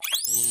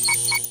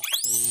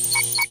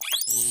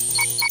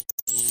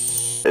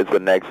It's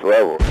the next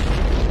level.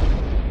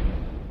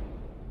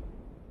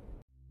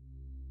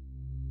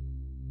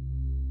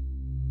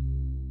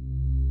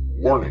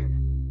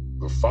 Warning.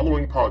 The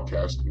following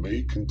podcast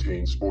may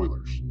contain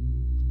spoilers.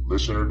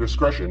 Listener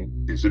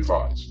discretion is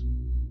advised.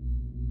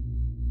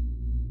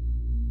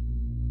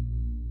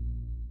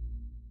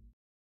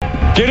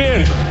 Get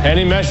in!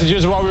 Any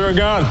messages while we were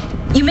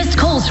gone? You missed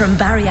calls from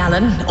Barry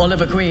Allen,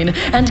 Oliver Queen,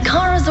 and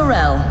Kara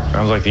Zor-El.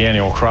 Sounds like the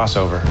annual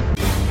crossover.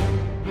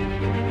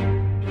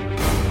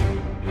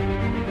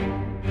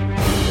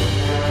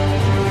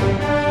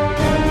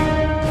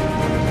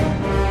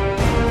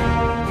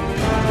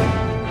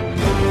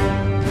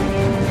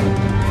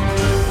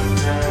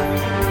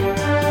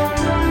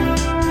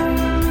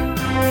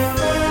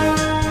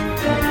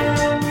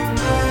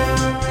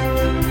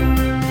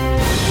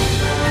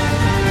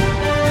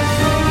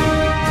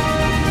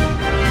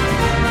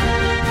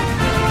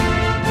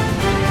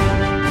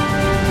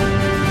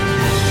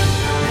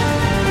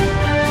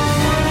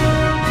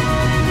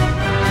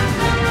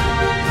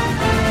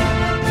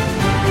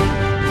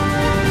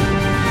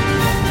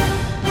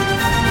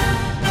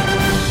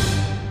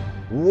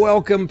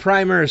 Welcome,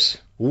 Primers,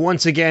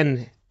 once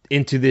again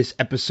into this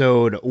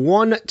episode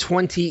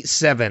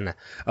 127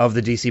 of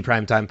the DC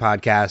Primetime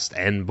Podcast,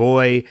 and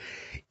boy,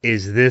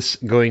 is this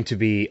going to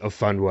be a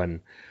fun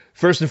one.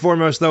 First and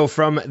foremost, though,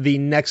 from the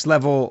Next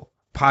Level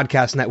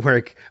Podcast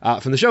Network,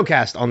 from the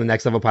Showcast on the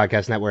Next Level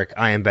Podcast Network,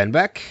 I am Ben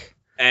Beck.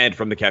 And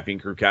from the Caffeine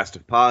Crew cast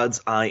of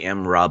pods, I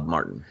am Rob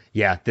Martin.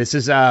 Yeah, this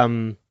is,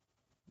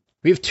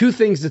 we have two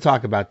things to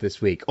talk about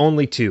this week,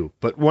 only two,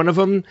 but one of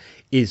them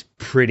is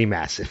pretty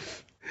massive.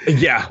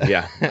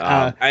 Yeah.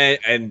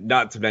 And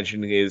not to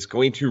mention is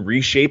going to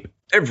reshape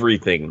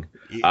everything.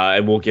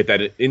 And we'll get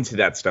that into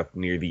that stuff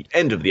near the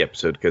end of the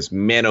episode because,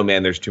 man, oh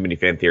man, there's too many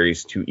fan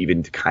theories to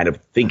even kind of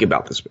think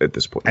about this at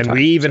this point. And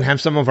we even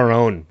have some of our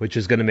own, which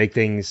is going to make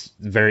things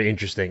very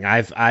interesting.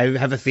 I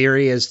have a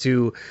theory as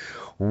to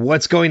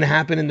what's going to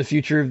happen in the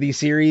future of these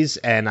series,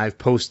 and I've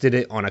posted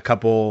it on a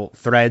couple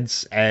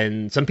threads,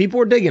 and some people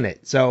are digging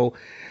it. So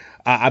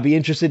I'll be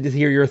interested to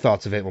hear your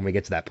thoughts of it when we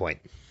get to that point.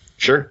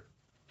 Sure.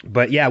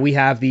 But yeah, we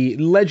have the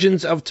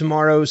Legends of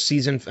Tomorrow's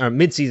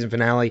mid-season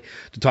finale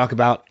to talk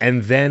about.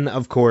 And then,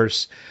 of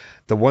course,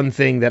 the one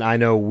thing that I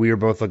know we're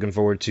both looking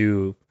forward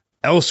to,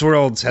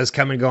 Elseworlds has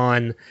come and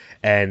gone.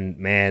 And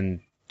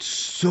man,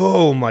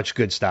 so much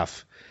good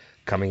stuff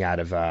coming out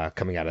of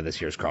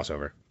this year's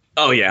crossover.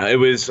 Oh, yeah. It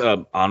was,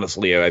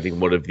 honestly, I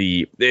think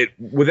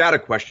without a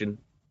question,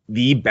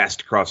 the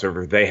best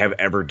crossover they have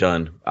ever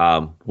done,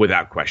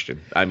 without question.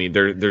 I mean,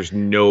 there's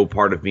no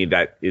part of me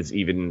that is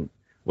even...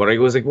 What I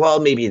was like, well,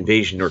 maybe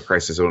Invasion or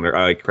Crisis on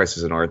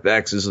Earth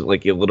X is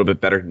like a little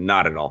bit better.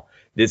 Not at all.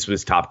 This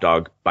was top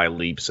dog by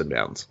leaps and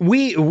bounds.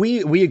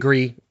 We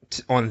agree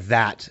on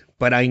that,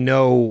 but I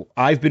know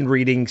I've been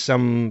reading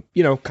some,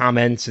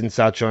 comments and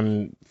such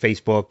on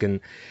Facebook and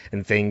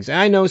things. And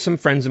I know some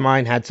friends of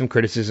mine had some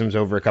criticisms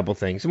over a couple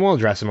things, and we'll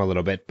address them a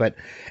little bit.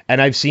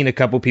 And I've seen a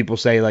couple people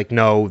say like,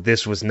 no,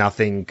 this was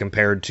nothing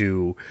compared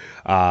to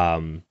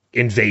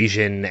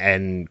Invasion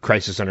and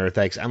Crisis on Earth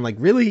X. I'm like,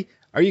 really?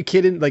 Are you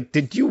kidding? Like,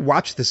 did you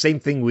watch the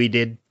same thing we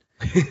did?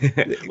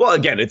 Well,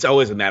 again, it's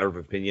always a matter of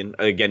opinion.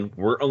 Again,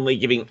 we're only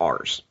giving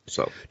ours.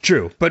 So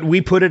true. But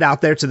we put it out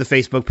there to the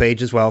Facebook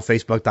page as well,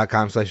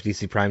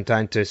 facebook.com/DC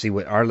Primetime, to see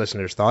what our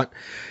listeners thought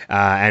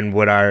and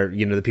what our,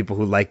 the people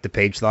who liked the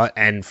page thought.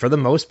 And for the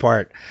most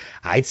part,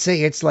 I'd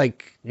say it's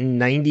like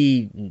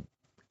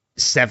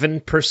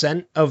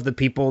 97% of the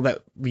people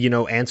that,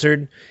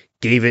 answered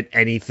gave it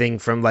anything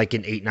from like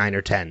an 8, 9,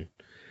 or 10.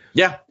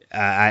 Yeah.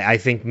 I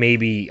think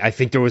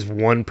there was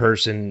one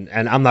person,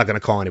 and I'm not going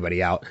to call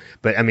anybody out,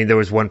 but I mean, there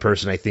was one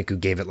person I think who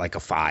gave it like a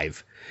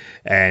 5,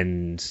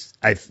 and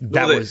they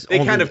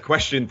kind of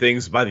questioned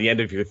things by the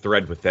end of your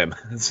thread with them.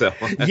 So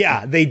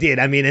yeah, they did.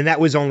 I mean, and that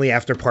was only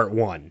after part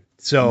 1.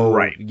 So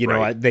right.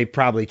 They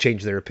probably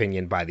changed their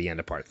opinion by the end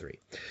of part 3.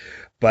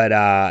 But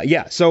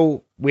yeah,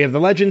 so we have the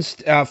Legends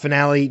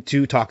finale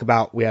to talk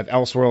about. We have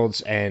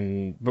Elseworlds,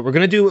 but we're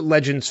going to do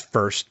Legends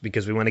first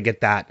because we want to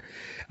get that.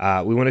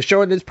 We want to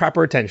show it its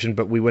proper attention,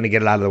 but we want to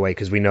get it out of the way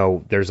because we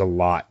know there's a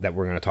lot that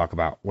we're going to talk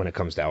about when it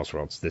comes to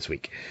Elseworlds this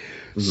week.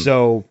 Mm-hmm.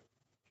 So,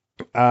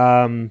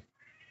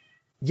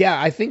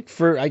 yeah, I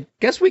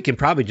guess we can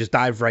probably just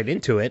dive right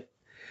into it.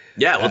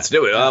 Yeah, let's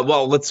do it.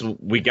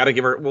 We got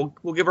to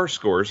we'll give our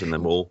scores and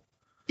then we'll.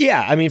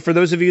 Yeah, I mean, for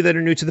those of you that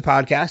are new to the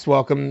podcast,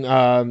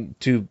 welcome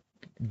to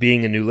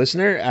being a new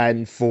listener.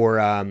 And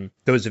for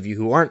those of you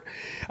who aren't,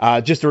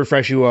 just to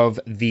refresh you of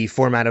the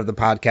format of the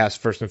podcast,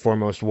 first and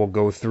foremost, we'll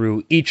go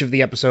through each of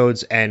the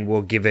episodes and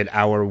we'll give it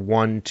our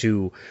 1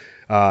 to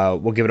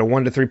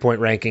 3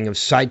 point ranking of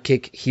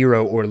sidekick,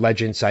 hero, or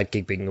legend,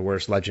 sidekick being the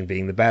worst, legend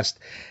being the best.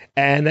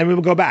 And then we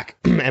will go back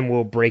and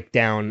we'll break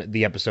down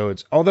the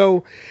episodes.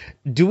 Although,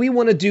 do we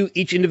want to do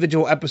each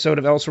individual episode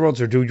of Elseworlds,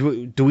 or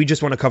do we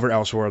just want to cover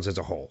Elseworlds as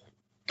a whole?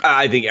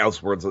 I think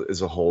Elseworlds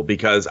as a whole,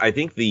 because I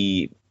think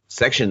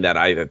section that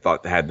I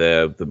thought had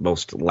the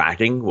most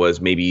lacking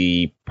was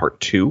maybe part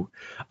 2,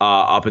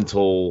 up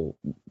until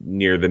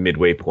near the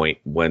midway point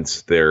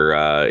once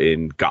they're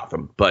in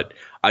Gotham. But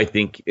I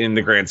think in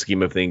the grand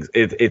scheme of things,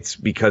 it's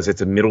because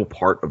it's a middle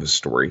part of a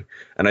story.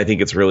 And I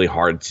think it's really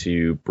hard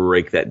to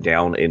break that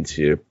down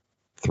into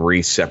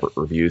 3 separate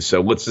reviews.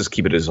 So let's just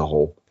keep it as a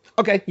whole.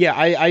 Okay, yeah,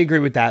 I agree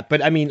with that.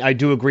 But I mean, I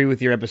do agree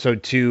with your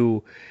episode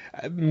 2,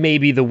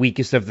 maybe the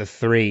weakest of the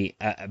 3.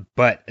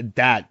 But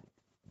that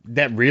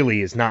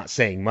really is not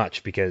saying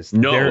much, because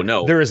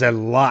there is a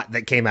lot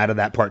that came out of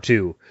that part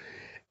 2,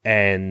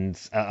 and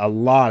a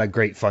lot of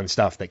great fun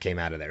stuff that came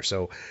out of there.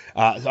 So,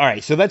 all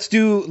right, so let's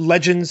do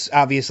Legends,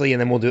 obviously, and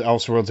then we'll do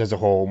Elseworlds as a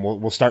whole.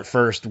 We'll start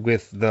first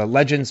with the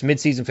Legends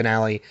mid-season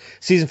finale,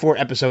 season 4,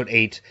 episode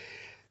 8,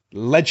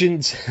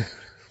 Legends,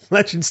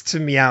 Legends to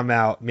Meow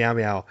Meow, Meow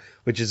Meow,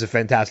 which is a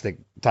fantastic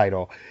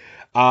title.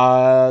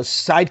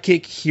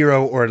 Sidekick,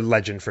 hero, or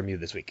legend from you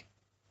this week?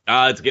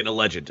 It's getting a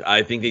legend.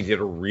 I think they did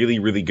a really,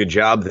 really good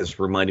job. This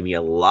reminded me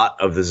a lot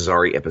of the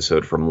Zari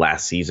episode from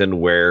last season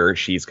where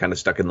she's kind of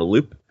stuck in the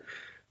loop.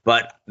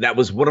 But that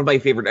was one of my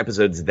favorite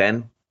episodes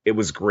then. It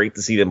was great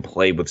to see them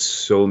play with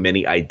so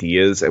many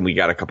ideas, and we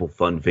got a couple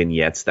fun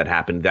vignettes that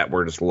happened that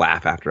were just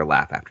laugh after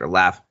laugh after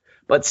laugh,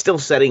 but still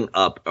setting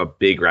up a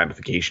big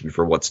ramification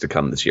for what's to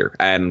come this year.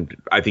 And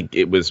I think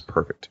it was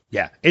perfect.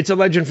 Yeah, it's a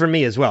legend for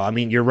me as well. I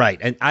mean, you're right.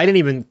 And I didn't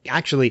even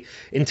actually,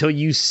 until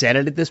you said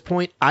it at this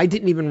point, I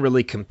didn't even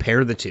really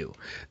compare the two.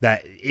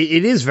 That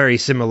it is very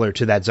similar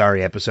to that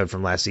Zari episode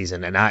from last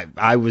season. And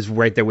I was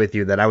right there with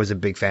you that I was a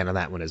big fan of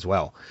that one as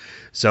well.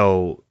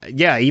 So,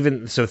 yeah,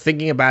 even so,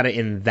 thinking about it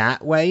in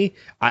that way,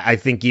 I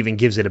think even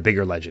gives it a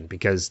bigger legend,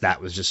 because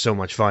that was just so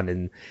much fun.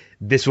 And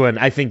this one,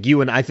 I think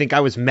I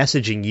was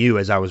messaging you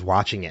as I was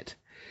watching it.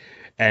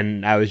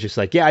 And I was just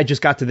like, yeah, I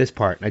just got to this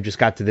part. And I just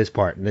got to this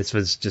part. And this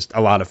was just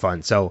a lot of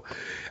fun. So,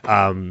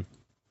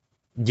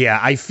 yeah,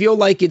 I feel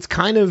like it's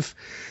kind of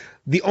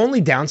the only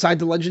downside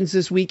to Legends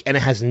this week, and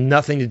it has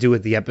nothing to do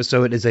with the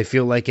episode, is I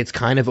feel like it's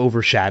kind of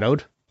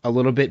overshadowed a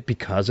little bit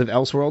because of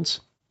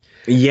Elseworlds.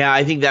 Yeah,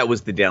 I think that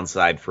was the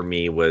downside for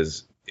me,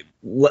 was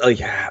like,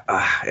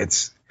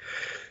 it's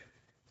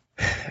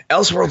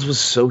Elseworlds was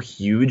so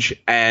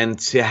huge, and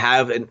to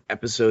have an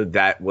episode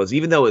that was,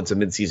 even though it's a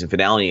mid-season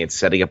finale, it's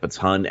setting up a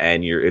ton,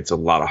 and it's a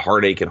lot of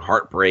heartache and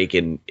heartbreak,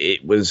 and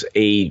it was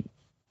a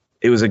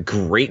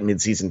great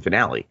mid-season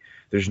finale.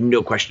 There's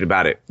no question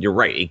about it. You're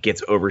right. It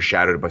gets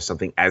overshadowed by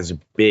something as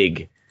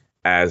big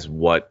as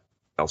what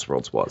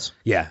Elseworlds was.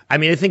 Yeah. I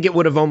mean, I think it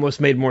would have almost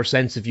made more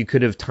sense if you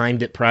could have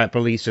timed it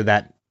properly so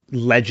that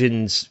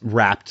Legends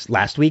wrapped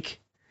last week,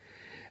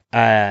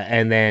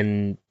 and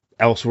then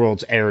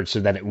Elseworlds aired so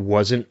that it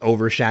wasn't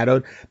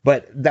overshadowed.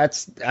 But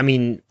I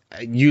mean,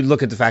 you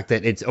look at the fact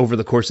that it's over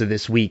the course of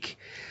this week.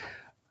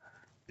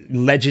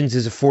 Legends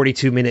is a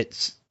 42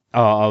 minutes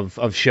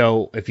of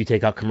show if you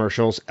take out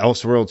commercials.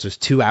 Elseworlds is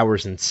 2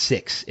 hours and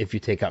 6 if you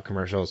take out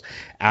commercials.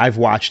 I've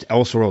watched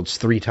Elseworlds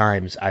 3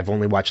 times. I've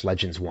only watched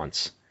Legends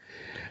once.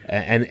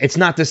 And it's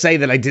not to say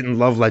that I didn't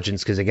love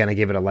Legends, because, again, I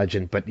gave it a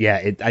legend. But,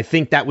 yeah, I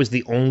think that was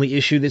the only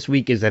issue this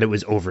week, is that it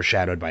was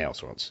overshadowed by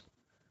Elseworlds.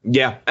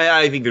 Yeah,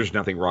 I think there's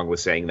nothing wrong with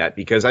saying that,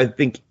 because I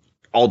think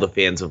all the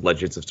fans of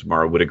Legends of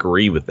Tomorrow would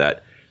agree with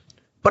that.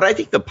 But I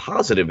think the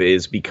positive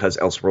is, because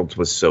Elseworlds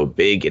was so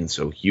big and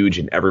so huge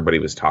and everybody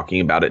was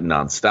talking about it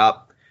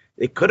nonstop,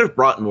 it could have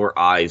brought more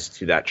eyes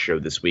to that show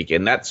this week,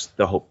 and that's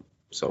the hope.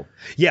 So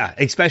yeah,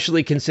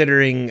 especially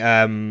considering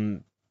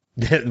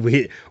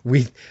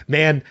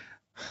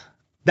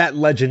that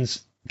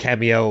Legends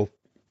cameo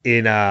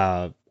in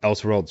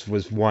Elseworlds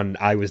was one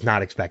I was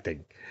not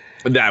expecting.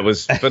 That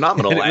was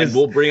phenomenal, and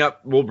we'll bring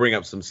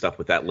up some stuff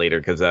with that later,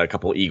 because a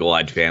couple of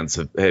eagle-eyed fans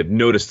have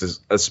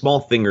noticed a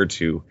small thing or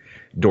two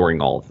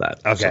during all of that.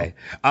 Okay,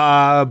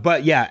 so.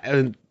 But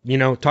yeah,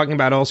 talking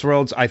about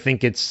Elseworlds, I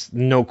think it's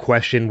no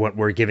question what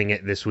we're giving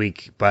it this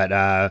week.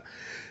 But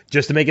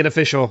just to make it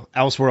official,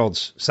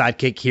 Elseworlds,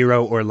 sidekick,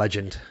 hero, or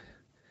legend?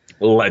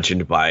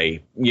 Legend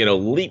by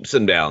leaps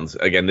and bounds.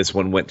 Again, this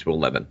one went to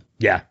 11.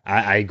 Yeah,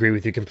 I agree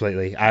with you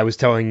completely. I was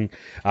telling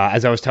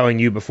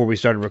you before we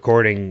started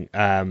recording,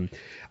 I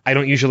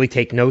don't usually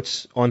take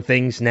notes on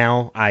things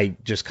now. I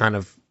just kind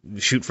of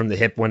shoot from the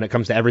hip when it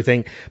comes to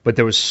everything. But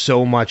there was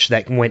so much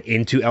that went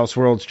into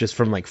Elseworlds, just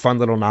from like fun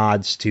little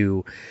nods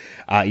to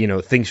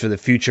things for the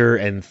future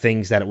and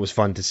things that it was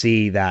fun to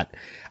see, that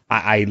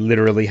I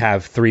literally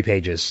have 3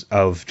 pages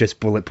of just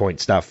bullet point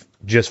stuff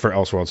just for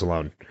Elseworlds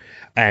alone.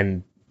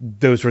 And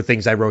those were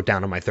things I wrote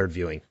down on my third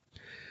viewing.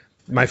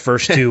 My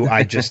first two,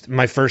 were just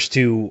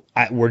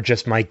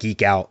my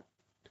geek out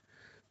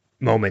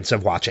moments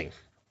of watching.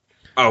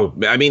 Oh,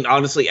 I mean,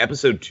 honestly,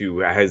 episode 2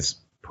 has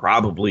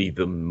probably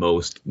the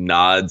most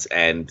nods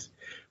and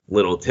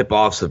little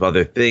tip-offs of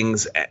other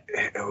things.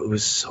 It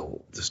was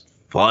so just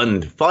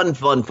fun.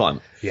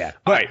 Yeah.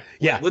 All right.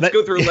 Yeah. Let's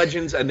go through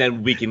Legends, and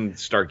then we can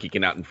start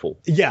geeking out in full.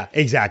 Yeah,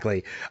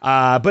 exactly.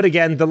 But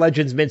again, the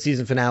Legends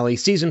mid-season finale,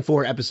 season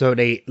 4, episode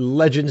 8,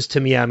 Legends to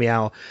Meow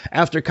Meow.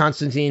 After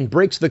Constantine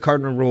breaks the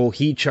cardinal rule,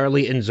 he,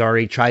 Charlie, and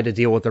Zari try to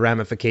deal with the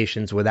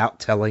ramifications without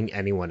telling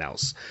anyone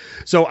else.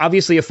 So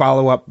obviously a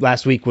follow-up.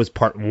 Last week was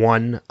part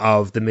 1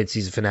 of the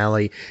mid-season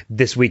finale.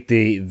 This week,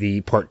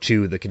 the part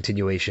 2, the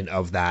continuation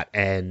of that.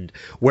 And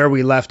where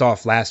we left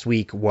off last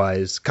week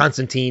was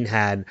Constantine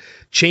had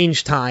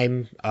changed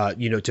time,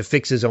 to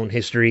fix his own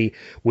history,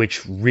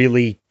 which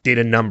really did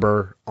a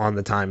number on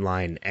the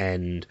timeline.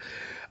 And,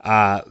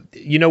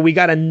 we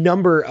got a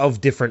number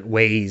of different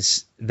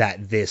ways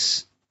that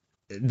this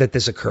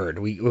occurred.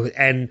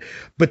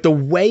 But the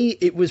way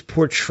it was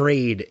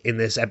portrayed in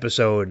this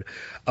episode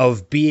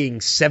of being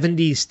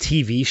 70s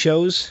TV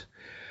shows,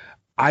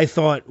 I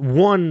thought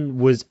 1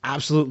 was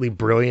absolutely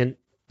brilliant,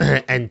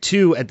 and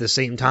 2 at the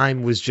same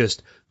time was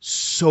just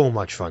so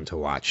much fun to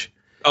watch.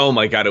 Oh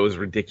my God, it was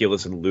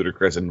ridiculous and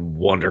ludicrous and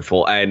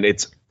wonderful. And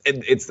it's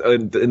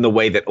in the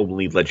way that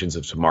only Legends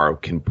of Tomorrow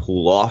can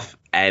pull off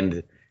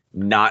and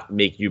not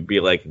make you be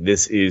like,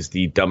 this is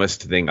the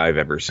dumbest thing I've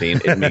ever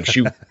seen. It makes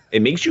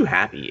you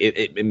happy.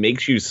 It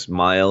makes you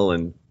smile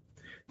and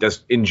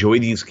just enjoy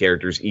these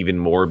characters even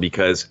more,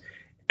 because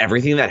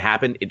everything that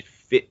happened, it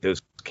fit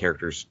those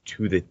characters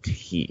to the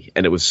T,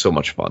 and it was so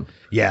much fun.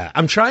 Yeah,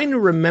 I'm trying to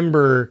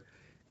remember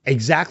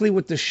exactly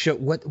what the show,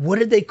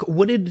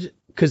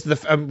 because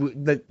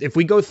if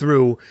we go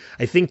through,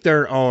 I think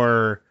there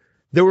were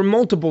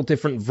multiple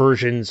different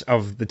versions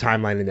of the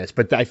timeline in this,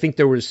 but I think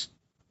there was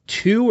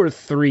 2 or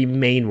 3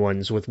 main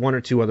ones with 1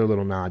 or 2 other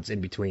little nods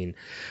in between.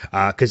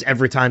 Because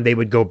every time they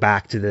would go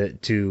back to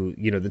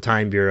the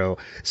Time Bureau,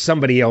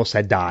 somebody else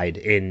had died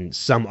in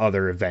some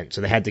other event,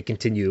 so they had to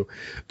continue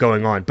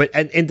going on. But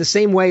in the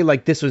same way,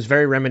 like, this was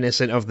very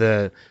reminiscent of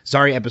the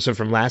Zari episode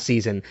from last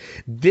season.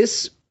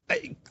 This,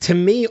 to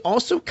me,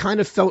 also kind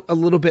of felt a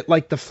little bit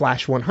like the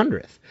Flash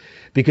 100th,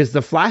 because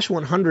the Flash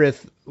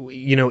 100th,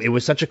 it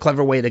was such a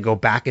clever way to go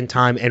back in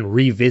time and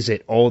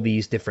revisit all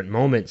these different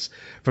moments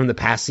from the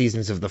past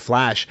seasons of the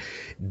Flash.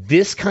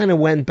 This kind of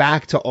went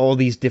back to all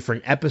these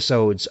different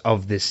episodes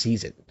of this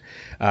season.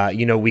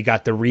 We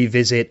got the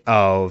revisit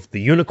of the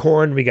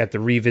Unicorn, we got the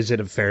revisit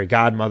of Fairy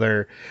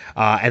Godmother,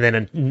 and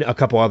then a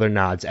couple other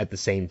nods at the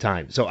same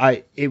time.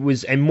 So it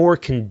was a more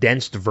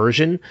condensed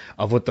version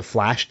of what the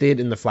Flash did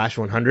in the Flash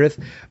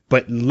 100th,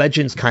 but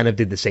Legends kind of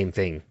did the same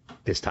thing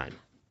this time.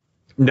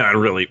 No, it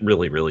really,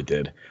 really, really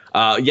did.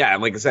 Yeah,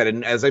 like I said,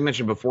 and as I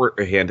mentioned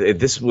beforehand,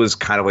 this was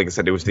kind of, like I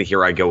said, it was the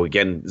Here I Go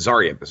Again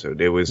Zari episode.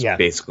 It was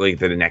basically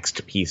the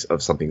next piece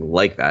of something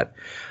like that.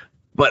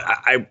 But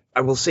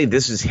I will say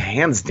this is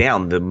hands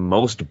down the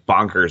most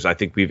bonkers I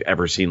think we've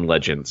ever seen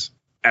Legends,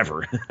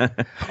 ever. I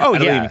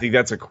don't even think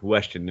that's a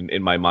question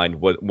in my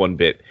mind one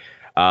bit.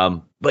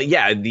 But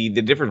yeah, the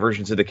different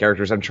versions of the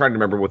characters, I'm trying to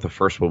remember what the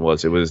first one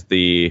was. It was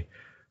it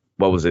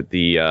was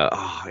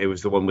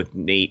the one with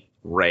Nate,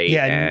 Ray.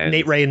 Yeah,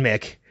 Nate, Ray, and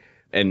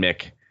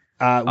Mick.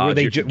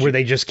 Where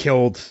they just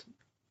killed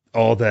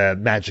all the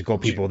magical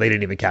people. They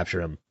didn't even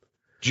capture them.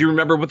 Do you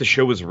remember what the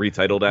show was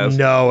retitled as?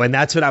 No, and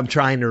that's what I'm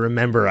trying to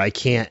remember. I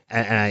can't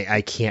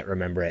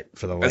remember it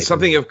for the life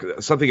of me.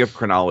 Something of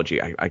chronology.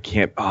 I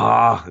can't.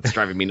 It's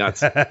driving me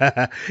nuts.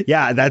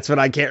 Yeah, that's what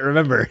I can't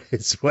remember.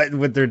 It's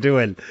what they're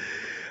doing.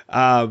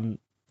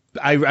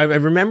 I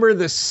remember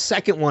the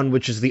second one,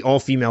 which is the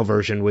all-female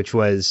version, which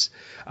was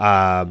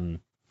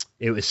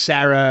it was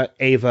Sarah,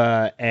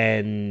 Ava,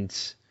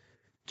 and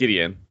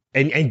Gideon.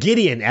 And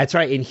Gideon, that's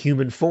right, in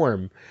human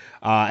form.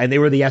 And they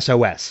were the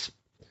SOS.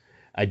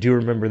 I do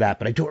remember that,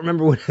 but I don't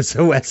remember what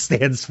SOS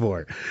stands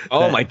for.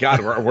 Oh my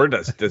God, we're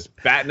just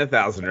batting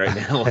 1,000 right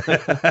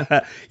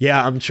now.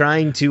 Yeah, I'm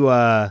trying to.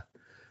 I'm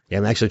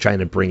actually trying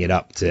to bring it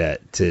up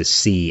to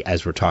see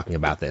as we're talking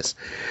about this,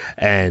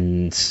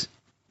 but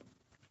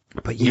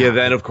yeah.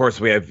 Then of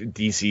course we have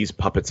DC's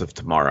Puppets of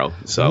Tomorrow,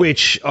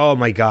 which, oh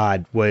my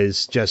God,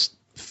 was just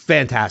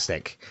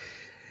fantastic,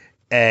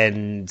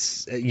 and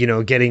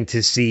getting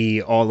to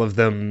see all of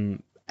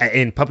them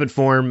in puppet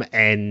form,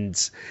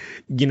 and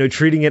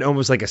treating it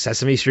almost like a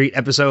Sesame Street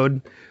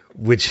episode,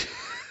 which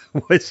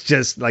was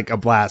just like a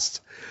blast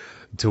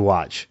to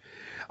watch.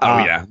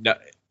 Yeah. No.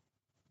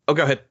 Oh,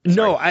 go ahead. Sorry.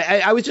 No,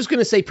 I was just going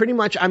to say, pretty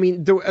much, I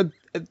mean,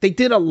 they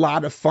did a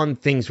lot of fun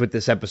things with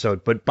this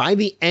episode, but by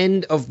the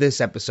end of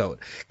this episode,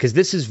 because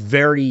this is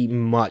very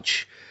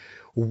much,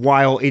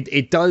 while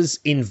it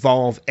does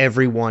involve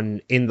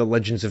everyone in the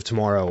Legends of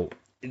Tomorrow,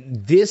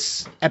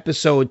 this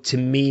episode, to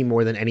me,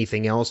 more than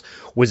anything else,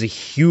 was a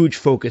huge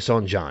focus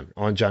on John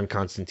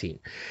Constantine.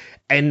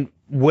 And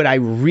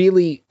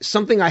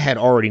something I had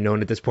already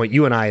known at this point,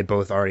 you and I had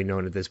both already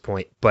known at this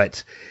point,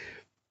 but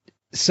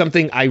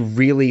something I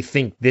really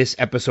think this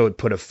episode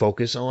put a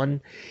focus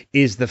on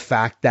is the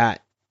fact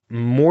that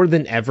more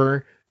than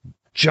ever,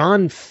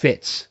 John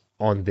fits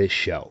on this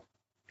show.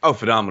 Oh,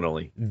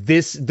 phenomenally.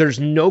 There's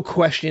no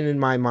question in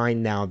my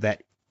mind now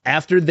that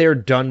after they're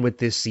done with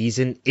this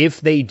season,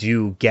 if they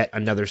do get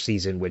another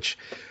season, which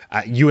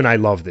you and I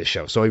love this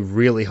show, so I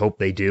really hope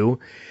they do,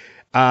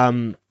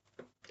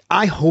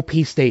 I hope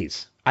he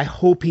stays. I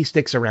hope he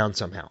sticks around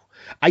somehow.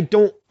 I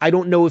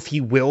don't know if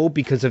he will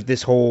because of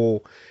this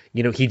whole,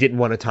 he didn't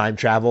want to time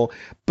travel,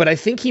 but I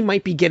think he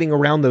might be getting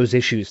around those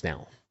issues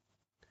now.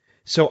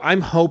 So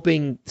I'm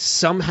hoping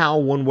somehow,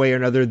 one way or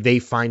another, they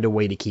find a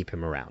way to keep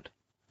him around.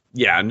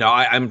 Yeah, no,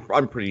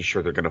 I'm pretty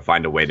sure they're going to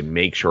find a way to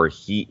make sure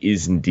he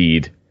is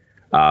indeed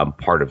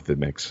part of the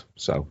mix.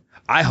 So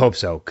I hope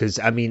so, because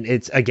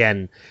it's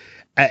again,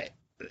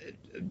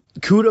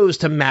 kudos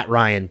to Matt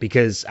Ryan,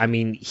 because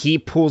he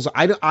pulls.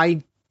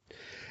 I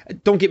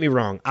don't get me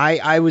wrong.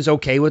 I was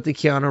okay with the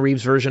Keanu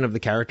Reeves version of the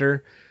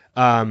character.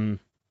 There's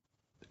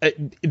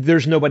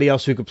nobody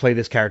else who could play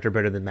this character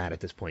better than Matt at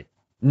this point.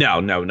 No,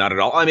 not at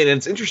all.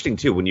 It's interesting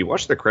too, when you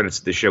watch the credits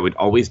of the show, it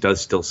always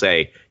does still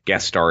say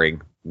guest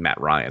starring Matt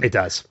Ryan. It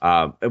does.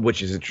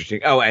 Which is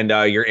interesting. Oh, and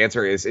your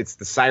answer is it's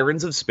the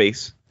Sirens of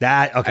Space.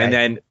 That, okay. And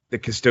then the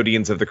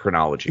Custodians of the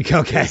Chronology.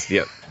 Okay.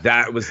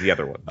 That was the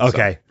other one.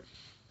 Okay. So.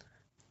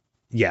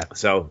 Yeah.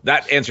 So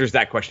that answers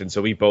that question.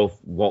 So we both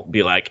won't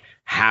be like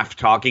half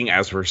talking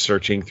as we're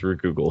searching through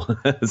Google.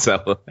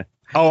 So.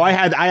 Oh, I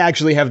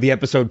actually have the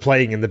episode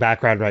playing in the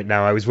background right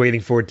now. I was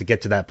waiting for it to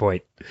get to that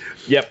point.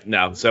 Yep.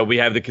 No. So we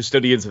have the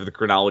Custodians of the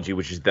Chronology,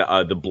 which is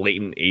the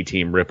blatant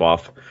A-Team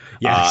ripoff.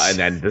 Yes. And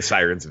then the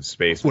Sirens of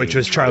Space, which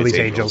was Charlie's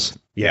Angels.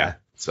 Yeah.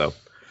 So,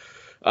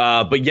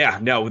 but yeah,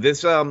 no,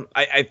 this,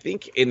 I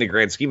think in the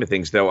grand scheme of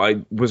things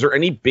though, was there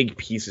any big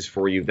pieces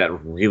for you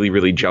that really,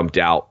 really jumped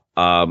out,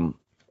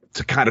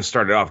 to kind of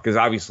start it off? Because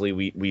obviously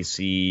we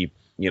see,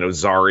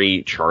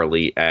 Zari,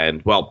 Charlie,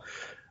 and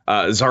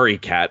Zari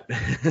Cat.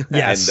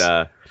 Yes.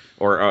 And,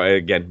 or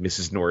again,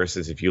 Mrs. Norris,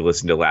 as if you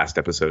listened to last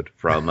episode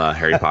from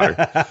Harry Potter.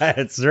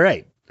 That's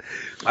right.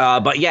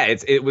 But yeah,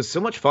 it was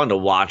so much fun to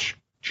watch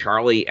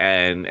Charlie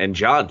and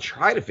John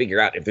try to figure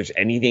out if there's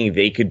anything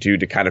they could do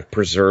to kind of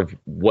preserve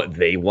what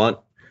they want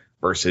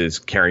versus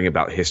caring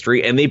about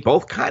history. And they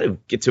both kind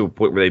of get to a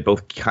point where they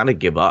both kind of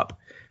give up.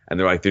 And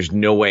they're like, there's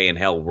no way in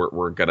hell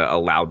we're going to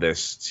allow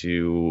this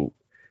to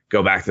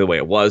go back to the way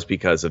it was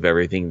because of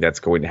everything that's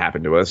going to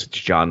happen to us. It's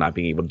John not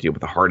being able to deal with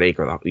the heartache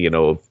or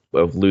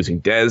of losing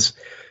Des.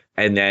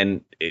 And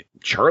then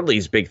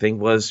Charlie's big thing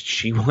was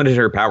she wanted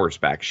her powers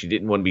back. She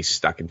didn't want to be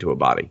stuck into a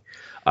body.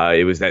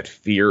 It was that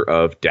fear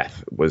of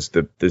death was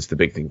the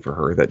big thing for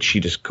her that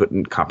she just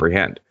couldn't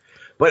comprehend.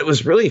 But it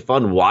was really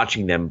fun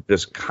watching them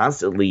just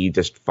constantly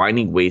just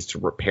finding ways to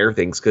repair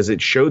things because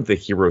it showed the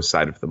hero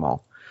side of them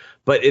all.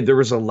 But there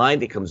was a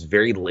line that comes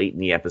very late in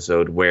the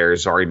episode where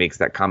Zari makes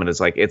that comment. It's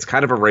like, it's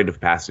kind of a rite of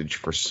passage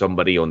for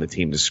somebody on the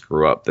team to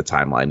screw up the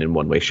timeline in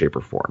one way, shape,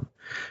 or form.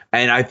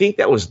 And I think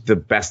that was the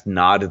best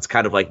nod. It's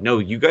kind of like, no,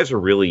 you guys are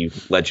really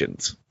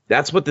legends.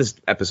 That's what this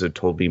episode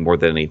told me more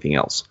than anything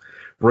else.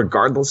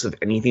 Regardless of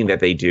anything that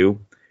they do,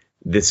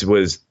 this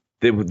was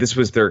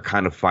their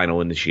kind of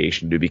final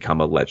initiation to become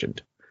a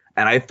legend.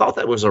 And I thought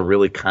that was a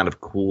really kind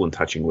of cool and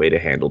touching way to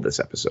handle this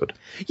episode.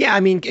 Yeah,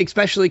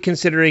 especially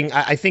considering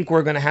I think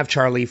we're going to have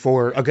Charlie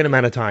for a good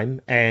amount of time.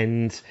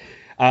 And,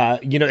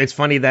 it's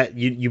funny that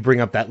you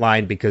bring up that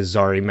line because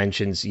Zari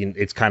mentions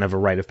it's kind of a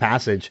rite of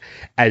passage.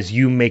 As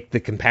you make the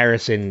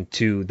comparison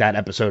to that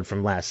episode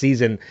from last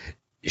season,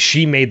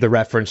 she made the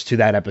reference to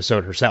that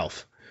episode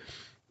herself,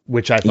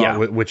 which I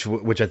thought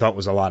which I thought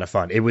was a lot of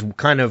fun. It was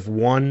kind of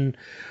one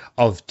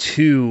of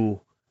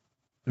two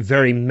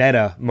very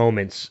meta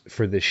moments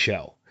for this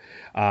show.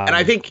 And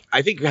I think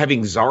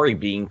having Zari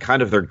being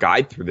kind of their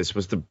guide through this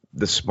was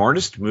the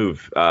smartest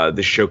move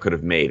this show could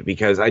have made,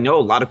 because I know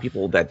a lot of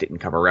people that didn't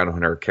come around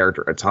on her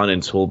character a ton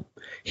until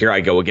Here I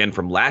Go Again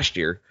from last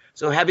year.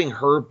 So having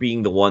her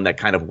being the one that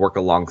kind of work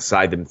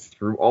alongside them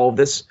through all of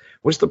this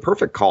was the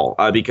perfect call,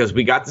 because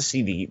we got to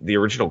see the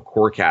original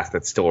core cast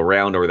that's still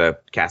around, or the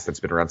cast that's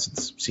been around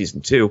since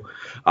season 2,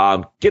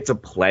 get to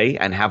play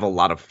and have a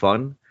lot of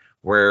fun,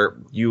 where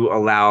you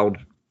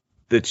allowed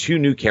the two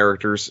new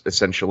characters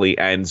essentially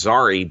and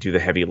Zari do the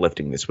heavy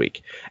lifting this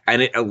week,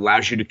 and it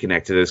allows you to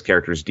connect to those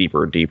characters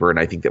deeper and deeper. And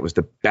I think that was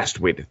the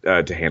best way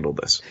to handle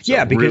this. So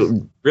yeah,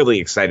 because really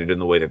excited in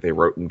the way that they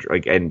wrote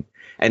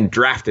and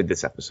drafted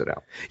this episode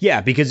out.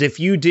 Yeah, because if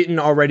you didn't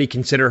already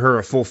consider her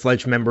a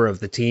full-fledged member of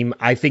the team,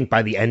 I think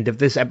by the end of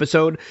this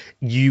episode,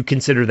 you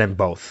consider them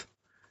both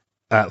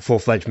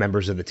full-fledged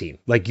members of the team.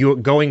 Like, you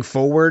going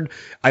forward,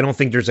 I don't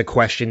think there's a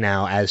question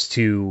now as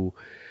to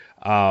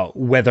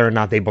whether or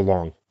not they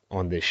belong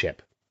on this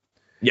ship.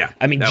 Yeah,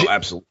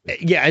 absolutely.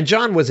 Yeah, and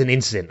John was an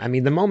instant.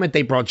 The moment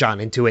they brought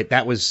John into it,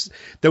 there was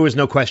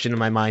no question in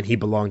my mind he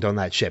belonged on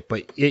that ship.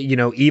 But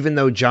even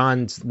though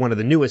John's one of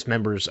the newest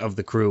members of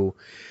the crew,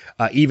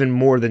 even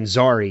more than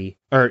Zari,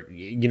 or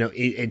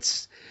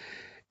it's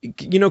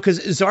because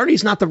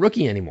Zari's not the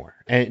rookie anymore,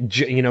 and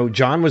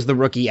John was the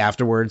rookie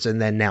afterwards,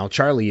 and then now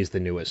Charlie is the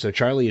newest, so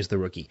Charlie is the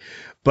rookie.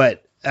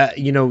 But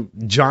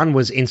John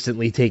was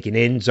instantly taken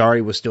in.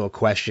 Zari was still a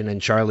question,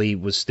 and Charlie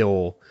was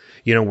still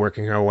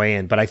working her way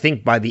in. But I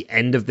think by the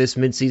end of this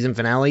mid-season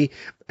finale,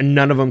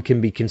 none of them can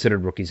be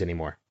considered rookies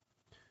anymore.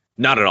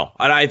 Not at all.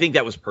 And I think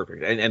that was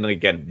perfect. And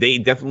again, they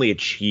definitely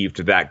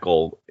achieved that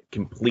goal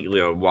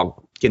completely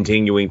while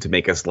continuing to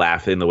make us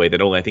laugh in the way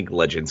that only I think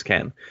Legends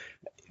can.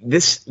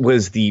 This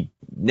was the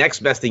next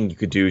best thing you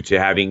could do to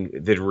having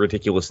the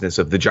ridiculousness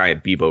of the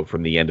giant Bebo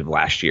from the end of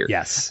last year.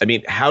 Yes. I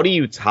mean, how do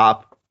you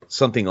top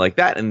something like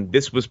that? And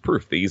this was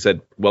proof that you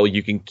said, well,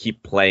 you can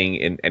keep playing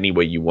in any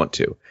way you want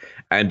to.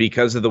 And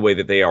because of the way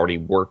that they already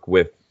work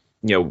with,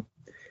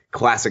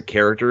 classic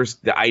characters,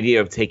 the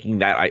idea of taking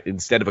that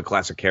instead of a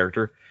classic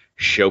character,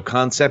 show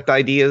concept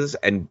ideas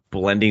and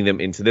blending them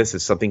into this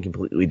is something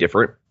completely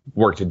different.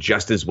 Worked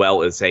just as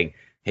well as saying,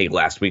 hey,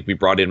 last week we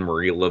brought in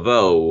Marie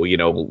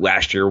Laveau,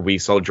 last year we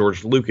saw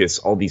George Lucas,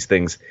 all these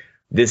things.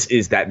 This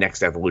is that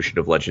next evolution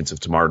of Legends of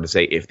Tomorrow to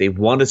say, if they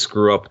want to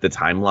screw up the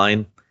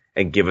timeline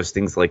and give us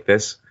things like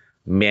this,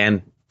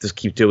 man, just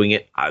keep doing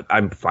it.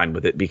 I'm fine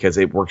with it because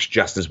it works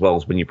just as well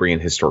as when you bring in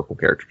historical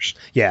characters.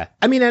 Yeah.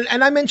 I mean,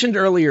 and I mentioned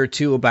earlier,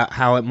 too, about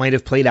how it might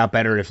have played out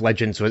better if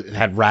Legends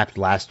had wrapped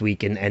last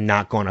week and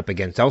not gone up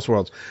against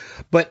Elseworlds.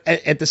 But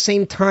at the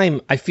same time,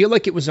 I feel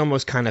like it was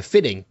almost kind of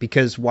fitting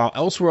because while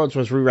Elseworlds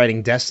was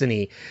rewriting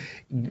Destiny,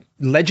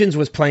 Legends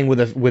was playing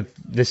with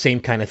the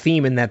same kind of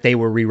theme in that they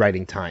were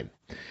rewriting time.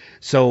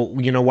 So,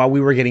 while we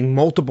were getting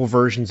multiple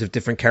versions of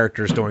different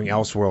characters during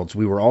Elseworlds,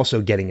 we were also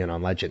getting it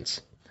on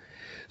Legends.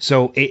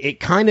 So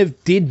it kind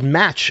of did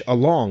match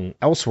along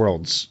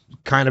Elseworlds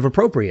kind of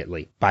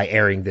appropriately by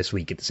airing this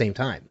week at the same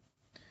time.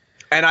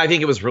 And I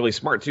think it was really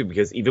smart, too,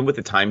 because even with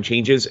the time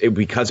changes,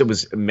 because it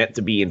was meant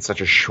to be in such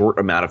a short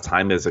amount of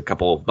time as a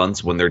couple of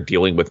months when they're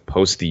dealing with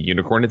post the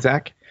Unicorn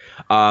attack,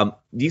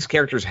 these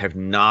characters have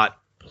not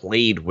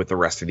played with the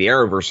rest of the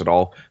Arrowverse at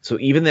all. So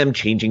even them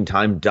changing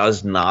time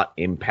does not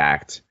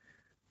impact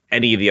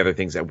any of the other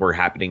things that were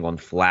happening on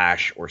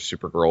Flash or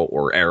Supergirl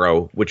or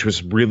Arrow, which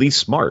was really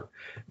smart.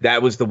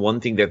 That was the one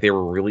thing that they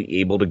were really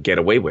able to get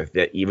away with,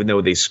 that even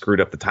though they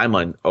screwed up the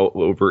timeline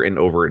over and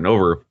over and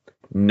over,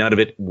 none of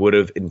it would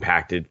have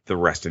impacted the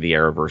rest of the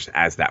Arrowverse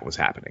as that was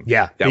happening.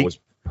 Yeah. That was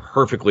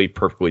perfectly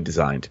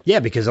designed. Yeah,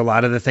 because a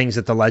lot of the things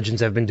that the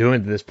Legends have been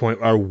doing to this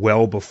point are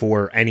well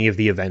before any of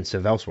the events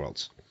of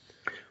Elseworlds.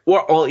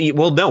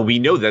 Well, no, we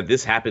know that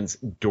this happens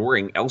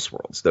during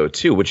Elseworlds, though,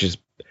 too,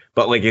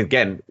 but like,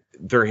 again,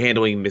 they're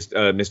handling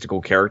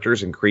mystical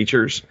characters and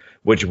creatures,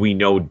 which we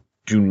know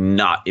do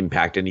not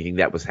impact anything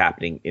that was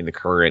happening in the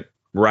current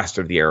rest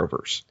of the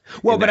Arrowverse.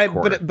 Well,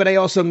 but I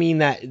also mean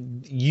that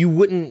you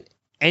wouldn't,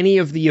 any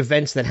of the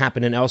events that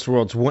happened in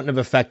Elseworlds wouldn't have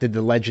affected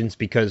the Legends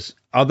because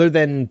other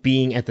than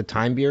being at the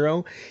Time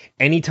Bureau,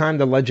 any time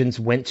the Legends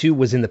went to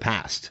was in the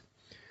past.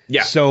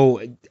 Yeah.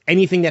 So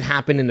anything that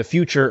happened in the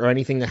future or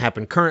anything that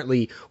happened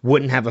currently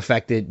wouldn't have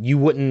affected, you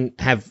wouldn't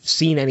have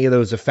seen any of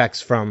those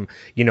effects from,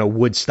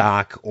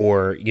 Woodstock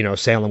or,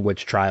 Salem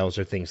witch trials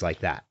or things like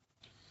that.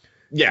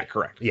 Yeah,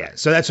 correct. Yeah.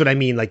 So that's what I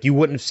mean. Like you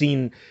wouldn't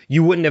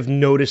have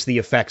noticed the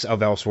effects of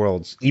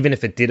Elseworlds. Even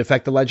if it did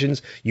affect the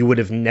Legends, you would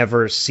have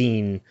never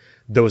seen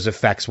those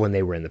effects when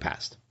they were in the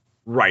past.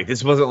 Right.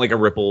 This wasn't like a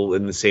ripple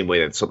in the same way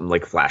that something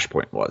like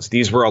Flashpoint was.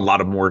 These were a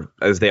lot of more,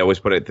 as they always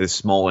put it, the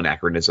small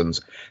anachronisms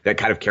that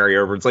kind of carry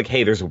over. It's like,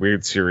 hey, there's a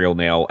weird serial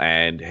nail,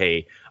 and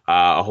hey,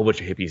 a whole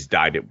bunch of hippies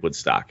died at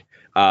Woodstock.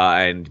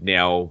 And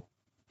now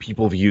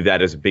people view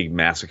that as a big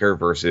massacre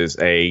versus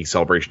a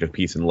celebration of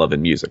peace and love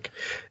and music.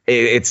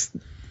 It's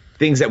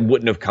things that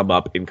wouldn't have come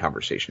up in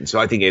conversation. So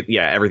I think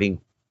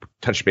everything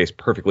touched base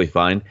perfectly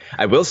fine.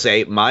 I will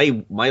say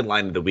my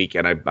line of the week,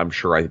 and I'm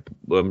sure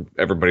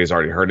everybody's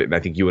already heard it, and I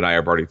think you and I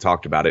have already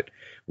talked about it,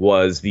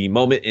 was the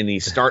moment in the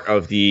start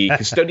of the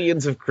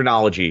Custodians of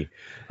Chronology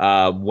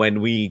when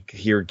we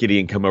hear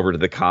Gideon come over to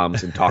the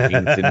comms and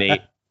talking to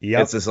Nate.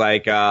 Yep. It's just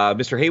like,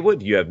 Mr.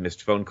 Haywood, you have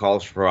missed phone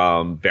calls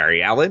from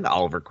Barry Allen,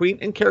 Oliver Queen,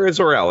 and Kara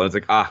Zor-El. And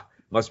it's like,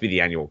 must be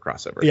the annual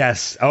crossover.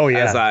 Yes. Oh,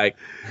 yeah.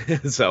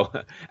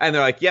 And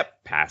they're like,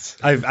 yep, pass.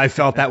 I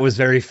felt that was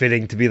very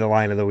fitting to be the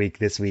line of the week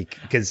this week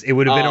because it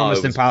would have been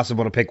almost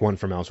impossible to pick one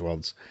from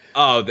Elseworlds.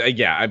 Oh,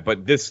 yeah.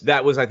 But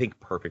that was, I think,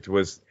 perfect. It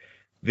was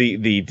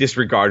the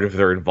disregard of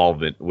their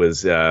involvement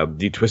was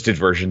the twisted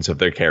versions of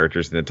their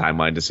characters in the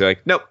timeline to say,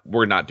 like, nope,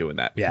 we're not doing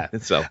that. Yeah.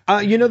 So,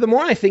 the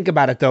more I think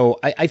about it, though,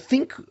 I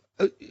think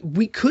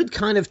we could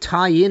kind of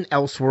tie in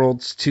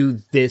Elseworlds to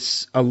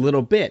this a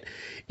little bit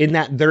in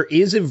that there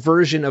is a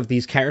version of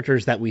these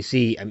characters that we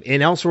see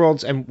in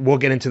Elseworlds, and we'll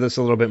get into this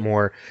a little bit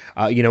more.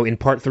 In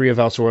part 3 of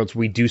Elseworlds,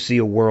 we do see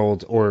a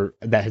world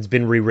that has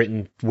been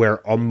rewritten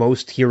where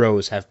most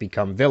heroes have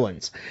become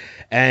villains,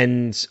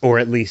 or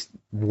at least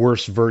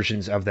worse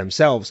versions of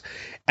themselves.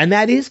 And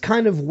that is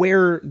kind of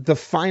where the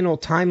final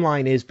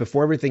timeline is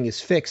before everything is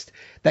fixed.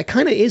 That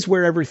kind of is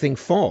where everything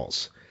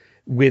falls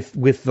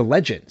with the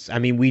Legends. I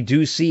mean, we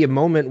do see a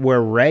moment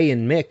where Ray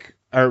and Mick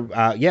are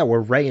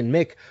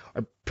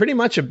pretty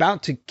much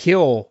about to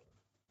kill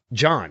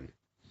John.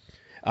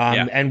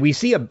 And we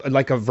see a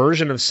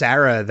version of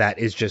Sarah that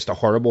is just a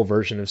horrible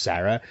version of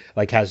Sarah,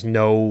 like has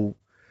no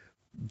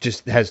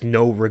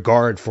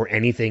regard for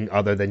anything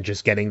other than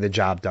just getting the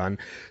job done.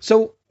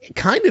 So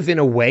kind of in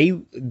a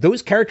way,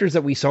 those characters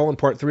that we saw in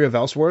part 3 of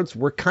Elseworlds,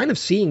 we're kind of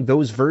seeing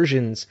those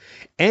versions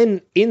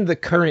and in the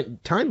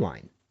current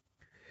timeline.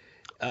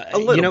 A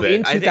little bit.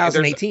 In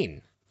 2018.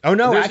 Oh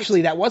no,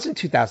 actually, that wasn't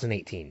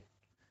 2018.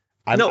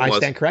 I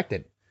stand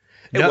corrected.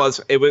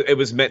 It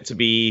was meant to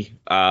be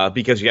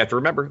because you have to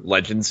remember,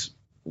 Legends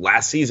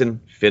last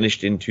season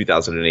finished in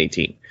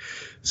 2018.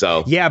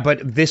 So yeah, but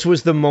this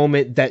was the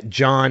moment that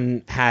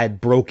John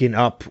had broken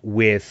up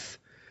with.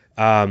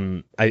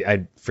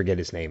 I forget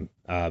his name.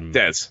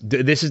 Dez.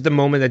 This is the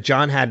moment that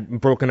John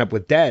had broken up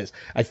with Dez.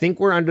 I think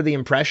we're under the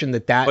impression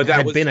that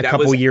had been a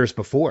couple years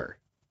before.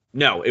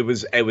 No, it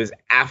was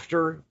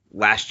after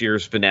last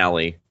year's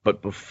finale,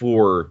 but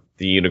before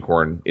the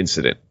unicorn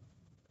incident.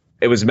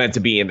 It was meant to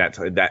be in that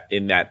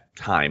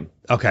time.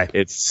 Okay,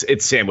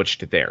 it's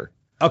sandwiched there.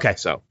 Okay,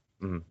 so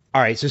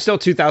all right, so still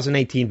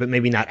 2018, but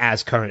maybe not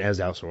as current as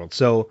Elseworld.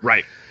 So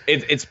right,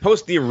 it's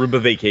post the Aruba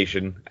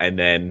vacation,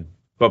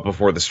 but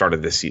before the start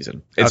of this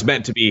season. It's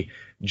meant to be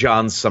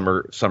John's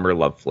summer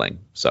love fling.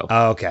 So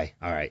okay,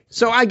 all right.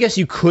 So I guess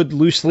you could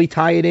loosely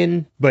tie it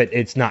in, but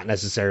it's not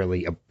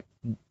necessarily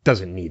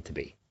doesn't need to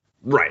be.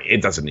 Right,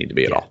 it doesn't need to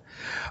be at all.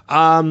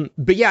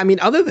 But yeah, I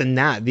mean, other than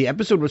that, the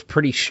episode was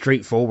pretty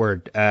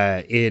straightforward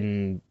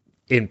in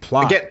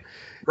plot.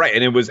 Right,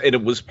 and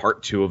it was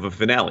part 2 of a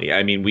finale.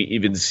 I mean, we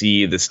even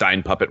see the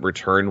Stein puppet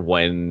return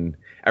when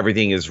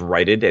everything is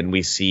righted, and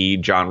we see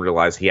John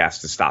realize he has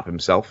to stop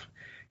himself.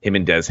 Him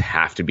and Dez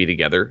have to be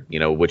together,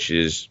 which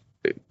is,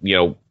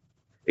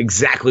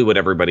 exactly what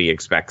everybody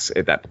expects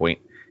at that point.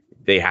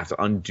 They have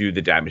to undo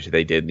the damage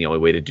they did, and the only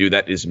way to do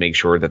that is make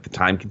sure that the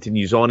time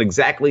continues on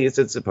exactly as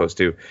it's supposed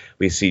to.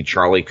 We see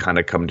Charlie kind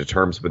of come to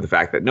terms with the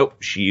fact that,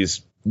 nope,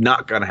 she's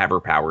not going to have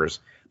her powers,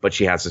 but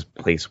she has this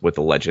place with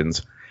the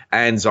Legends.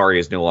 And Zarya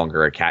is no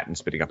longer a cat and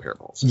spitting up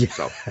hairballs. Yeah.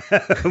 So.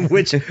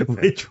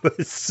 which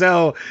was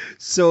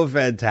so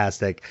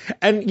fantastic.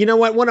 And you know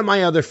what? One of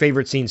my other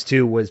favorite scenes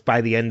too was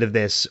by the end of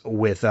this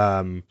with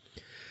the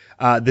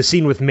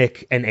scene with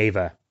Mick and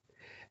Ava,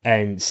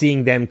 and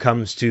seeing them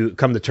come to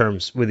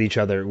terms with each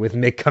other. With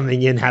Mick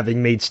coming in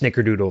having made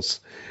snickerdoodles,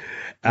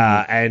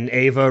 and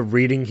Ava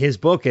reading his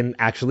book and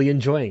actually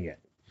enjoying it.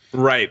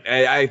 Right.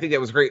 I think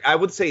that was great. I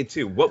would say,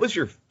 too, what was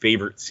your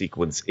favorite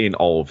sequence in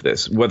all of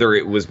this? Whether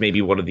it was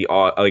maybe one of the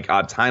odd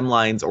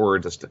timelines or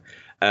just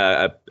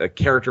a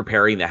character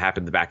pairing that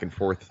happened back and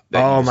forth.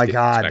 Oh, my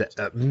God.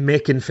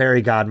 Mick and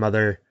Fairy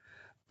Godmother,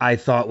 I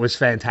thought was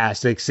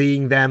fantastic.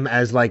 Seeing them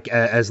as like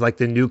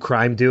the new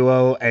crime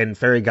duo and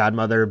Fairy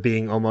Godmother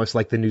being almost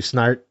like the new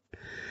Snart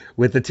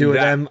with the two of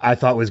them, I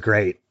thought was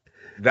great.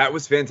 That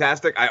was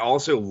fantastic. I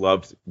also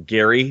loved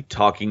Gary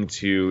talking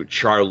to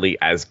Charlie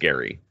as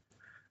Gary.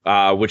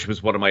 Which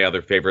was one of my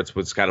other favorites,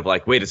 was kind of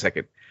like, wait a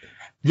second.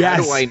 Yes.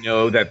 How do I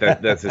know that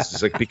this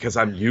is like, because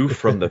I'm you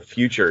from the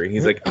future? And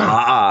he's like,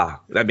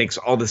 that makes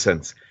all the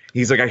sense.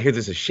 He's like, I hear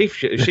there's a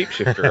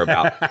shapeshifter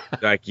about.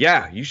 Like,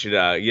 yeah, you should.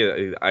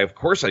 Of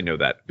course I know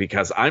that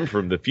because I'm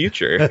from the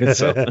future.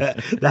 So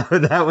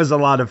that was a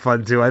lot of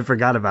fun too. I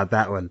forgot about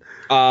that one.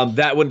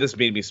 That one just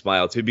made me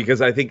smile too,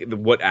 because I think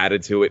what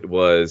added to it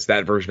was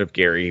that version of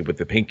Gary with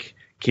the pink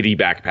kitty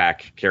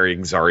backpack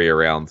carrying Zarya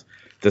around.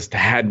 Just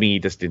had me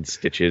just in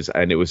stitches,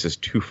 and it was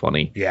just too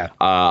funny. Yeah.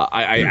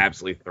 I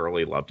absolutely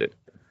thoroughly loved it.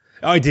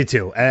 Oh, I did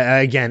too.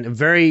 Again,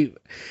 very,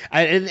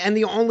 and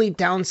the only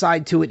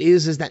downside to it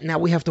is that now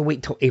we have to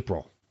wait till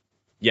April.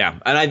 Yeah,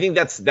 and I think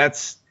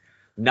that's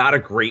not a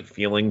great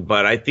feeling,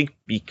 but I think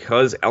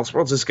because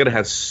Elseworlds is going to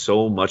have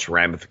so much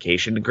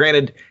ramification.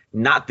 Granted,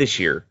 not this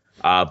year,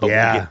 but we'll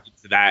get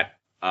into that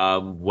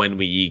when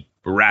we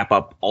wrap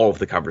up all of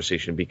the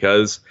conversation,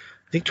 because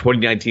I think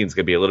 2019 is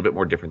going to be a little bit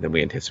more different than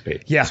we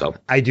anticipated. Yeah, so.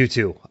 I do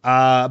too.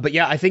 But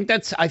yeah, I think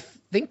that's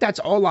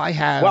all I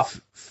have. Well,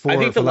 I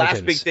think the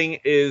last big thing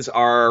is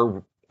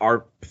our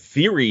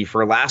theory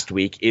for last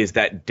week is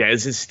that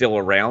Dez is still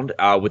around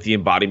with the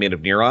embodiment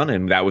of Neuron,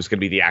 and that was going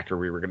to be the actor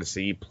we were going to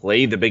see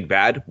play the big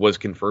bad. Was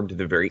confirmed at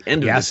the very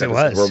end of this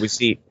episode, where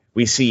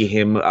we see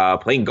him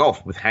playing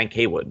golf with Hank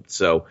Haywood.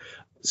 So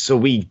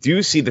we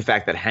do see the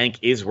fact that Hank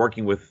is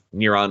working with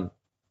Neuron,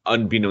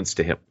 unbeknownst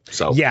to him.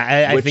 So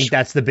yeah, I think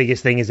that's the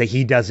biggest thing, is that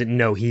he doesn't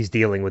know he's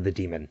dealing with the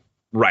demon.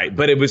 Right,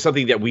 but it was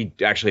something that we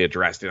actually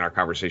addressed in our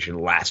conversation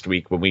last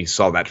week when we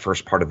saw that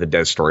first part of the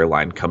Dez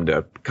storyline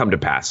come to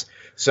pass.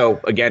 So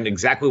again,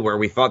 exactly where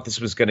we thought this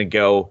was going to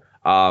go.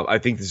 I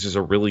think this is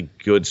a really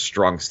good,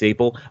 strong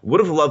staple. Would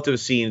have loved to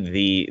have seen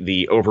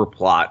the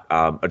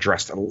overplot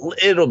addressed a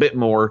little bit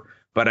more,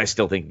 but I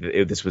still think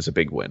this was a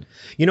big win.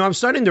 You know, I'm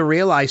starting to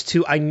realize,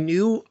 too, I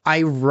knew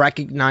I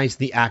recognized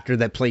the actor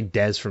that played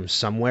Dez from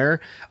somewhere,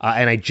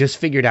 and I just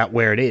figured out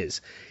where it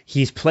is.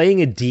 He's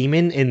playing a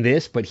demon in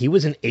this, but he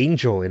was an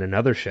angel in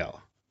another show.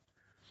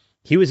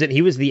 He was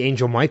the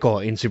angel Michael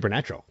in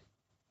Supernatural.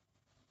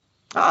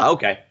 Ah,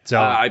 okay. So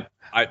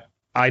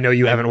I know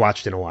you haven't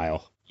watched in a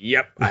while.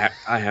 Yep,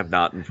 I have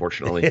not,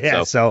 unfortunately.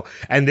 Yeah, so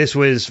and this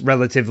was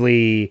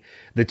relatively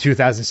the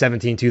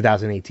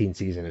 2017-2018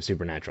 season of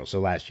Supernatural, so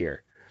last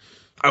year.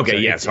 Okay, so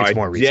yeah, it's so I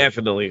more recent.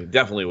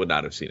 definitely would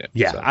not have seen it.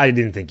 Yeah, so. I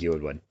didn't think you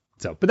would.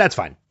 So, but that's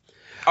fine.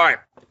 All right,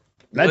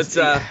 let's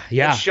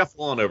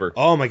shuffle on over.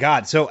 Oh my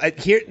God! So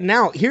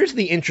here's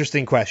the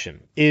interesting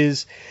question: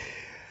 is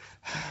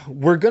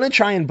we're going to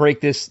try and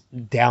break this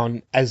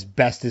down as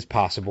best as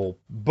possible,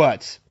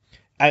 but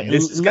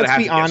this is going to have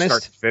be to honest,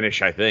 start to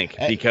finish, I think,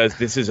 because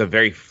this is a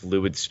very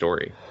fluid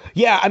story.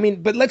 Yeah, I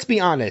mean, but let's be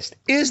honest.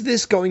 Is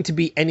this going to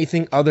be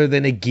anything other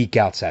than a geek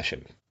out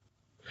session?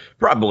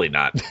 Probably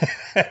not.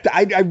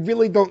 I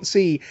really don't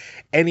see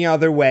any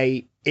other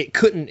way. It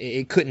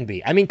couldn't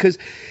be. I mean, because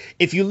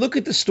if you look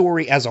at the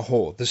story as a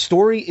whole, the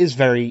story is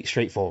very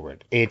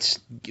straightforward. It's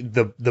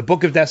the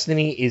Book of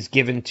Destiny is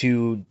given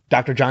to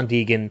Dr. John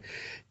Deegan.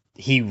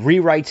 He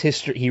rewrites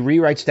history. He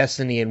rewrites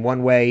Destiny in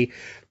one way.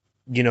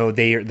 You know,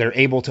 they're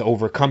able to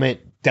overcome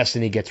it.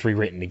 Destiny gets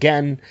rewritten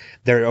again.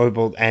 They're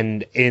able,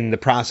 and in the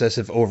process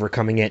of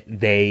overcoming it,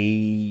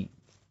 they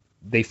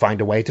find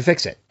a way to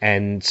fix it.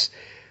 And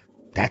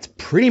that's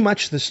pretty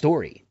much the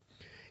story.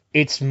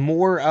 It's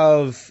more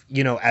of,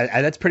 you know,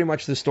 that's pretty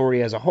much the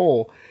story as a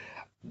whole.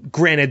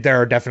 Granted,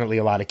 there are definitely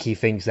a lot of key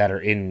things that are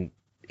in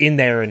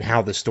there and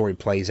how the story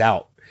plays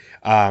out.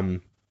 But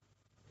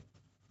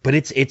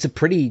it's a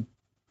pretty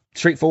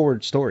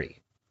straightforward story.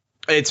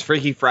 It's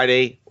Freaky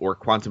Friday or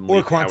Quantum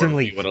Leap. Or Quantum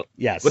Leap.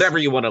 Yes. Whatever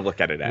you want to look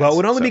at it as. Well, it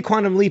would only be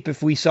Quantum Leap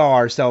if we saw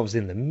ourselves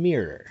in the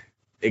mirror.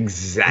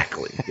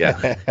 Exactly.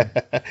 Yeah.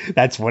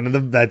 That's one of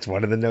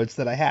the notes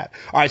that I have.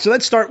 All right, so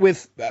let's start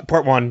with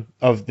part one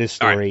of this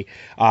story,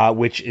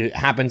 which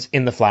happens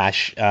in the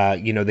Flash.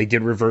 You know, they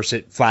did reverse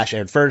it. Flash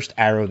aired first,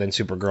 Arrow, then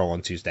Supergirl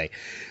on Tuesday.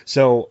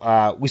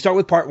 So we start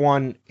with part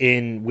one,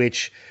 in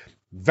which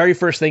very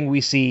first thing we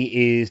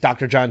see is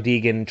Dr. John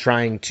Deegan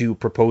trying to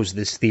propose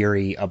this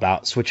theory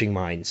about switching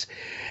minds,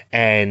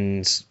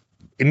 and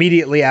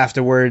immediately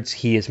afterwards,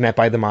 he is met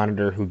by the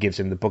Monitor, who gives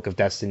him the Book of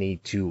Destiny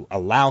to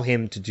allow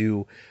him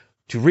to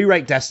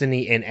rewrite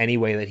Destiny in any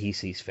way that he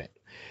sees fit.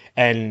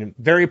 And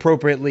very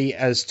appropriately,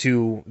 as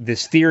to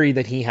this theory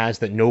that he has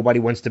that nobody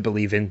wants to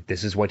believe in,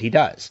 this is what he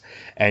does.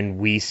 And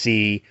we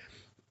see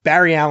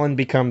Barry Allen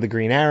become the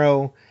Green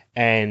Arrow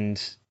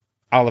and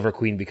Oliver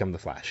Queen become the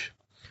Flash.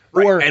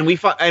 Right.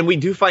 And we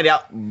do find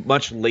out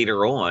much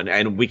later on,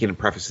 and we can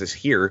preface this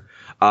here,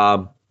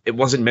 it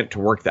wasn't meant to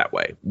work that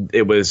way.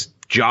 It was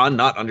John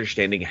not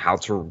understanding how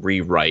to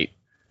rewrite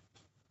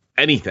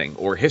anything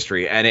or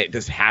history, and it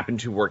just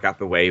happened to work out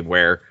the way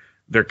where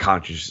their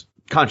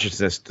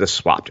consciousness just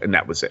swapped, and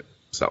that was it.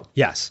 So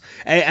yes,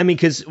 I mean,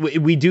 because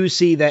we do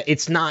see that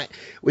it's not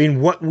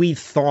in what we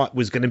thought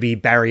was going to be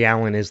Barry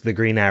Allen as the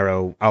Green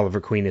Arrow, Oliver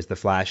Queen as the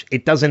Flash.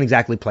 It doesn't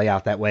exactly play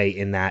out that way,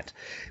 in that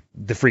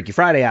the Freaky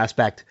Friday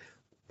aspect,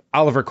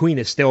 Oliver Queen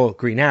is still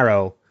Green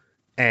Arrow,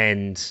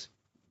 and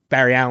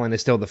Barry Allen is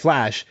still the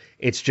Flash.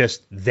 It's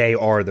just they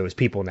are those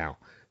people now.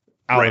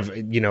 Oliver,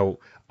 right. You know,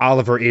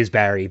 Oliver is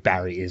Barry,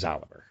 Barry is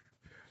Oliver.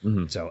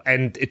 Mm-hmm. So,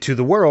 and to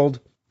the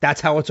world,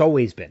 that's how it's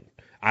always been.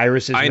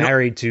 Iris is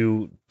married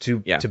to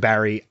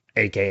Barry,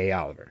 aka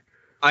Oliver.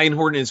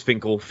 Einhorn is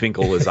Finkel,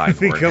 Finkel is Einhorn.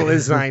 Finkel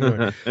is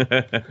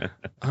Einhorn.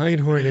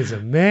 Einhorn is a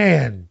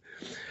man.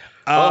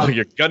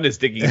 Your gun is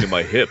digging into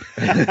my hip.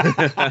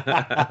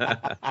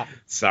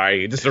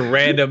 Sorry, just a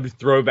random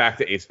throwback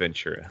to Ace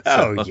Ventura.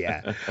 So. Oh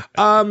yeah.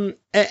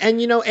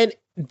 And you know, and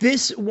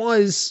this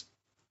was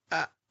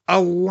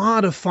a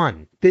lot of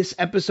fun. This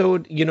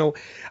episode, you know,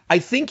 I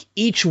think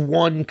each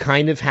one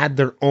kind of had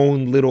their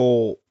own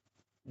little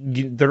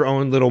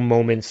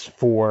moments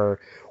for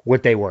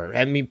what they were.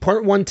 I mean,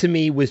 part one to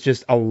me was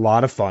just a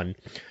lot of fun.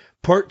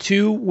 Part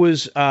two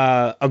was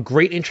a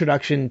great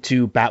introduction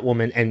to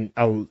Batwoman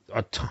and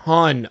a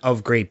ton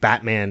of great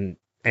Batman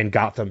and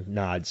Gotham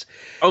nods.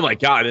 Oh my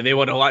God. And they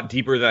went a lot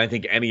deeper than I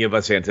think any of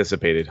us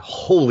anticipated.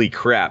 Holy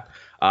crap.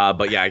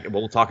 But yeah,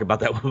 we'll talk about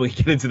that when we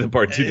get into the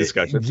part two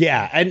discussion.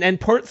 Yeah. And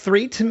part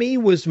three to me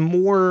was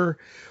more,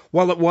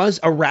 while it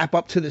was a wrap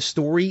up to the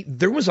story,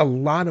 there was a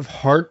lot of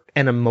heart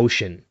and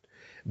emotion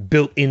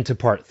built into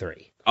part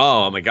three.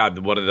 Oh my God.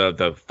 One of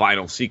the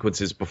final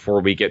sequences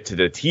before we get to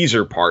the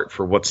teaser part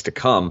for what's to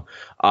come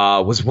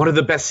was one of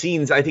the best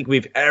scenes I think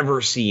we've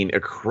ever seen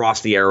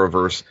across the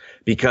Arrowverse,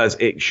 because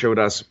it showed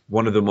us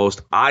one of the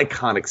most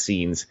iconic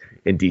scenes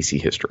in DC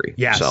history.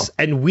 Yes. So.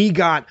 And we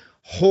got,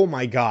 oh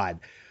my God.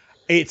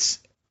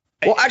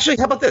 Well, actually,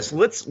 how about this?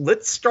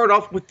 Let's start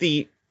off with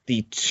the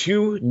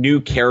two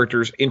new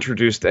characters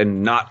introduced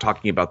and not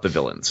talking about the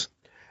villains.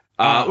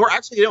 Or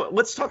actually, you know,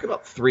 let's talk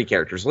about three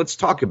characters. Let's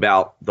talk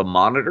about the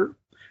Monitor.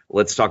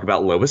 Let's talk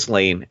about Lois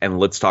Lane, and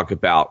let's talk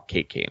about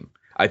Kate Kane.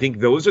 I think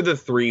those are the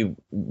three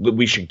that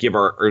we should give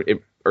our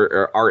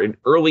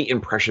early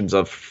impressions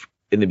of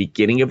in the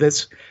beginning of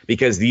this,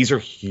 because these are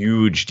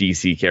huge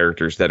DC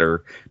characters that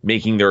are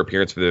making their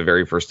appearance for the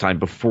very first time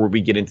before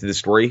we get into the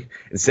story,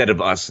 instead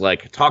of us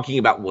like talking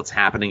about what's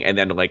happening and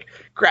then like,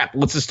 crap,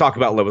 let's just talk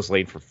about Lois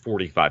Lane for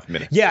 45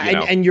 minutes.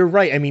 Yeah, and you're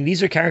right. I mean,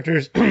 these are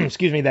characters,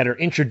 excuse me, that are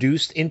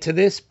introduced into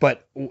this,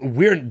 but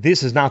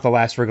this is not the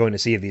last we're going to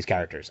see of these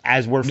characters,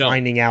 as we're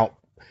finding out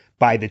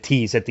by the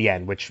tease at the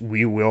end, which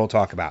we will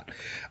talk about.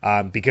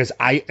 Because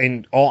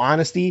in all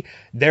honesty,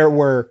 there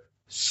were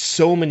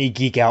so many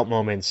geek out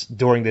moments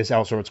during this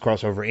Elseworlds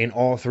crossover in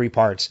all three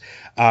parts.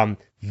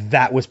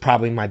 That was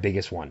probably my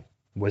biggest one,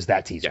 was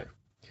that teaser.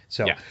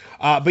 So, Yeah.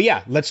 but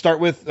yeah, let's start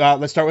with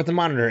the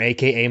Monitor,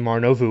 aka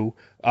Mar-Novu,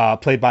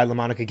 played by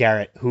LaMonica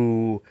Garrett,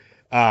 who,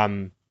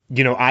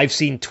 I've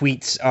seen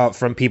tweets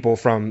from people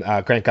from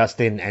Grant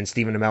Gustin and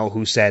Stephen Amell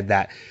who said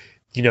that,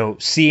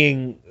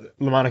 seeing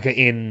LaMonica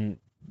in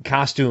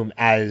costume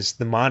as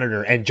the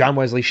Monitor, and John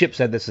Wesley Shipp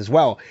said this as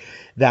well,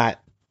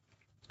 that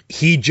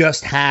he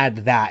just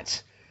had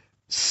that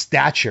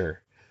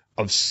stature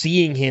of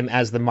seeing him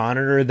as the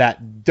Monitor that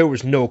there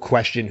was no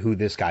question who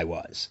this guy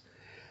was.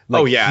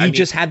 Like, he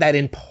just had that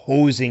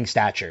imposing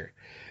stature.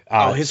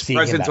 His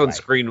presence on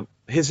screen,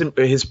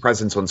 his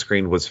presence on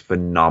screen was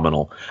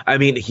phenomenal. I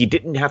mean, he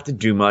didn't have to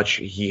do much.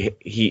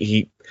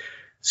 He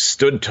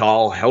stood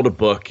tall, held a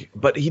book,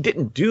 but he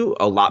didn't do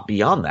a lot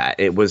beyond that.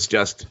 It was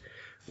just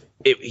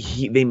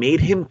they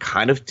made him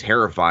kind of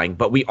terrifying.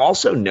 But we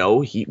also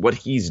know what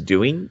he's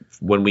doing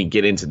when we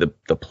get into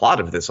the plot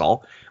of this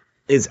all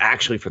is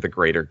actually for the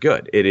greater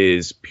good. It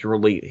is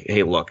purely,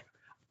 hey, look,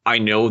 I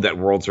know that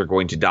worlds are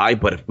going to die,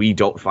 but if we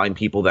don't find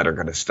people that are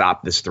going to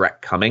stop this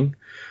threat coming,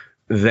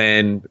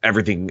 then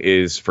everything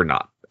is for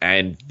naught.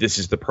 And this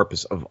is the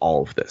purpose of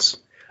all of this.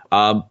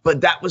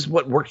 But that was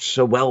what worked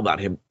so well about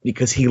him,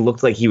 because he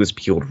looked like he was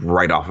peeled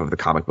right off of the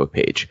comic book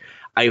page.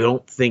 I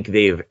don't think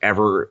they've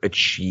ever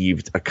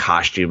achieved a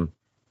costume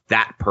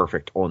that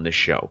perfect on this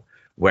show,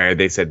 where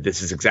they said,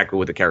 this is exactly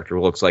what the character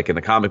looks like in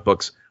the comic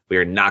books. We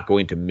are not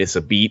going to miss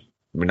a beat.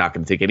 We're not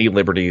going to take any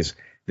liberties.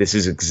 This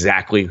is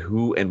exactly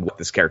who and what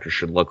this character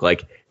should look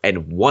like.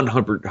 And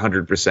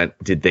 100%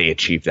 did they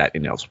achieve that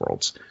in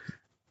Elseworlds.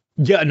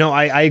 Yeah, no,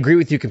 I agree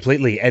with you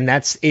completely. And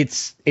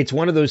it's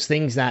one of those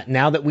things that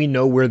now that we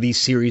know where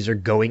these series are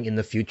going in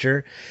the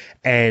future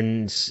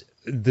and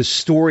the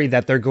story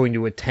that they're going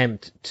to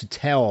attempt to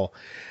tell,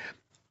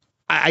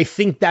 I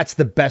think that's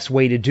the best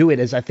way to do it.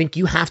 Is I think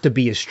you have to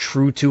be as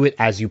true to it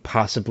as you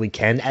possibly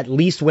can, at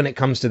least when it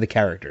comes to the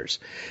characters,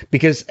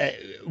 because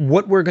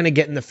what we're going to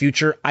get in the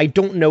future, I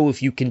don't know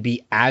if you can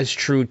be as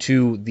true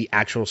to the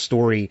actual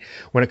story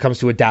when it comes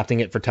to adapting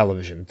it for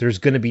television. There's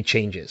going to be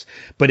changes,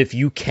 but if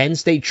you can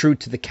stay true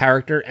to the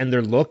character and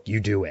their look, you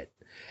do it.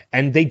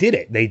 And they did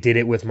it. They did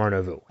it with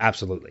Mar-Novu.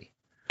 Absolutely.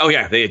 Oh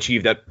yeah, they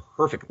achieved that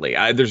perfectly.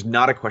 There's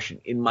not a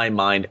question in my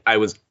mind. I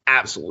was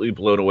absolutely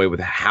blown away with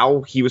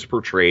how he was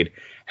portrayed,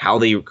 how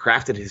they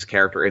crafted his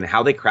character, and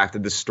how they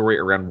crafted the story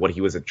around what he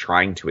was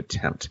trying to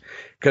attempt.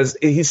 Because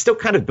he's still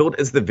kind of built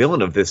as the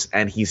villain of this,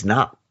 and he's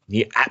not.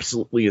 He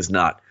absolutely is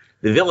not.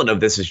 The villain of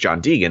this is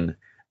John Deegan,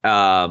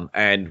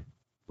 and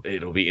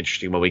it'll be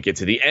interesting when we get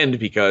to the end,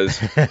 because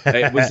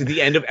it was at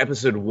the end of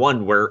episode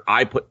 1 where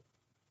I put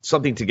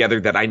something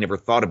together that I never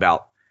thought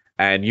about.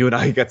 And you and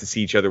I got to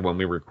see each other when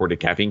we recorded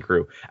Caffeine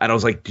Crew. And I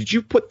was like, did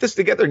you put this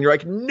together? And you're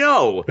like,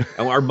 no.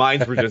 And our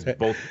minds were just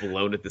both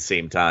blown at the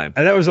same time.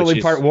 And that was only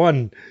part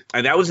 1.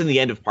 And that was in the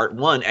end of part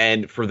 1.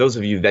 And for those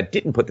of you that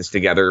didn't put this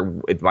together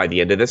by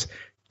the end of this,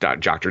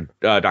 Dr.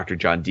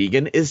 John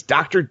Deegan is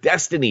Dr.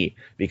 Destiny,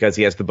 because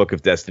he has the Book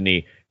of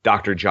Destiny.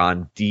 Dr.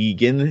 John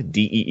Deegan,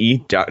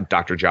 D-E-E,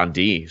 Dr. John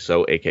D,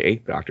 so a.k.a.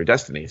 Dr.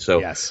 Destiny. So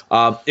yes.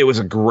 It was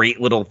a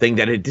great little thing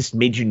that it just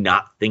made you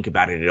not think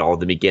about it at all at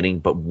the beginning,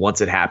 but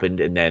once it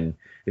happened, and then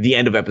at the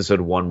end of episode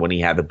 1 when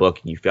he had the book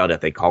and you found out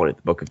they called it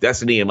the Book of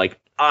Destiny, I'm like,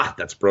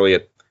 that's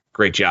brilliant.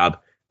 Great job.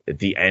 At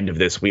the end of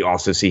this, we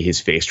also see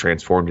his face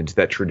transformed into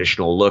that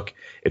traditional look.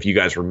 If you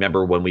guys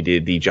remember when we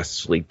did the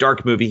Justice League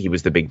Dark movie, he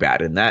was the big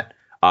bad in that.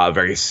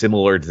 Very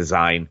similar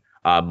design,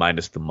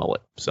 minus the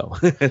mullet. So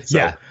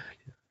yeah.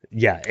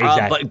 Yeah,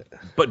 exactly.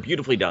 But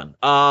beautifully done.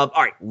 All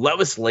right,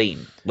 Lois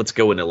Lane. Let's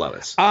go into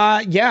Lois.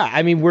 Yeah,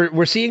 I mean,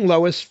 we're seeing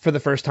Lois for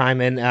the first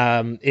time, and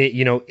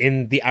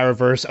in the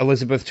Arrowverse,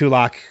 Elizabeth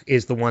Tulloch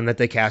is the one that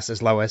they cast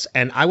as Lois.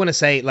 And I want to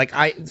say,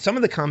 some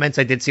of the comments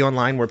I did see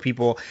online were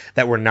people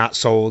that were not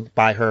sold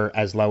by her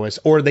as Lois,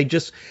 or they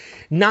just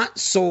not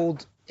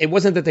sold. It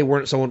wasn't that they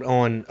weren't sold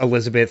on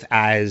Elizabeth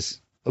as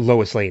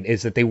Lois Lane,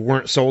 is that they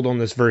weren't sold on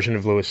this version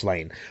of Lois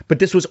Lane. But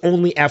this was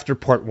only after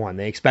part 1.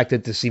 They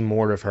expected to see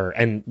more of her,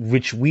 and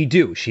which we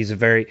do. She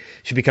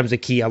becomes a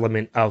key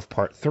element of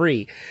part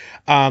 3.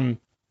 I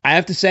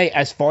have to say,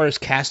 as far as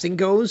casting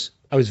goes,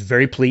 I was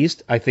very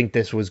pleased. I think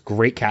this was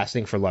great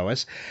casting for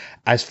Lois.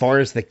 As far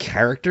as the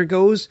character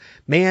goes,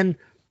 man,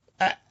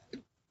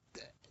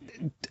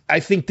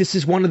 I think this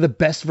is one of the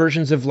best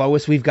versions of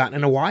Lois we've gotten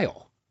in a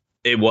while.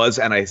 It was,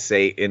 and I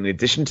say, in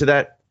addition to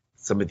that,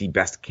 some of the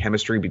best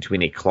chemistry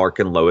between a Clark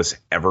and Lois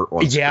ever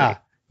on screen.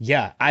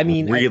 Yeah. I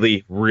mean,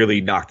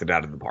 really knocked it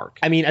out of the park.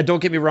 I mean, don't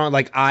get me wrong.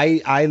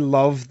 I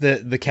love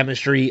the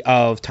chemistry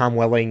of Tom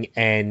Welling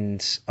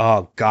and,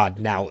 oh God,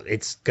 now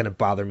it's going to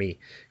bother me.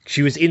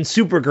 She was in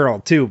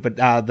Supergirl too, but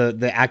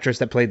the actress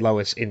that played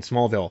Lois in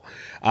Smallville,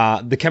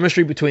 the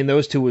chemistry between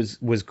those two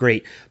was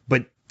great,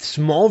 but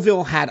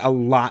Smallville had a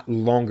lot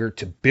longer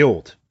to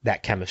build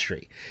that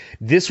chemistry.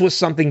 This was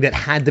something that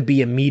had to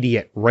be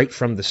immediate right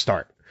from the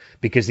start,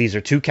 because these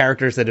are two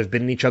characters that have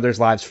been in each other's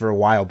lives for a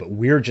while, but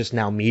we're just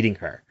now meeting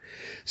her.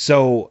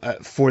 So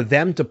for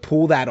them to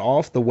pull that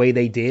off the way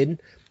they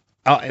did,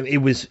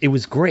 It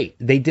was great.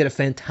 They did a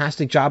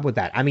fantastic job with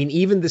that. I mean,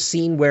 even the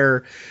scene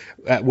where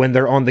when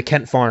they're on the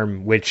Kent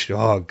farm, which,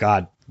 oh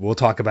God, we'll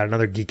talk about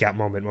another geek out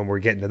moment when we're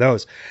getting to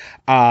those.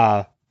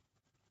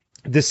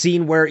 The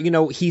scene where,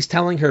 he's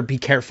telling her, be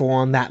careful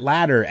on that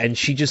ladder. And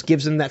she just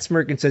gives him that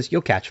smirk and says,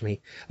 you'll catch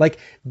me. Like,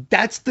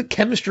 that's the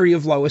chemistry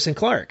of Lois and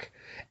Clark.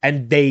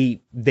 And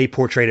they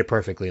portrayed it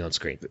perfectly on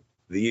screen.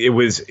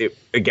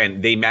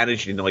 Again, they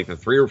managed in like the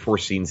 3 or 4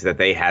 scenes that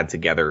they had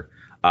together.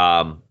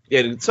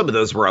 And some of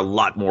those were a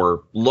lot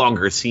more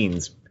longer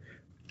scenes,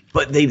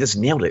 but they just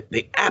nailed it.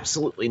 They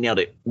absolutely nailed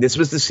it. This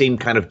was the same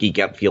kind of geek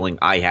out feeling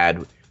I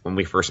had when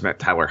we first met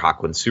Tyler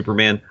Hoechlin's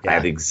Superman. Yeah. I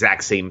had the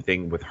exact same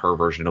thing with her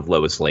version of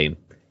Lois Lane.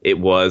 It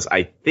was,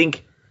 I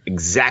think,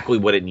 exactly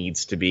what it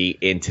needs to be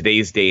in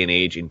today's day and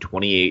age in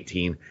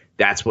 2018.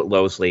 That's what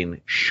Lois Lane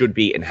should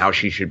be and how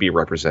she should be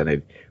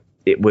represented.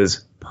 It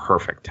was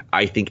perfect.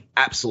 I think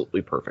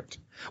absolutely perfect.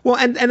 Well,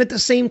 and at the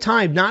same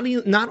time,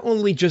 not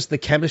only just the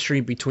chemistry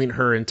between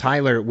her and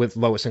Tyler with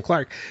Lois and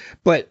Clark,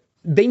 but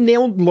they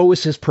nailed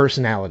Lois's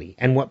personality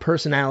and what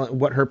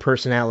her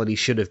personality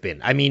should have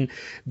been. I mean,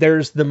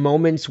 there's the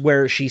moments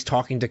where she's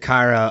talking to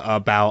Kara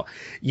about,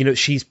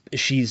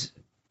 she's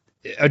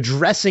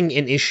addressing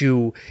an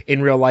issue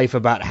in real life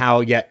about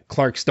how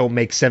Clark still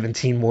makes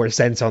 17 more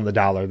cents on the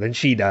dollar than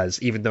she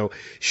does, even though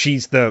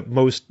she's the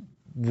most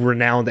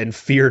renowned and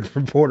feared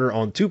reporter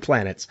on 2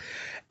 planets.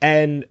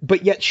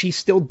 But yet she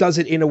still does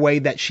it in a way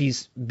that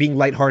she's being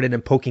lighthearted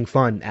and poking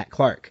fun at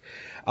Clark.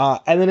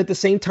 And then at the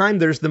same time,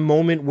 there's the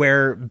moment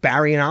where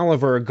Barry and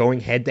Oliver are going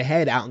head to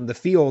head out in the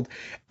field,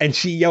 and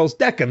she yells,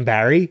 "Deck him,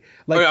 Barry!"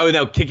 Like, oh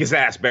no, kick his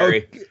ass,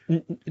 Barry.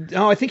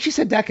 No, I think she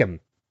said deck him.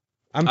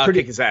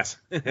 Kick his ass.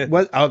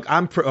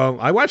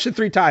 I watched it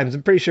 3 times.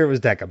 I'm pretty sure it was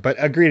deck him, but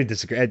agree to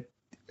disagree.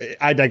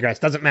 I digress.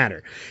 Doesn't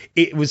matter.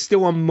 It was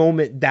still a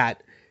moment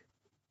that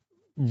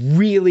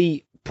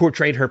really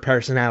portrayed her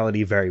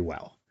personality very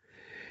well.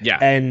 Yeah.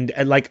 And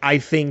like, I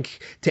think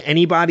to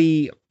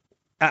anybody,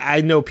 I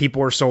know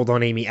people are sold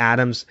on Amy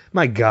Adams.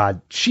 My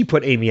God, she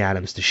put Amy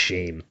Adams to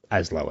shame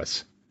as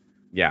Lois.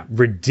 Yeah.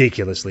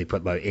 Ridiculously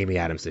put Amy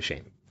Adams to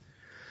shame.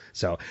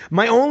 So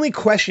my only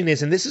question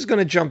is, and this is going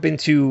to jump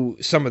into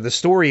some of the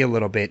story a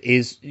little bit,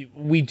 is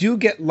we do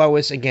get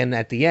Lois again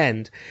at the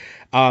end.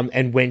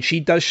 And when she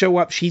does show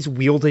up, she's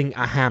wielding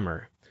a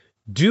hammer.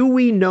 Do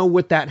we know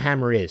what that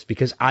hammer is?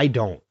 Because I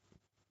don't.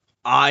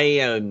 I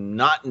am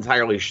not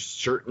entirely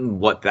certain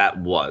what that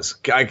was,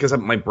 because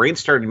my brain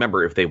started to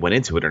remember if they went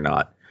into it or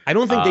not. I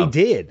don't think they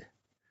did.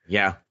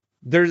 Yeah.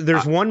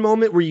 There's one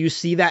moment where you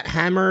see that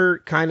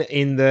hammer kind of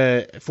in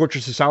the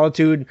Fortress of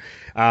Solitude.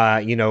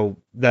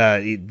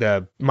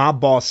 The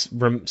mob boss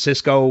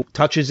Cisco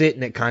touches it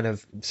and it kind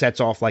of sets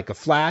off like a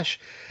flash.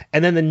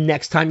 And then the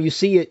next time you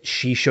see it,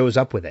 she shows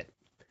up with it.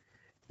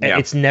 Yeah.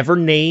 It's never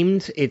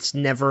named. It's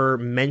never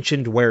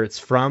mentioned where it's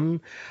from.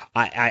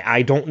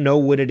 I don't know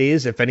what it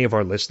is. If any of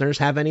our listeners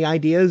have any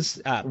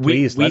ideas,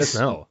 please let us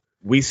know.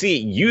 We see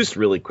it used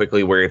really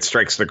quickly where it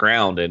strikes the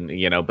ground, and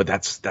but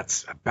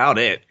that's about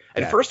it.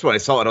 And first when I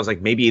saw it, I was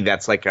like, maybe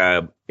that's like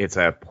it's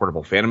a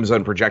portable Phantom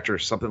Zone projector or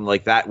something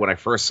like that when I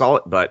first saw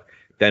it. But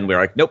then we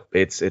were like, nope,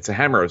 it's a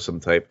hammer of some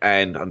type.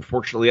 And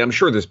unfortunately, I'm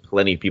sure there's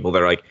plenty of people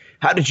that are like,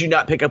 how did you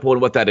not pick up on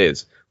what that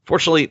is?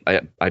 Fortunately,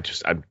 I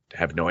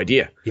have no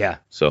idea. Yeah.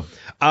 So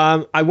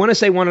I want to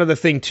say one other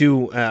thing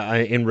too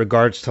in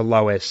regards to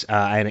Lois,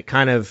 and it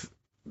kind of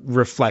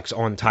reflects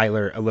on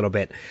Tyler a little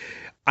bit.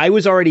 I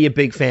was already a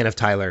big fan of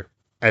Tyler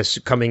as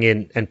coming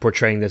in and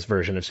portraying this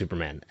version of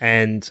Superman.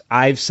 And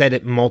I've said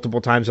it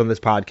multiple times on this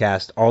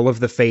podcast. All of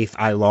the faith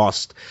I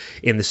lost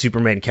in the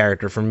Superman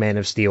character from Man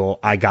of Steel,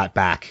 I got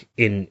back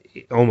in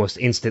almost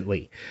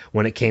instantly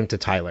when it came to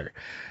Tyler.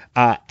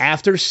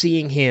 After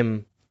seeing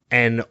him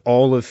and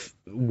all of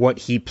what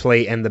he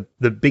played and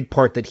the big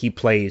part that he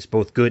plays,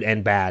 both good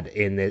and bad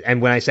in it.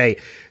 And when I say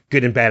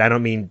good and bad, I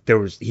don't mean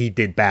he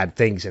did bad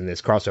things in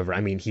this crossover. I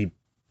mean,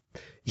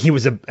 he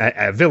was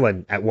a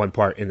villain at one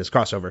part in this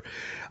crossover,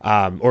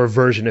 or a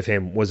version of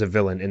him was a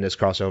villain in this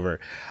crossover.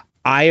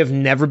 I have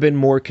never been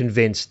more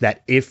convinced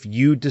that if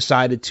you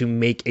decided to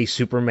make a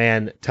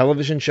Superman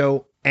television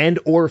show and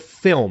or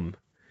film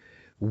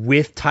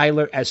with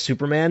Tyler as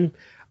Superman,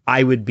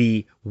 I would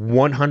be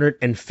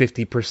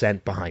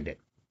 150% behind it.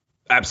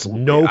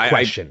 Absolutely. No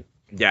question.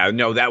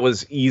 That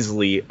was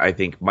easily, I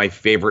think, my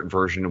favorite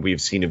version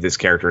we've seen of this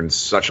character in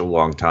such a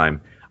long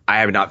time.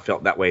 I have not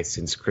felt that way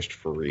since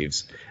Christopher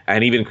Reeves.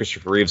 And even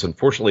Christopher Reeves,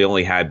 unfortunately,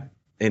 only had,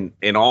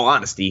 in all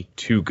honesty,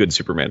 2 good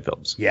Superman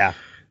films. Yeah.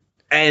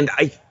 And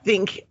I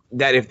think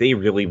that if they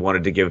really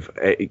wanted to give,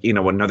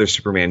 another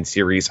Superman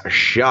series a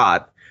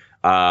shot,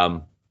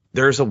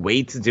 there's a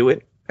way to do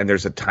it. And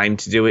there's a time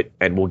to do it.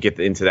 And we'll get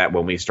into that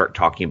when we start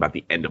talking about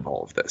the end of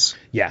all of this.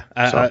 Yeah,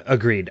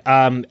 agreed.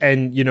 And,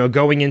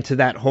 going into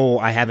that whole,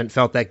 I haven't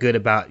felt that good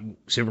about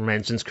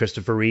Superman since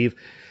Christopher Reeve.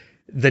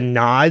 The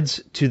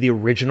nods to the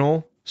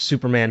original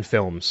Superman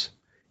films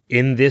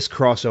in this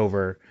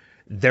crossover,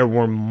 there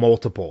were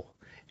multiple,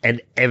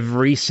 and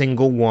every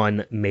single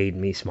one made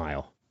me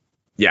smile.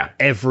 Yeah.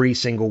 Every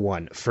single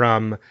one,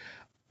 from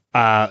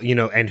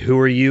And Who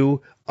Are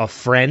You? A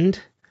Friend,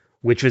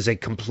 which was a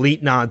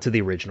complete nod to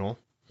the original.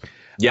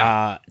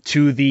 Yeah.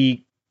 To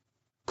the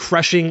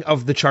crushing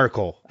of the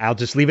charcoal. I'll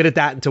just leave it at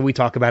that until we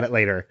talk about it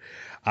later.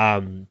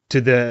 To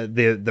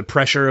the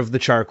pressure of the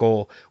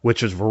charcoal,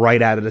 which was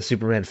right out of the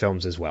Superman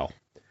films as well.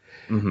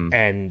 Mm-hmm.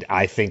 And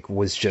I think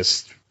was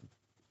just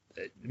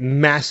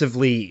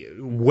massively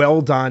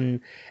well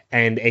done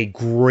and a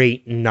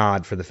great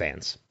nod for the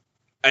fans.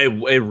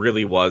 It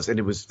really was. And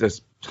it was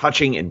just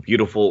touching and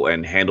beautiful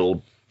and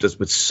handled just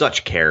with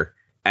such care.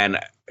 And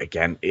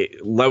again,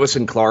 Lois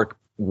and Clark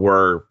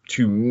were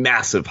two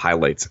massive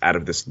highlights out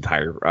of this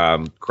entire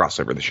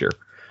crossover this year.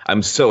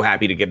 I'm so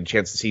happy to get a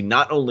chance to see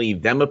not only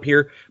them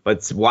appear,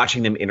 but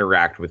watching them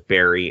interact with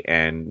Barry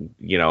and,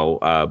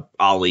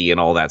 Ollie and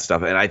all that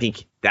stuff. And I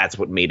think that's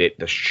what made it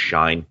just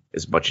shine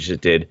as much as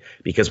it did,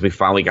 because we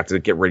finally got to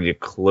get ready to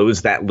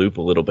close that loop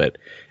a little bit.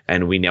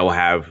 And we now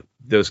have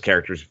those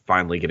characters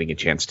finally getting a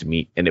chance to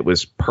meet. And it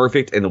was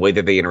perfect. And the way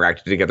that they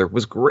interacted together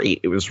was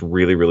great. It was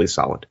really, really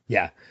solid.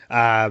 Yeah.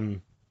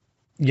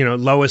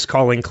 Lois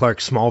calling Clark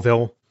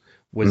Smallville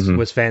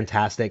was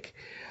fantastic.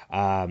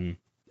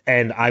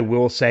 And I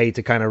will say,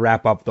 to kind of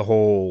wrap up the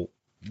whole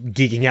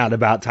geeking out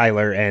about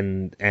Tyler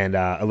and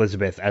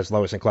Elizabeth as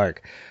Lois and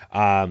Clark,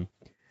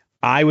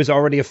 I was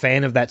already a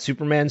fan of that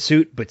Superman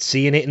suit, but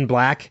seeing it in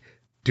black,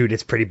 dude,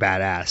 it's pretty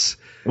badass.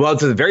 Well,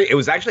 it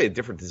was actually a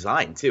different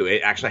design too.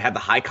 It actually had the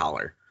high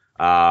collar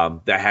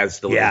that has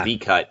the little V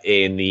cut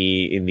in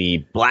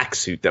the black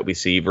suit that we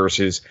see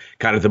versus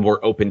kind of the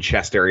more open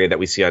chest area that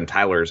we see on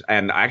Tyler's.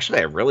 And actually,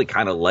 I really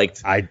kind of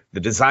liked the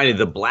design of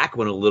the black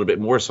one a little bit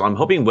more. So I'm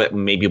hoping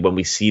maybe when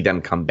we see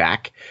them come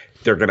back,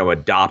 they're going to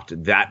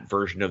adopt that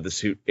version of the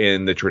suit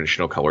in the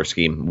traditional color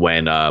scheme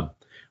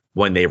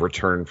when they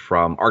return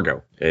from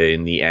Argo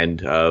in the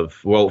end of,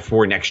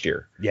 for next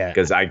year. Yeah.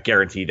 Because I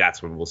guarantee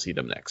that's when we'll see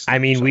them next. I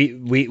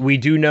mean, we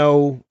do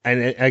know,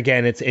 and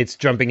again, it's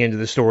jumping into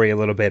the story a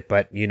little bit,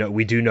 but,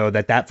 we do know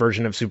that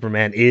version of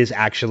Superman is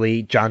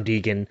actually John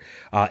Deegan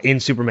in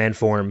Superman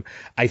form.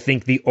 I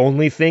think the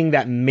only thing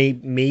that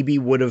maybe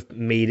would have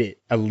made it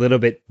a little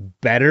bit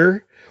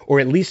better, or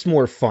at least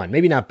more fun,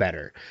 maybe not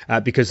better,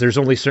 because there's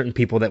only certain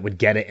people that would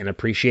get it and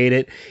appreciate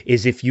it,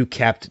 is if you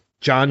kept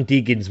John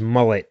Deegan's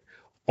mullet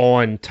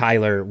on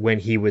Tyler when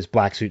he was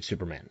Black Suit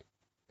Superman.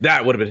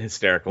 That would have been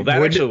hysterical.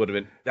 That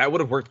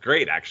would have worked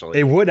great, actually.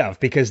 It would have,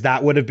 because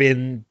that would have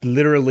been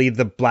literally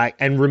the black,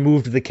 and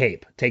removed the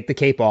cape. Take the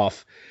cape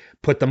off,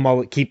 put the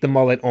mullet, keep the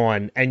mullet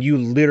on, and you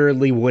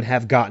literally would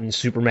have gotten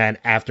Superman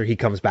after he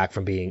comes back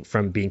from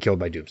being killed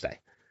by Doomsday.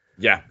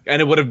 Yeah,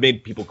 and it would have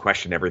made people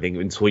question everything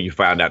until you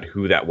found out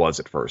who that was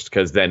at first,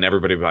 because then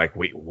everybody would be like,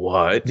 wait,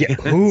 what? Yeah,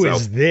 who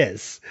is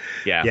this?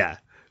 Yeah. Yeah.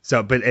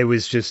 So, but it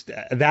was just,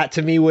 that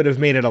to me would have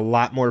made it a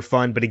lot more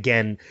fun. But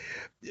again,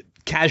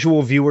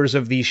 casual viewers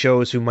of these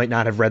shows who might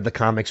not have read the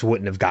comics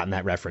wouldn't have gotten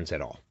that reference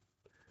at all.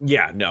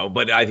 Yeah, no,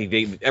 but I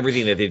think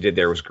everything that they did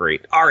there was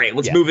great. All right,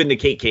 let's move into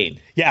Kate Kane.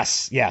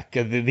 Yes, yeah,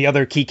 the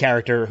other key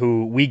character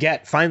who we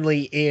get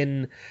finally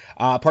in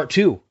part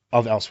 2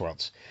 of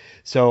Elseworlds.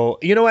 So,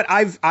 you know what?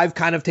 I've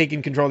kind of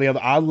taken control of the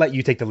other. I'll let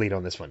you take the lead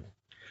on this one.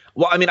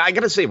 Well, I mean, I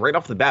got to say right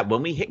off the bat,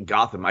 when we hit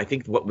Gotham, I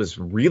think what was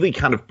really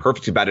kind of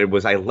perfect about it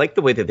was I liked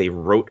the way that they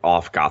wrote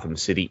off Gotham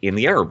City in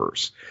the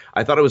Arrowverse.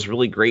 I thought it was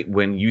really great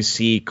when you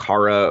see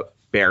Kara,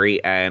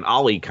 Barry, and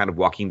Ollie kind of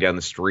walking down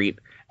the street,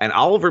 and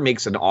Oliver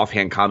makes an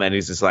offhand comment.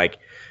 He's just like,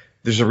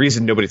 there's a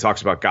reason nobody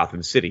talks about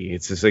Gotham City.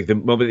 It's just like the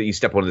moment that you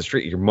step onto the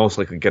street, you're most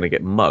likely going to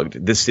get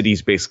mugged. This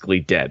city's basically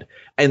dead.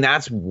 And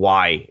that's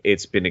why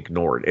it's been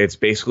ignored. It's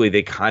basically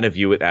they kind of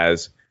view it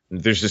as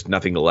there's just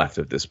nothing left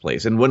of this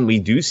place. And when we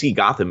do see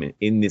Gotham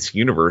in this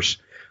universe,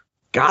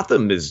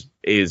 Gotham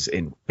is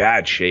in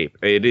bad shape.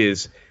 It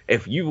is.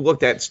 If you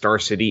looked at Star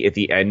City at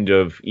the end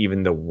of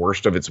even the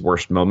worst of its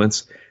worst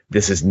moments,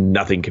 this is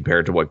nothing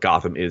compared to what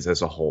Gotham is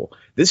as a whole.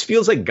 This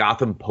feels like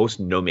Gotham post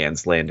No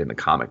Man's Land in the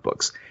comic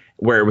books,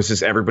 where it was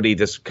just everybody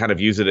just kind of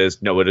used it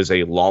as, no, it is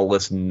a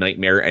lawless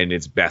nightmare and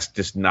it's best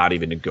just not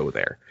even to go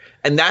there.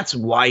 And that's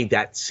why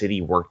that city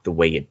worked the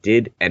way it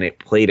did, and it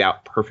played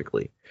out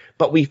perfectly.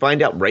 But we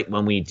find out right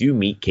when we do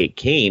meet Kate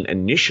Kane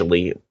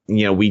initially,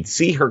 we'd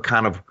see her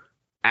kind of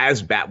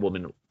as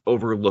Batwoman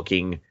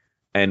overlooking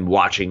and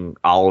watching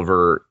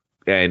Oliver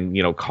and,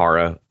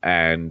 Kara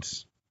and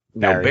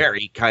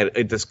Barry kind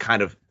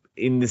of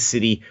in the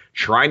city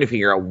trying to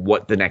figure out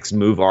what the next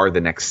move are,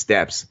 the next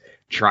steps,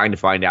 trying to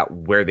find out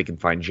where they can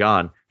find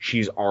John.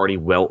 She's already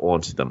well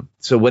onto them.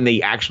 So when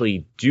they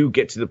actually do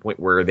get to the point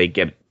where they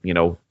get,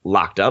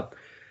 locked up,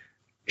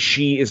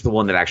 she is the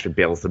one that actually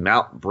bails them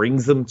out,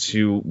 brings them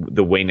to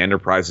the Wayne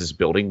Enterprises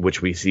building,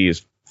 which we see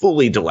is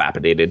fully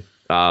dilapidated.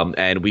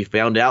 And we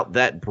found out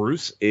that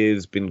Bruce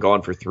has been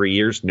gone for 3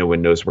 years. No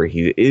one knows where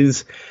he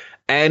is.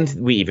 And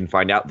we even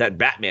find out that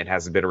Batman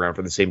hasn't been around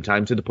for the same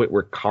time, to the point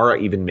where Kara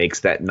even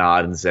makes that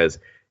nod and says,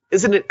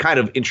 isn't it kind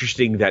of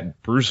interesting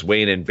that Bruce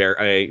Wayne and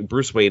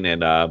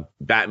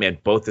Batman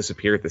both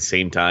disappear at the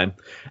same time?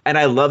 And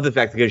I love the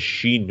fact because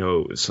she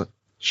knows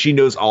she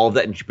knows all of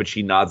that, but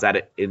she nods at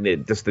it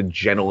in just the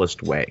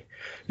gentlest way,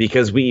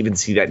 because we even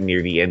see that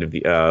near the end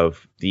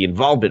of the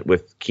involvement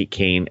with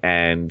Kane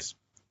and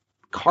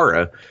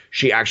Kara.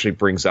 She actually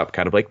brings up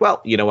kind of like,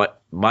 well, you know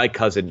what, my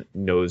cousin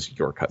knows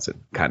your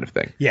cousin, kind of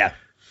thing. Yeah.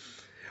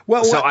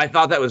 Well, so I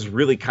thought that was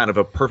really kind of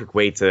a perfect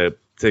way to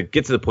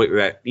get to the point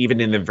where that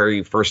even in the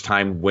very first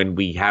time when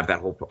we have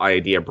that whole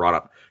idea brought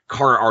up,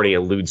 Kara already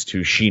alludes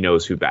to she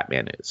knows who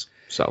Batman is.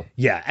 So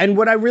yeah, and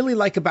what I really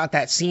like about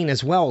that scene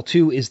as well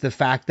too is the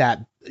fact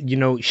that, you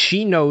know,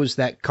 she knows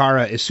that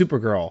Kara is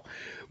Supergirl,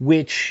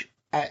 which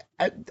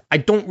I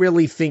don't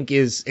really think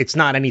it's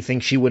not anything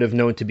she would have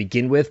known to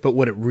begin with, but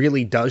what it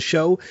really does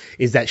show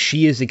is that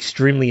she is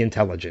extremely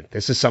intelligent.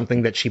 This is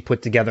something that she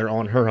put together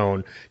on her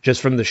own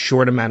just from the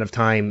short amount of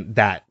time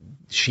that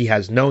she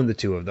has known the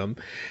two of them,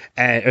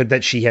 and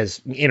that she has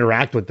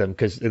interacted with them,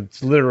 because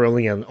it's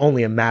literally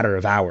only a matter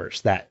of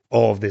hours that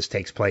all of this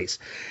takes place.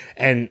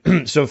 And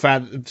so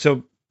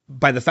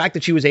by the fact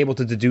that she was able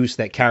to deduce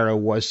that Kara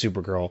was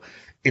Supergirl,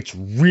 it's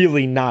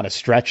really not a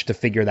stretch to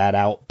figure that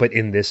out. But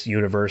in this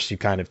universe, you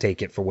kind of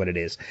take it for what it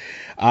is.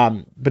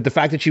 But the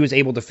fact that she was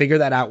able to figure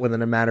that out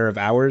within a matter of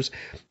hours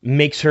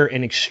makes her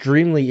an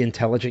extremely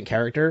intelligent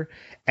character,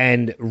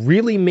 and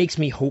really makes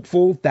me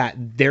hopeful that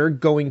they're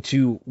going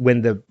to,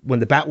 when the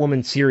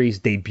Batwoman series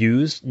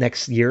debuts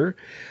next year,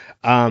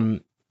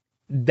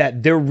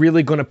 that they're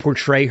really going to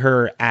portray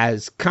her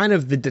as kind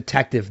of the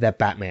detective that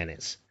Batman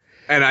is.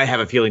 And I have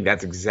a feeling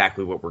that's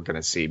exactly what we're going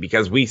to see,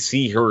 because we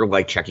see her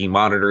like checking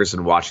monitors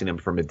and watching them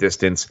from a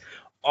distance.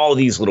 All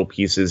these little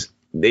pieces,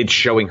 it's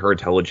showing her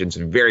intelligence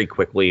very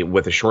quickly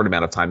with a short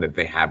amount of time that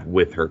they have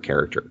with her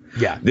character.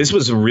 Yeah. This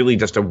was really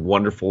just a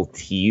wonderful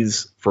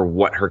tease for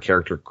what her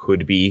character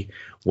could be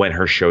when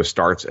her show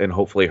starts, and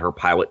hopefully her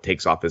pilot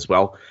takes off as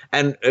well.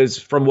 And as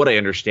from what I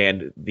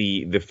understand,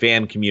 the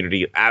fan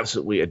community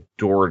absolutely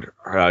adored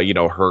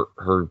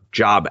her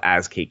job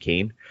as Kate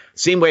Kane.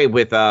 Same way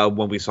with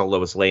when we saw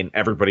Lois Lane,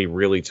 everybody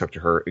really took to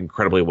her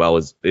incredibly well,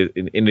 as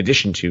in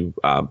addition to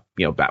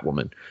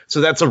Batwoman.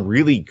 So that's a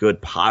really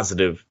good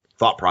positive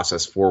thought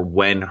process for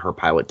when her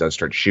pilot does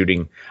start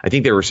shooting. I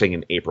think they were saying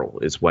in April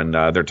is when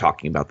they're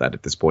talking about that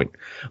at this point.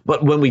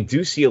 But when we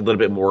do see a little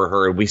bit more of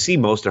her, we see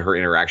most of her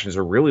interactions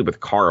are really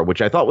with Kara,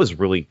 which I thought was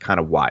really kind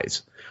of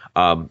wise,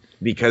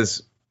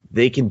 because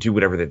they can do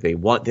whatever that they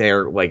want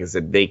there. Like I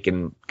said, they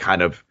can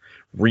kind of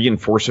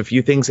reinforce a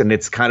few things, and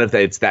it's kind of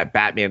it's that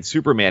Batman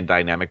Superman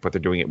dynamic, but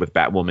they're doing it with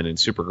Batwoman and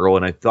Supergirl,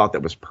 and I thought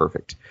that was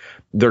perfect.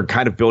 They're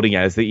kind of building,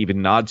 as they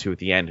even nod to at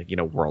the end,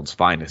 world's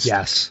finest.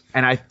 Yes.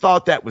 And I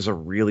thought that was a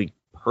really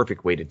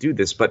perfect way to do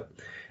this, but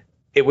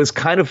it was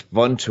kind of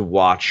fun to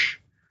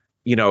watch,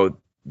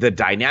 the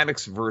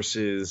dynamics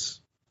versus,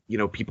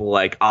 people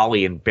like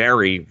Ollie and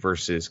Barry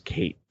versus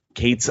Kate.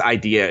 Kate's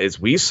idea is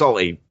we saw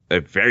a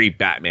very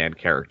Batman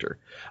character.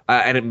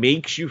 And it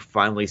makes you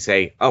finally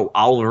say, oh,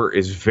 Oliver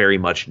is very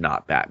much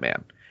not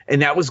Batman.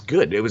 And that was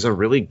good. It was a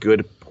really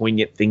good,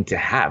 poignant thing to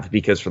have,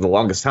 because for the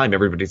longest time,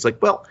 everybody's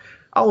like, well,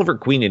 Oliver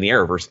Queen in the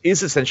Arrowverse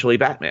is essentially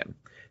Batman.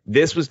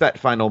 This was that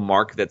final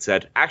mark that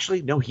said,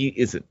 actually, no, he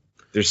isn't.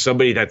 There's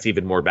somebody that's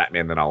even more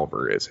Batman than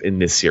Oliver is in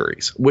this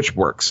series, which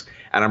works.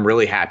 And I'm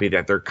really happy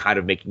that they're kind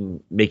of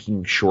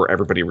making sure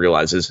everybody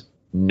realizes,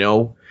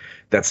 no,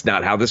 that's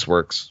not how this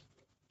works.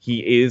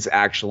 He is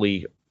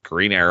actually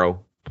Green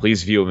Arrow.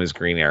 Please view him as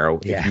Green Arrow.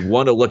 Yeah. If you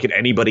want to look at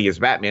anybody as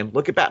Batman,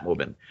 look at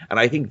Batwoman. And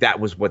I think that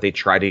was what they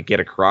tried to get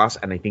across,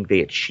 and I think they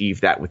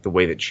achieved that with the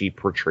way that she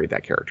portrayed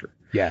that character.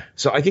 Yeah.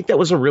 So I think that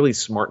was a really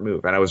smart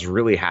move, and I was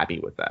really happy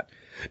with that.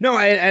 No,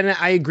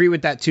 I agree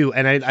with that too.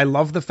 And I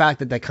love the fact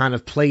that they kind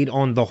of played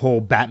on the whole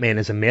Batman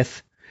as a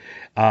myth.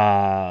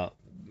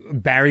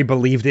 Barry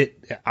believed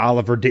it,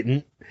 Oliver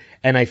didn't.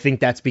 And I think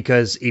that's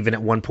because even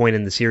at one point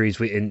in the series,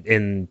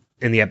 in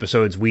the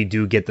episodes, we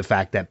do get the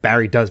fact that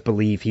Barry does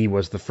believe he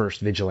was the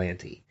first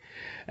vigilante.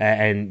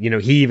 And,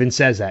 he even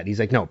says that. He's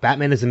like, no,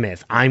 Batman is a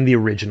myth. I'm the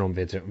original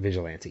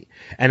vigilante.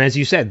 And as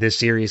you said, this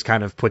series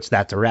kind of puts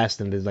that to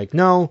rest and is like,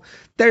 no,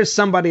 there's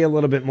somebody a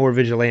little bit more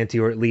vigilante,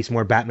 or at least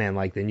more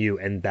Batman-like than you,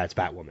 and that's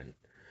Batwoman.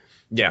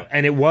 Yeah.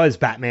 And it was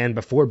Batman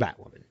before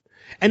Batwoman.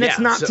 And it's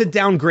not to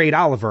downgrade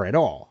Oliver at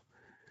all.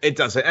 It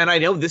doesn't. And I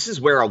know this is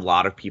where a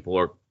lot of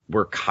people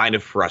were kind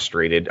of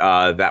frustrated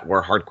that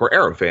were hardcore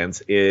Arrow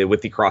fans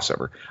with the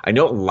crossover. I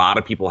know a lot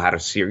of people had a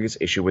serious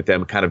issue with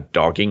them kind of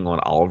dogging on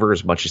Oliver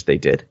as much as they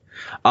did.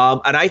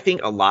 And I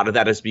think a lot of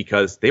that is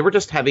because they were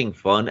just having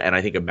fun, and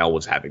I think Amell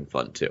was having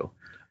fun too.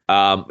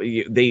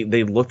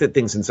 They looked at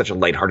things in such a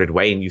lighthearted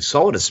way, and you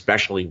saw it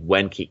especially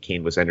when Kate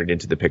Kane was entered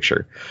into the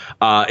picture.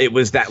 It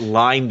was that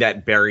line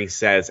that Barry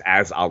says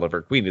as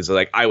Oliver Queen is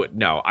like, I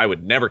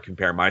would never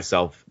compare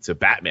myself to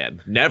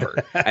Batman,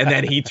 never. And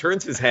then he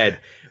turns his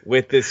head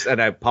with this,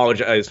 and I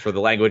apologize for the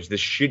language, this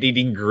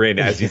shit-eating grin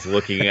as he's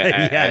looking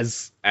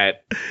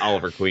at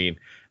Oliver Queen.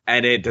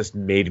 And it just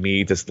made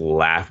me just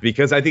laugh,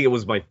 because I think it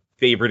was my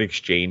favorite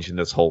exchange in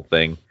this whole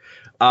thing.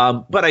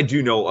 But I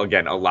do know,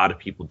 again, a lot of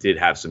people did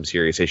have some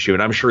serious issue,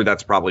 and I'm sure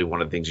that's probably one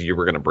of the things you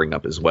were going to bring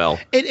up as well.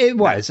 It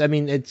was. I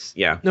mean, it's...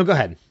 Yeah. No, go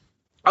ahead.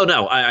 Oh,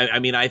 no. I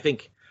mean, I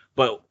think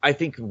But I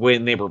think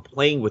when they were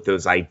playing with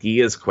those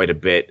ideas quite a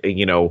bit,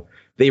 you know,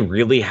 they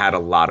really had a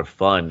lot of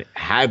fun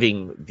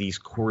having these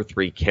core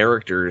three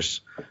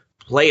characters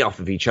play off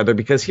of each other.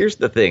 Because here's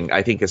the thing,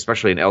 I think,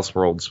 especially in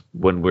Elseworlds,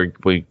 when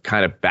we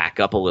kind of back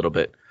up a little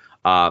bit,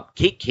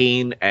 Kate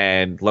Kane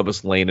and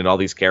Lois Lane and all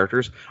these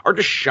characters are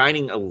just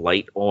shining a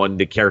light on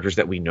the characters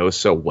that we know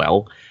so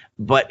well.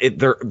 But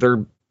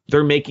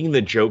they're making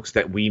the jokes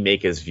that we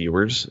make as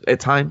viewers at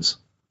times.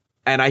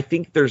 And I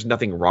think there's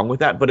nothing wrong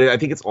with that, but I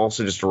think it's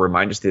also just to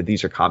remind us that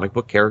these are comic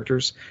book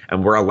characters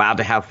and we're allowed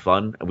to have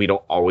fun and we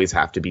don't always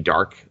have to be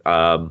dark.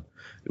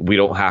 We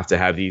don't have to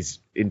have these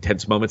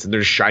intense moments, and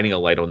they're just shining a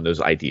light on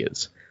those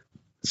ideas.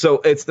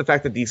 So it's the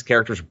fact that these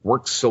characters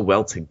work so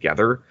well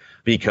together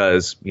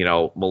because, you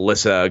know,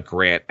 Melissa,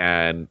 Grant,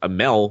 and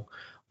Amel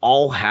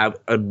all have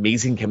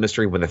amazing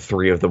chemistry when the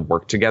three of them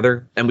work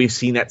together. And we've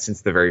seen that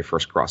since the very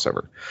first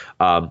crossover.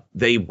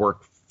 They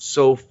work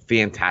so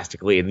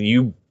fantastically, and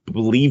you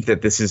believe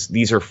that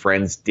these are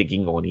friends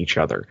digging on each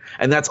other,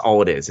 and that's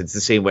all it is. It's the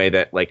same way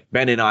that, like,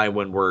 Ben and I,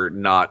 when we're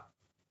not,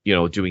 you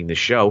know, doing the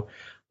show,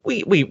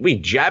 we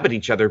jab at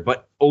each other,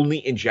 but only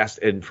in jest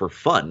and for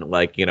fun.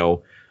 Like, you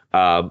know,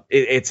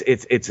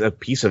 it's a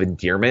piece of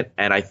endearment,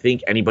 and I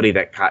think anybody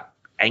that got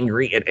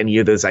angry at any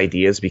of those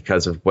ideas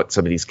because of what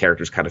some of these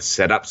characters kind of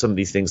set up, some of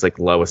these things like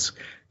Lois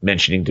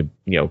mentioning to,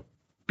 you know,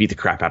 beat the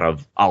crap out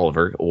of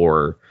Oliver,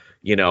 or,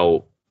 you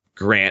know,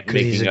 Grant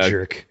making he's a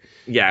jerk.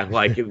 Yeah,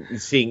 like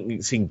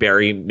seeing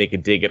Barry make a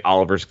dig at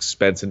Oliver's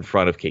expense in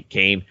front of Kate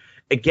Kane.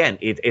 Again,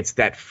 it's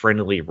that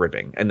friendly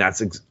ribbing, and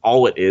that's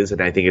all it is. And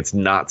I think it's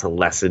not to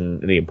lessen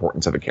the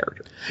importance of a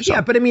character. So.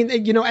 Yeah, but I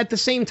mean, you know, at the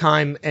same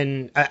time,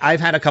 and I've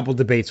had a couple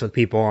debates with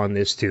people on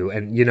this too.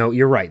 And, you know,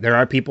 you're right. There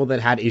are people that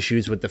had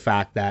issues with the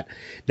fact that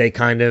they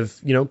kind of,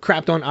 you know,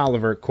 crapped on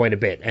Oliver quite a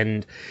bit.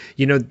 And,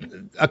 you know,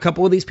 a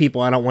couple of these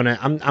people, I don't want to,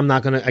 I'm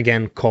not going to,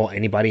 again, call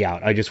anybody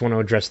out. I just want to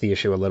address the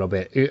issue a little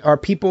bit. Are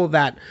people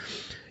that,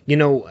 you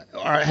know,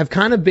 have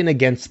kind of been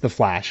against The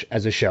Flash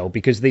as a show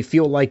because they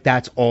feel like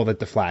that's all that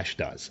The Flash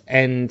does,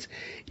 and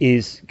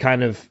is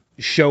kind of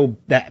show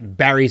that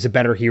Barry's a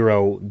better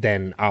hero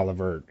than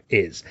Oliver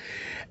is.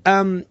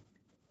 In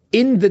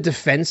the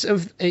defense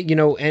of, you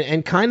know,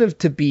 and kind of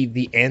to be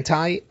the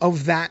anti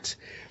of that,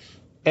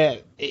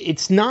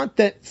 it's not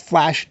that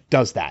Flash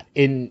does that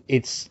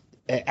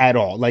at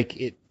all.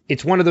 Like,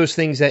 it's one of those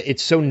things that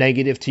it's so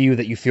negative to you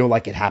that you feel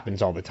like it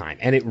happens all the time.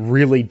 And it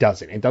really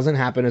doesn't. It doesn't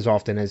happen as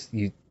often as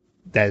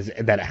that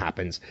it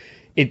happens.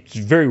 It's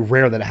very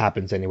rare that it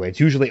happens anyway. It's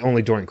usually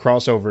only during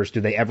crossovers do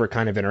they ever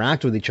kind of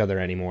interact with each other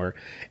anymore.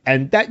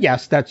 And that,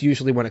 yes, that's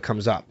usually when it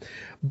comes up.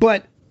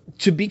 But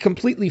to be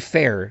completely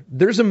fair,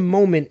 there's a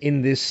moment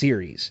in this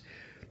series,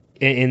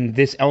 in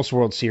this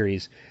Elseworld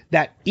series,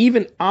 that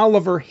even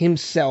Oliver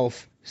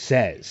himself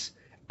says,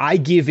 "I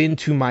give in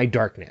to my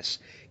darkness.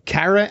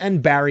 Kara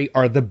and Barry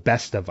are the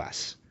best of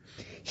us."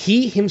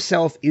 He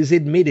himself is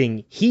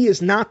admitting he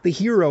is not the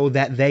hero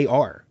that they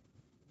are.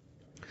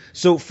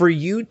 So for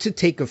you to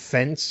take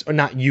offense, or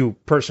not you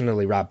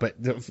personally, Rob, but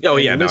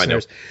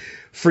listeners,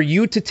 for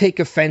you to take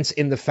offense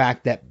in the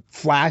fact that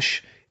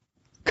Flash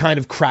kind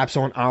of craps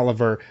on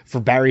Oliver for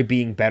Barry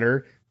being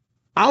better,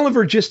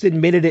 Oliver just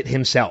admitted it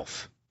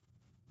himself,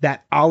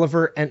 that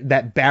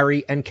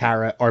Barry and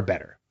Kara are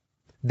better.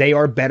 They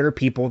are better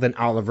people than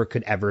Oliver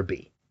could ever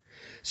be.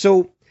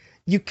 So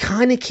you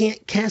kind of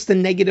can't cast a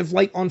negative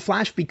light on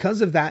Flash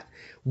because of that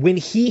when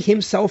he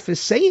himself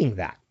is saying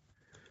that.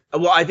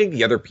 Well, I think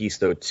the other piece,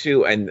 though,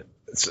 too, and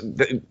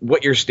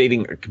what you're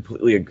stating, I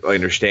completely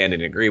understand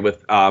and agree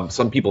with.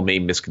 Some people may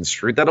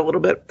misconstrue that a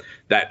little bit,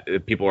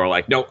 that people are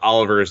like, no,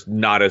 Oliver is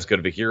not as good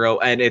of a hero.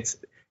 And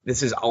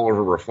this is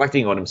Oliver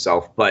reflecting on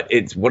himself. But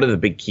it's one of the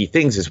big key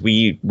things is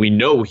we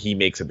know he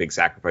makes a big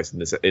sacrifice in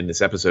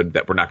this episode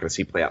that we're not going to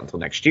see play out until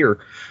next year.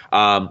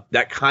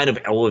 That kind of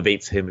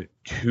elevates him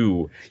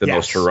to the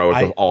most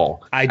heroic of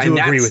all. I do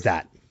agree with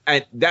that.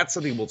 And that's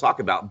something we'll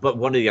talk about. But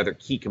one of the other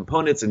key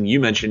components, and you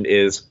mentioned,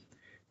 is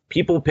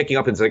people picking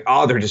up and saying,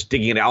 oh, they're just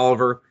digging at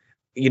Oliver.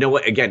 You know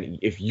what? Again,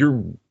 if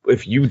you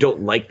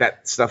don't like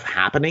that stuff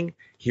happening,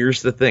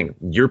 here's the thing.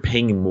 You're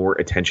paying more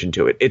attention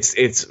to it.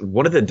 It's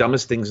one of the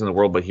dumbest things in the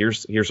world, but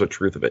here's the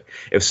truth of it.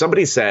 If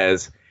somebody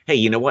says, hey,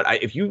 you know what?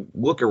 If you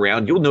look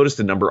around, you'll notice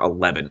the number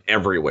 11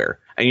 everywhere,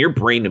 and your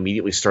brain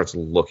immediately starts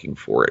looking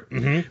for it.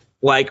 Mm-hmm.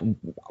 Like,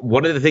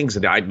 one of the things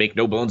that I'd make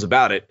no bones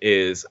about it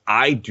is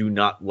I do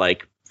not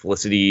like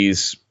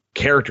Felicity's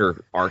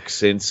character arc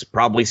since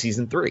probably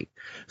season 3.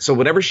 So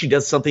whenever she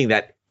does something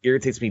that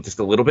irritates me just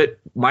a little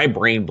bit, my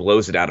brain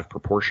blows it out of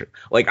proportion.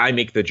 Like, I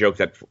make the joke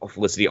that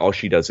Felicity, all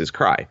she does is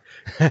cry.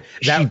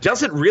 She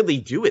doesn't really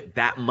do it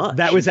that much.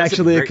 That was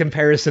actually a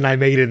comparison I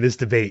made in this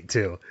debate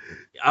too.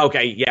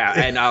 Okay, yeah,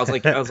 and I was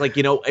like,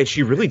 you know, and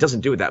she really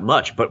doesn't do it that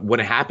much. But when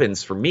it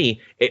happens for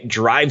me, it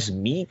drives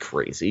me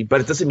crazy.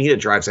 But it doesn't mean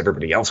it drives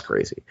everybody else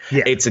crazy.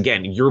 Yeah. It's,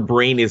 again, your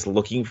brain is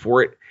looking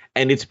for it,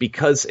 and it's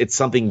because it's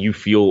something you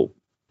feel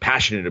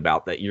passionate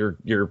about, that you're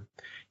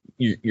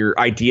your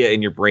idea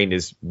in your brain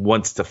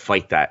wants to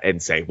fight that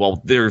and say,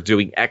 well, they're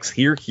doing X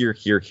here, here,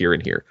 here, here,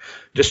 and here.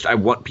 Just I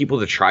want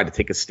people to try to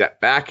take a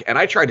step back, and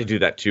I try to do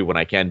that too when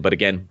I can. But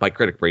again, my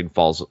critic brain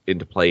falls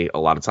into play a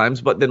lot of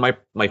times, but then my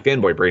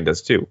fanboy brain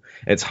does too.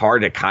 It's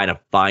hard to kind of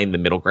find the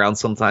middle ground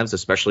sometimes,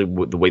 especially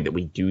with the way that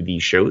we do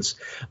these shows.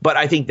 But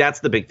I think that's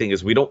the big thing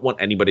is we don't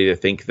want anybody to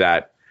think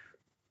that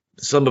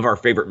some of our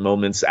favorite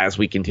moments as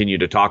we continue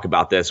to talk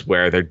about this,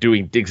 where they're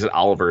doing digs at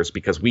Oliver's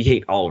because we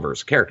hate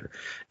Oliver's character.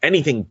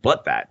 Anything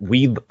but that.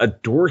 We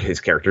adore his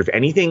character. If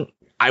anything,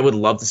 I would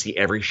love to see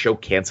every show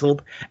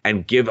canceled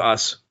and give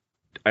us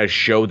a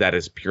show that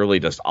is purely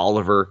just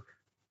Oliver,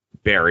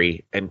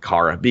 Barry, and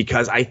Kara,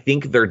 because I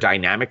think their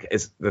dynamic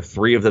as the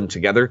three of them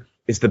together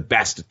is the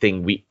best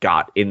thing we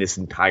got in this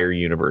entire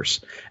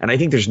universe. And I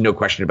think there's no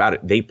question about it.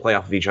 They play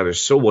off of each other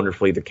so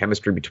wonderfully. The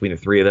chemistry between the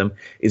three of them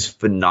is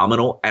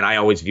phenomenal. And I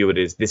always view it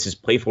as this is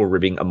playful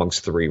ribbing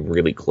amongst three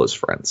really close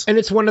friends. And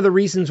it's one of the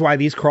reasons why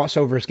these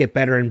crossovers get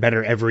better and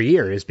better every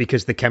year is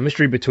because the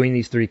chemistry between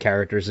these three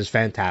characters is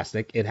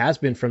fantastic. It has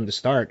been from the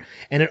start,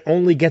 and it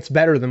only gets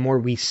better the more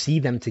we see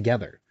them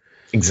together.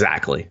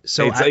 Exactly.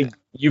 So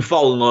you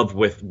fall in love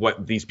with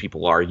what these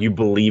people are. You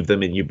believe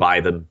them and you buy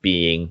them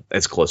being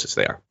as close as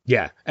they are.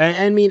 Yeah.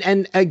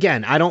 And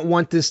again, I don't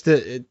want this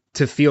to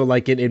feel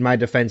like it in my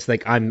defense,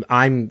 like I'm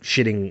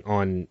shitting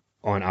on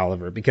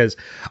Oliver, because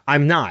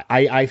I'm not.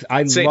 I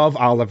love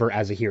Oliver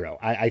as a hero.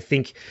 I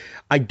think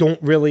I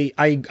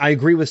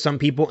agree with some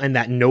people in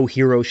that no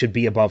hero should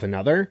be above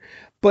another.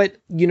 But,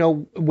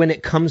 when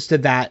it comes to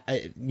that,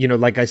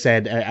 like I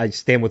said, I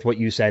stand with what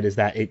you said, is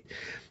that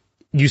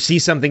you see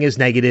something as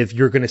negative,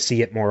 you're going to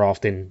see it more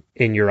often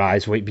in your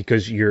eyes,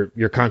 because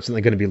you're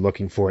constantly going to be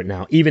looking for it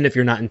now. Even if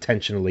you're not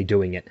intentionally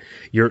doing it,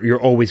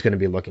 you're always going to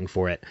be looking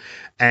for it.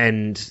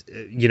 And,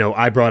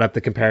 I brought up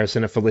the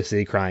comparison of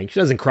Felicity crying. She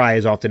doesn't cry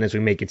as often as we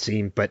make it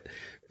seem, but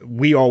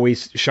we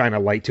always shine a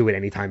light to it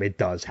anytime it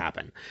does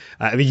happen.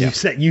 You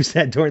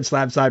said during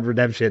Slabside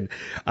Redemption,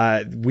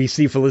 we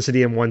see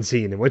Felicity in one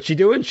scene, and what's she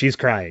doing? She's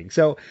crying.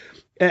 So,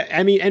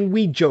 and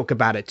we joke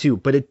about it too,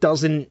 but it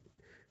doesn't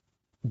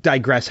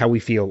digress how we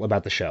feel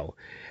about the show.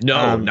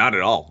 No, not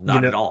at all.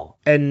 Not at all.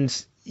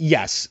 And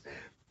yes,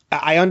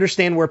 I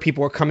understand where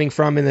people are coming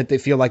from and that they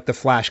feel like the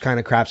Flash kind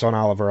of craps on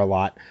Oliver a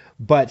lot.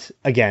 But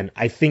again,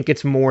 I think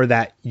it's more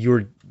that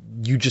you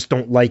just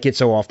don't like it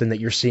so often that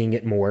you're seeing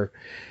it more.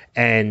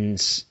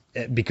 And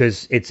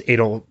because it's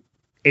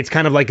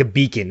kind of like a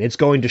beacon. It's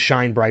going to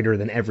shine brighter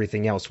than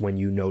everything else when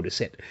you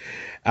notice it.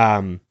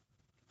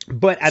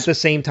 But at the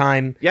same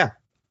time, yeah,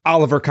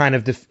 Oliver kind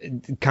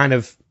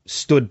of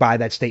stood by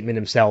that statement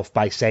himself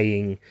by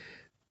saying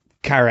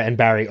Kara and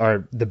Barry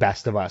are the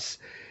best of us.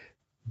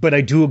 But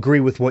I do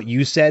agree with what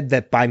you said,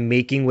 that by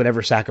making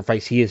whatever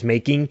sacrifice he is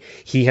making,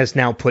 he has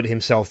now put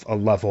himself a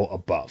level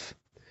above.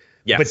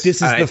 Yes, but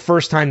this is the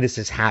first time this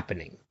is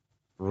happening.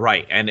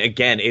 Right. And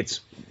again,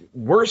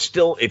 we're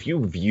still, if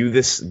you view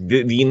this,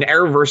 the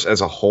Arrowverse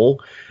as a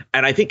whole,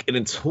 and I think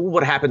until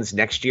what happens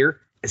next year,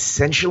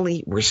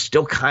 essentially, we're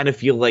still kind of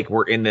feel like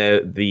we're in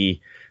the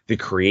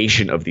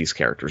creation of these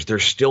characters. They're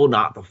still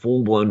not the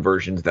full-blown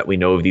versions that we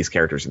know of these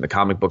characters in the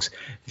comic books.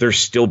 They're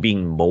still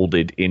being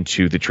molded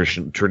into the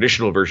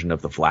traditional version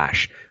of the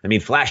Flash. I mean,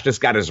 Flash just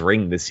got his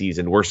ring this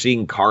season. We're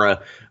seeing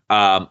Kara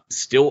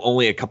still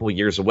only a couple of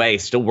years away,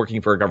 still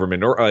working for a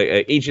government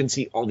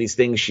agency, all these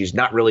things. She's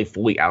not really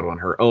fully out on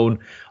her own.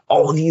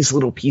 All of these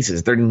little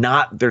pieces, they're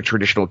not their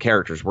traditional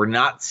characters. We're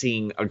not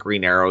seeing a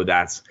Green Arrow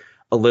that's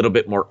a little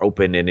bit more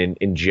open and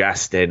in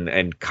jest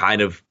and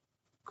kind of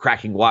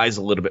cracking wise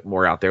a little bit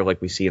more out there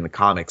like we see in the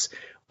comics,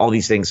 all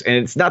these things. And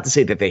it's not to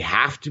say that they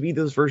have to be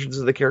those versions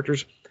of the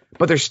characters,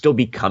 but they're still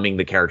becoming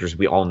the characters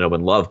we all know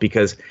and love.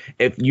 Because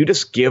if you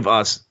just give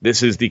us,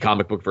 this is the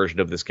comic book version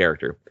of this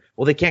character,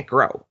 well, they can't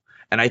grow.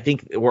 And I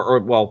think,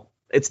 well,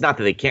 it's not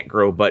that they can't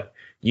grow, but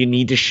you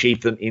need to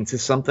shape them into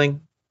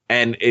something.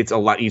 And it's a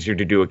lot easier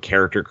to do a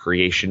character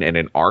creation and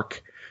an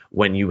arc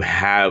when you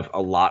have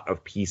a lot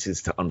of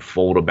pieces to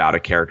unfold about a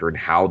character and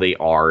how they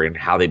are and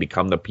how they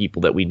become the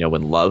people that we know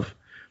and love.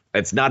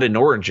 It's not an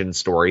origin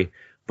story,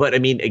 but I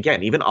mean,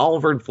 again, even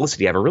Oliver and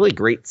Felicity have a really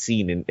great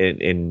scene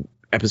in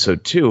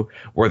episode 2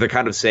 where they're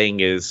kind of saying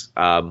is,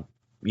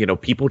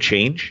 people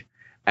change,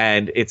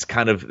 and it's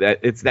kind of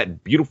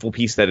that beautiful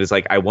piece that is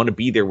like, I want to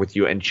be there with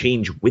you and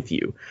change with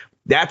you.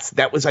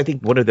 That was, I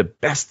think, one of the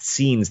best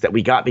scenes that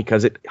we got,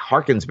 because it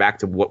harkens back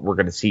to what we're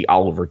going to see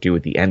Oliver do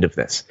at the end of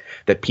this,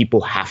 that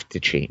people have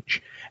to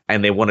change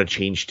and they want to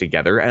change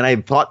together. And I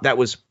thought that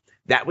was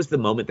the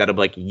moment that I'm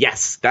like,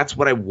 yes, that's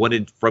what I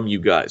wanted from you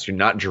guys. You're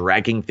not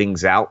dragging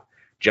things out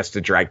just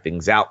to drag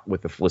things out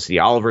with the Felicity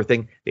Oliver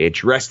thing. They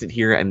addressed it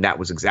here, and that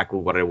was exactly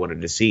what I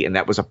wanted to see, and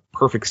that was a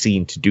perfect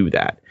scene to do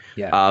that.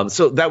 Yeah.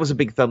 So that was a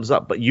big thumbs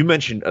up. But you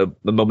mentioned a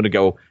moment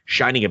ago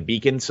shining a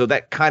beacon, so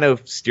that kind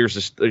of steers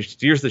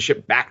the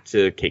ship back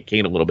to Kate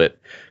Kane a little bit,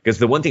 because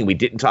the one thing we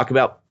didn't talk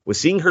about was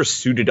seeing her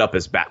suited up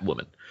as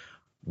Batwoman.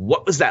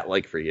 What was that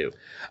like for you?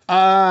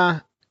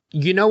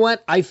 You know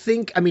what? I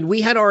mean,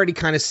 we had already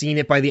kind of seen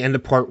it by the end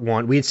of part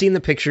 1. We had seen the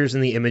pictures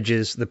and the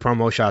images, the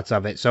promo shots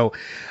of it. So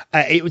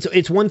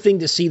it's one thing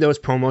to see those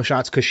promo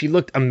shots because she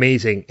looked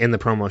amazing in the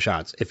promo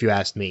shots, if you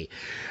asked me.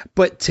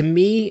 But to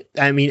me,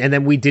 I mean, and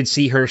then we did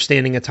see her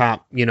standing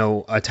atop,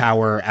 a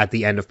tower at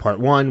the end of part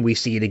 1. We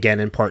see it again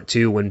in part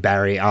 2 when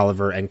Barry,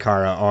 Oliver, and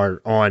Kara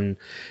are on,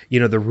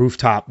 the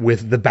rooftop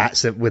with the bat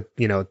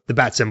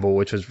symbol,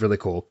 which was really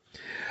cool.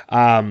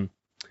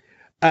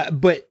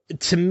 But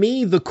to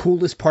me, the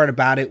coolest part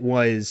about it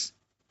was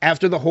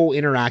after the whole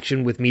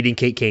interaction with meeting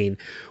Kate Kane,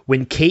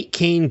 when Kate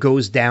Kane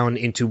goes down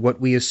into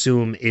what we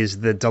assume is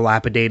the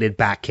dilapidated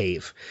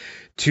Batcave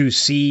to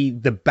see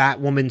the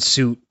Batwoman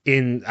suit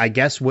in, I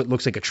guess, what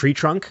looks like a tree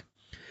trunk.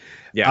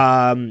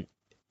 Yeah.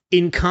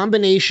 In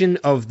combination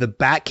of the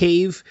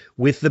Batcave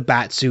with the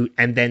Batsuit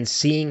and then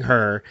seeing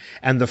her,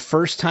 and the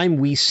first time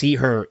we see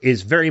her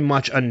is very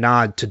much a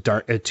nod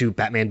to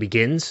Batman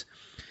Begins.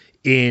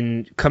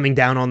 In coming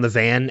down on the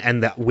van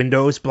and the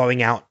windows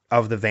blowing out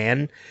of the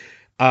van,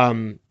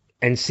 and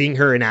seeing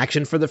her in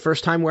action for the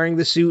first time wearing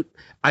the suit,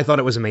 I thought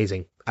it was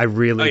amazing. I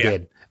really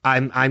did.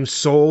 I'm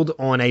sold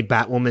on a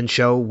Batwoman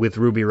show with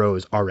Ruby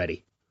Rose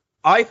already.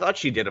 I thought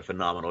she did a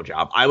phenomenal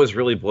job. I was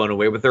really blown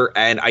away with her,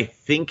 and I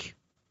think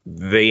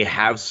they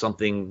have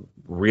something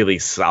really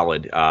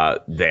solid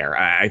there.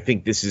 I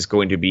think this is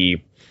going to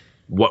be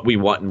what we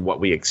want and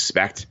what we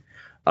expect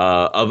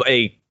of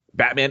a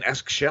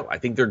Batman-esque show. I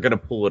think they're going to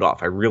pull it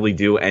off. I really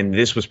do. And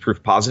this was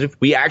proof positive.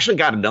 We actually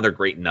got another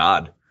great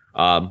nod.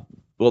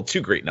 Well,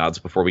 2 great nods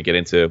before we get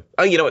into,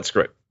 you know what?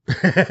 Screw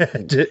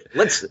it.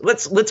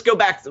 let's go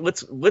back.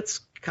 Let's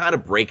kind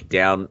of break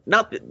down.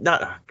 God,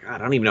 I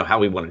don't even know how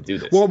we want to do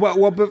this.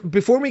 Well, but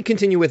before we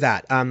continue with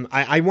that,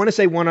 I want to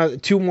say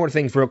 2 more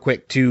things real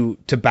quick to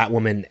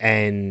Batwoman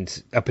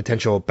and a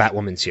potential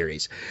Batwoman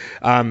series.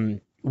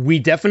 We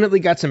definitely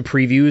got some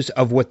previews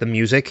of what the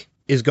music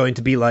is going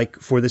to be like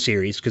for the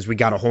series because we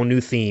got a whole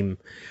new theme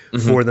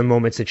for the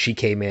moments that she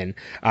came in,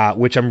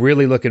 which I'm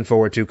really looking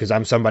forward to because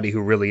I'm somebody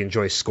who really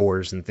enjoys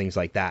scores and things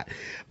like that.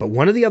 But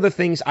one of the other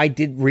things I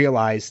did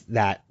realize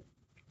that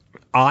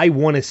I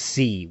want to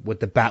see with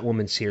the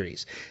Batwoman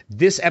series,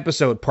 this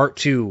episode, part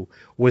 2,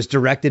 was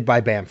directed by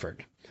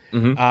Bamford.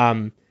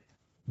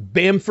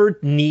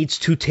 Bamford needs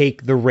to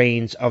take the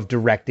reins of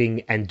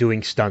directing and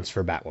doing stunts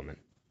for Batwoman.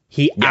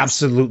 He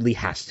absolutely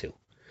has to.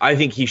 I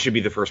think he should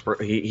be the first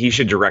person. He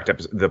should direct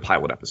the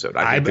pilot episode.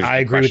 I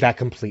agree with that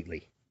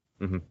completely.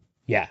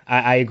 Yeah,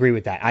 I agree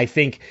with that. I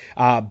think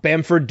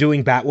Bamford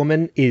doing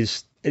Batwoman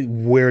is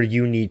where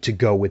you need to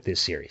go with this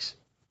series.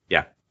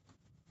 Yeah.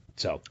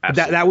 So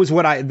those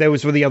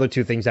were the other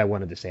 2 things I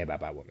wanted to say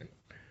about Batwoman.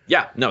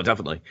 Yeah, no,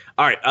 definitely.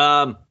 All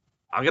right.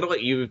 I'm going to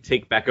let you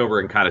take back over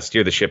and kind of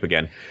steer the ship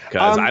again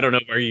because I don't know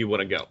where you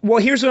want to go.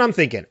 Well, here's what I'm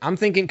thinking. I'm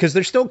thinking because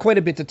there's still quite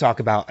a bit to talk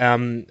about,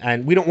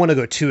 and we don't want to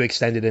go too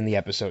extended in the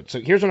episode.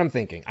 So here's what I'm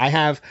thinking. I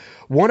have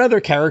one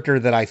other character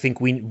that I think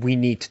we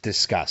need to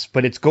discuss,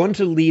 but it's going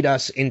to lead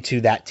us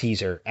into that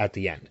teaser at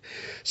the end.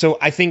 So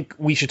I think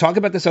we should talk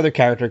about this other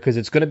character because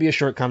it's going to be a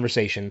short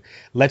conversation.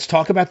 Let's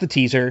talk about the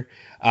teaser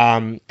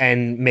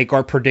and make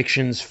our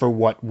predictions for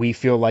what we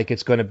feel like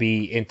it's going to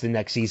be into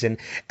next season.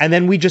 And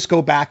then we just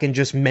go back and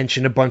just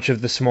mention a bunch of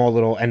the small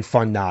little and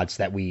fun nods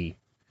that we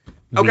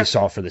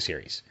saw for the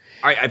series.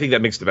 I think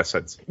that makes the best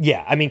sense.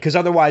 Yeah, I mean, because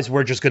otherwise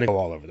we're just going to go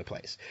all over the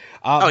place.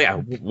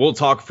 We'll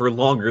talk for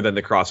longer than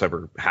the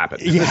crossover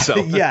happened. Yeah, so.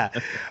 Yeah.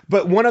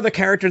 But one other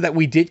character that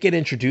we did get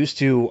introduced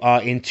to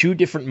in 2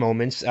 different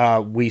moments,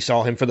 we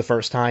saw him for the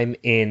first time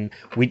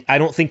I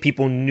don't think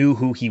people knew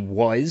who he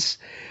was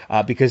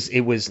because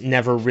it was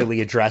never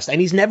really addressed.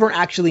 And he's never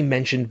actually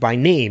mentioned by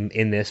name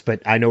in this,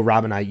 but I know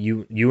Rob and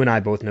you and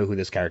I both know who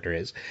this character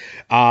is.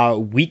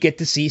 We get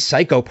to see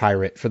Psycho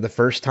Pirate for the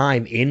first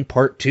time in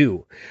part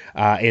 2,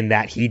 in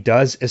that he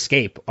does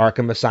escape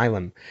Arkham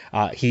Asylum.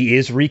 He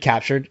is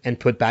recaptured and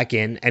put back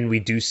in, and we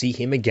do see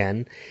him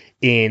again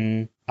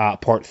in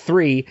part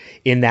 3,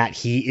 in that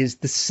he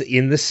is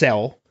in the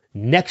cell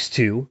next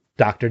to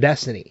Dr.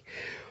 Destiny.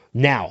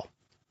 Now,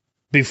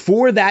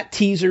 before that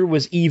teaser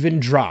was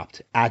even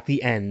dropped at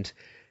the end,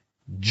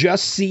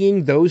 just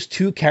seeing those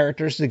 2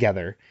 characters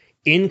together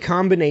in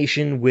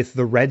combination with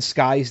the red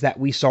skies that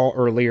we saw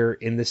earlier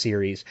in the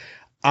series,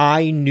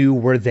 I knew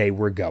where they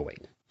were going.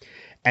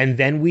 And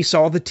then we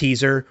saw the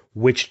teaser,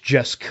 which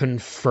just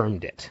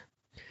confirmed it.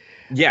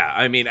 Yeah,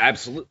 I mean,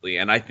 absolutely.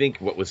 And I think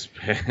what was...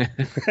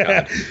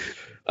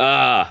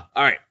 all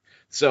right.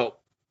 So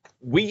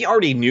we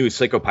already knew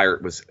Psycho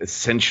Pirate was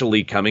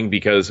essentially coming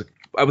because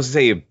I was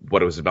going to say,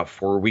 what it was about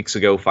 5 weeks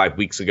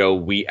ago,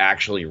 we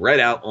actually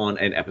read out on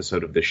an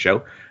episode of this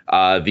show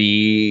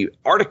the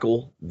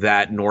article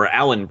that Nora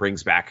Allen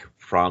brings back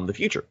from the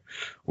future.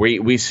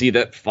 We see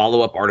that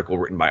follow-up article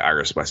written by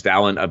Iris West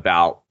Allen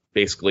about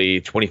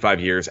basically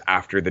 25 years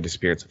after the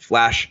disappearance of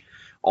Flash,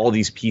 all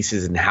these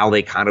pieces and how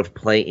they kind of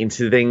play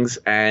into things.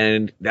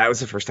 And that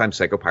was the first time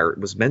Psycho Pirate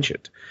was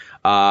mentioned.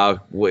 And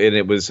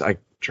it was, I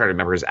try to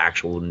remember his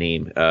actual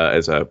name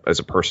as a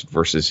person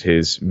versus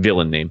his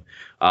villain name.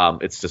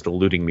 It's just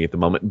eluding me at the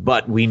moment.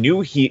 But we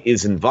knew he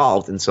is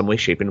involved in some way,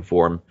 shape, and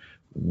form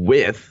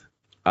with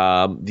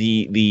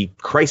the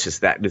crisis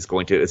that is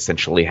going to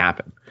essentially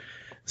happen.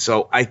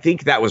 So I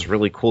think that was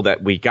really cool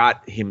that we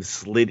got him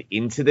slid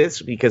into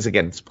this because,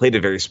 again, it's played a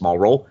very small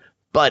role,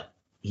 but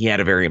he had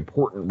a very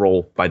important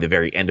role by the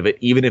very end of it,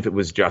 even if it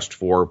was just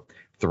for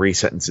 3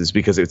 sentences,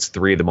 because it's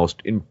 3 of the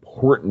most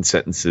important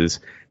sentences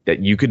that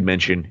you could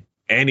mention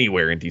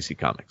anywhere in DC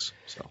Comics.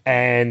 So.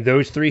 And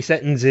those 3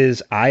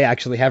 sentences I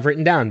actually have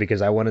written down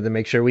because I wanted to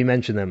make sure we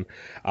mention them.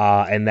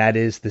 And that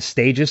is, the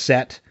stage is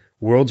set,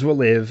 worlds will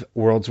live,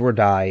 worlds will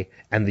die,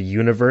 and the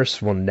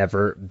universe will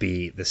never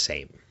be the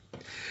same.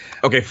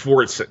 Okay,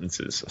 4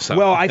 sentences. So.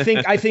 Well, I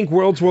think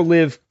worlds will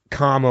live,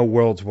 comma,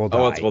 worlds will die.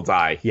 Worlds will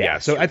die. Yeah,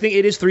 yes. so I think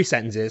it is 3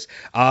 sentences.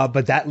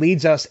 But that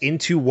leads us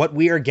into what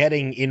we are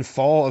getting in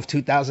fall of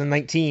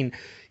 2019.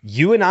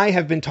 You and I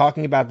have been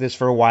talking about this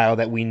for a while,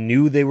 that we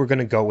knew they were going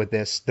to go with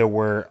this. There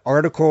were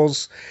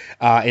articles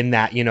in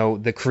that,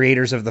 the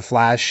creators of The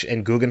Flash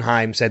and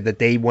Guggenheim said that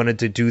they wanted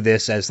to do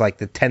this as like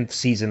the 10th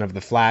season of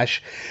The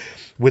Flash.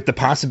 With the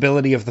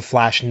possibility of The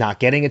Flash not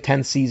getting a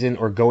 10th season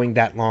or going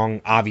that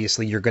long,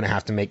 obviously you're going to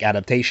have to make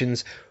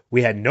adaptations.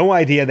 We had no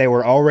idea they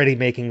were already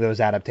making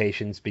those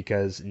adaptations,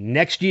 because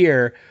next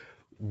year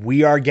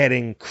we are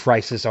getting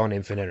Crisis on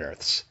Infinite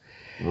Earths.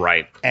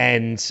 Right.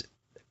 And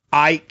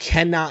I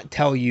cannot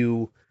tell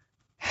you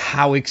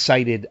how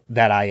excited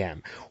that I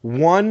am.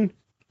 1,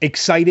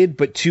 excited,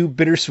 but 2,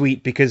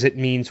 bittersweet, because it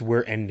means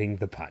we're ending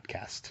the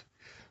podcast.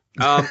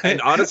 And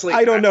honestly,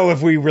 I don't know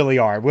if we really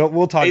are.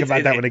 We'll talk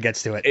about that when it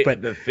gets to it.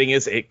 But the thing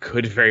is, it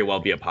could very well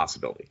be a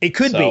possibility. It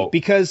could be,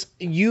 because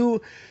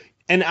you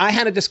and I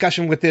had a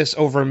discussion with this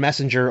over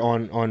Messenger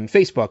on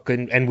Facebook,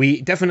 and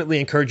we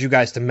definitely encourage you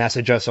guys to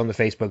message us on the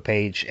Facebook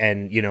page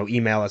and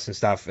email us and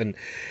stuff. And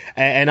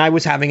I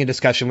was having a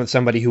discussion with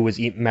somebody who was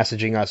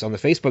messaging us on the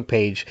Facebook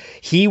page.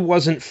 He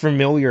wasn't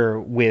familiar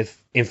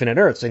with Infinite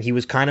Earths, and he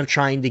was kind of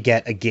trying to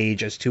get a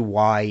gauge as to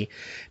why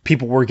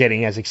people were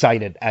getting as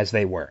excited as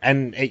they were.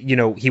 And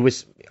he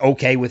was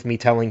okay with me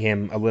telling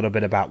him a little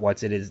bit about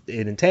what it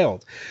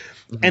entailed.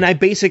 Mm-hmm. And I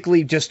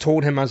basically just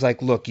told him, I was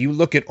like, look, you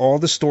look at all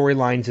the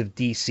storylines of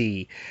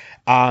DC,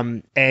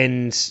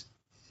 and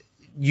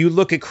you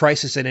look at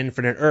Crisis on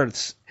Infinite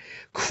Earths.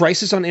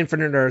 Crisis on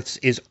Infinite Earths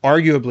is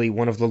arguably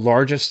one of the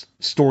largest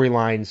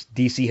storylines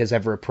DC has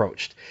ever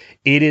approached.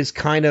 It is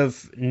kind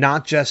of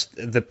not just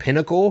the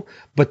pinnacle,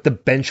 but the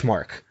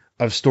benchmark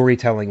of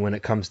storytelling when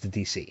it comes to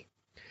DC.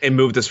 It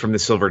moved us from the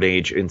Silver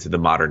Age into the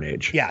modern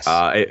age. Yes.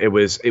 It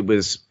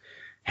was,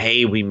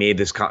 hey, we made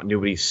this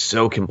continuity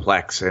so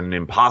complex and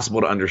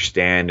impossible to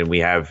understand, and we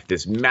have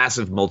this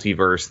massive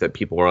multiverse that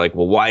people are like,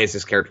 well, why is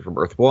this character from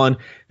Earth 1?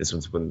 This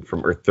one's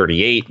from Earth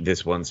 38.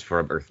 This one's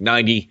from Earth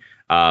 90.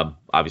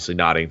 Obviously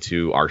nodding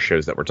to our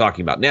shows that we're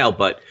talking about now,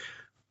 but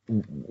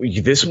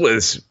this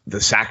was the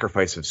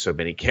sacrifice of so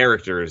many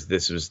characters.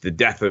 This was the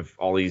death of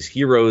all these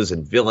heroes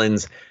and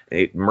villains.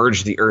 It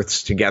merged the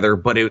Earths together,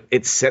 but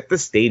it set the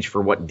stage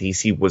for what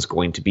DC was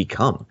going to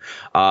become.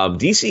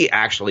 DC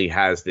actually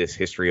has this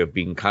history of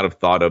being kind of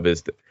thought of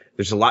as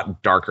there's a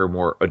lot darker,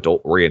 more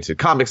adult-oriented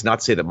comics. Not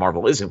to say that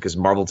Marvel isn't, because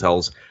Marvel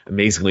tells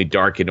amazingly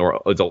dark and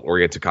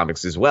adult-oriented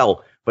comics as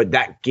well, but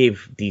that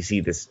gave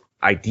DC this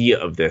idea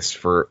of this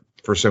for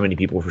so many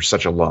people for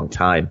such a long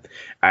time,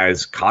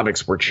 as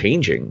comics were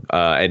changing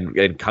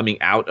and coming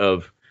out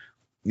of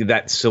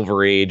that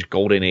Silver Age,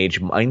 Golden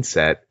Age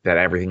mindset that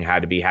everything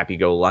had to be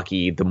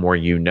happy-go-lucky, the more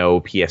you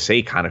know,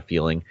 PSA kind of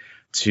feeling,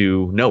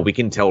 to no, we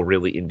can tell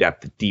really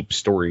in-depth, deep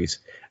stories.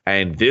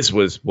 And this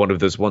was one of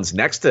those ones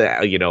next to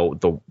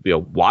the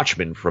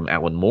Watchmen from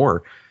Alan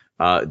Moore.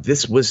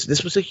 This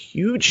was a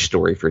huge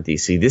story for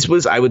DC. This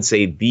was, I would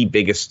say, the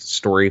biggest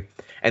story.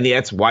 And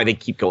that's why they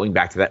keep going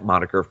back to that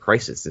moniker of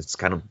Crisis. It's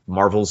kind of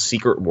Marvel's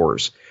Secret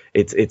Wars.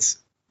 It's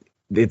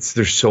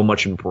there's so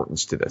much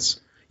importance to this.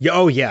 Yeah,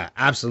 oh yeah,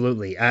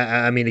 absolutely.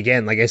 I mean,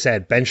 again, like I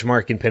said,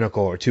 benchmark and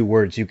pinnacle are 2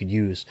 words you could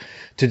use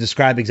to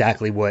describe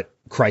exactly what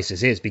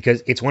Crisis is,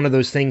 because it's one of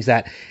those things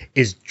that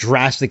is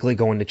drastically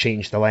going to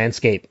change the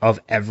landscape of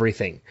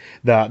everything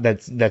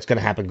that's going to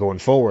happen going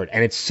forward.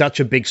 And it's such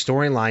a big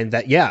storyline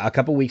that, yeah, a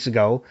couple weeks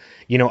ago,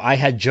 I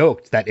had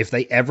joked that if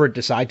they ever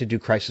decide to do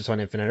Crisis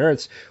on Infinite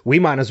Earths, we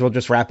might as well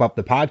just wrap up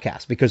the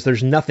podcast, because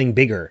there's nothing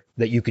bigger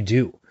that you could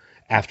do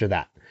after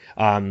that.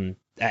 And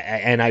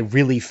I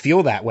really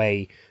feel that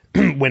way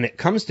when it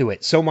comes to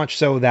it, so much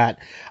so that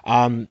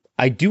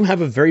I do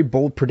have a very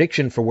bold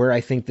prediction for where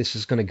I think this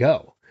is going to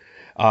go.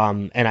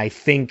 And I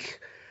think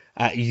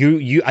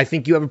I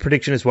think you have a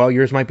prediction as well.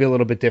 Yours might be a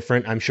little bit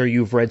different. I'm sure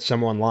you've read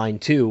some online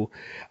too.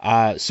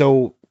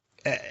 So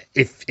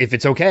if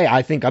it's okay,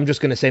 I think I'm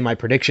just going to say my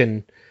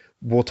prediction.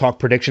 We'll talk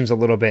predictions a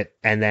little bit,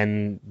 and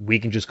then we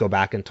can just go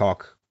back and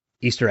talk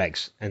Easter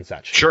eggs and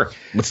such. Sure.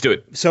 Let's do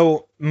it.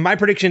 So my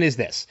prediction is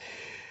this.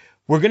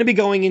 We're going to be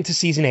going into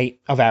season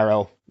 8 of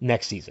Arrow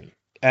next season.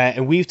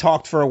 and we've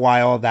talked for a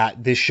while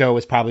that this show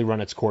has probably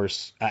run its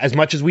course. As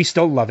much as we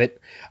still love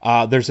it,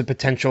 there's a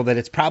potential that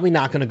it's probably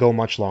not going to go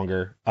much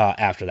longer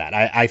after that.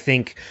 I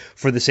think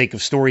for the sake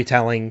of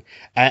storytelling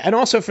and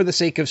also for the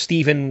sake of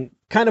Steven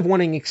kind of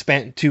wanting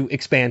to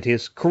expand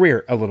his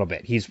career a little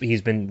bit.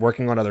 He's been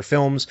working on other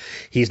films.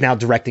 He's now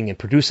directing and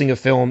producing a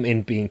film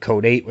in being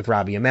Code 8 with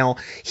Robbie Amell.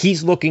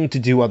 He's looking to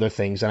do other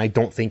things, and I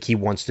don't think he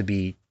wants to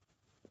be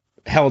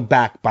held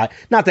back by,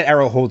 not that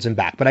Arrow holds him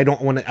back, but I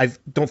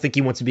don't think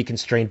he wants to be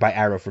constrained by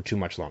Arrow for too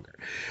much longer.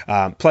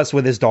 Plus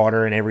with his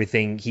daughter and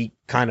everything, he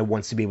kind of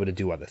wants to be able to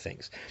do other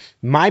things.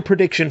 My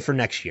prediction for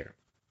next year,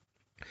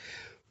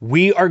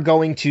 we are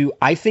going to,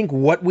 I think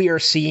what we are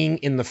seeing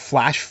in the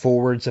flash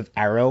forwards of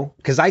Arrow,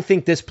 because I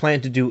think this plan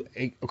to do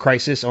a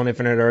Crisis on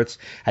Infinite Earths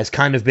has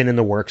kind of been in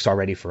the works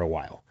already for a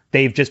while.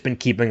 They've just been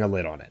keeping a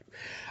lid on it.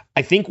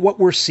 I think what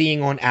we're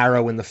seeing on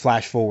Arrow in the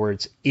flash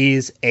forwards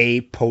is a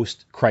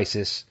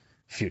post-Crisis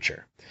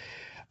future.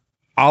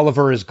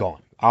 Oliver is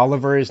gone.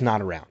 Oliver is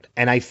not around.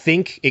 And I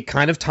think it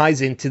kind of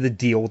ties into the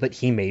deal that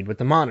he made with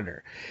the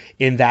Monitor,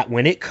 in that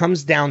when it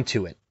comes down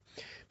to it,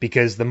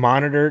 because the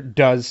Monitor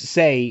does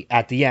say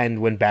at the end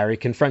when Barry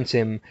confronts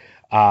him,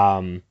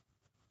 I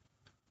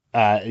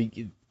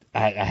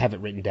have it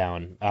written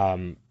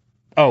down.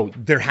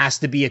 There has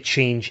to be a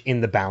change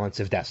in the balance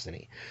of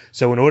destiny.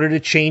 So in order to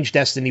change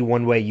destiny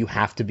one way, you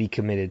have to be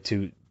committed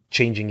to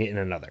changing it in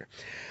another.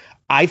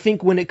 I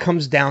think when it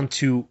comes down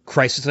to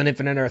Crisis on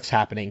Infinite Earths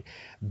happening,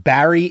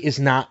 Barry is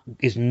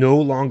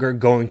no longer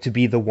going to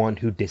be the one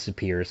who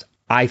disappears.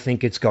 I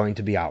think it's going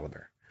to be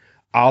Oliver.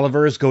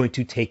 Oliver is going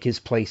to take his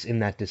place in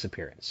that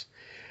disappearance.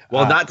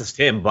 Well, not just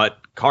him, but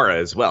Kara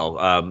as well.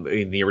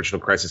 In the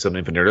original Crisis on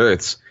Infinite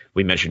Earths,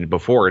 we mentioned it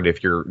before, and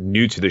if you're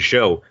new to the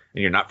show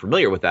and you're not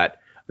familiar with that,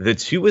 the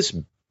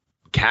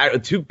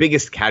two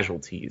biggest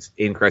casualties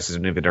in Crisis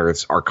on Infinite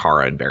Earths are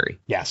Kara and Barry.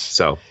 Yes.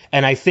 So,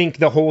 and I think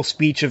the whole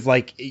speech of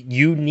like,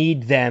 you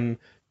need them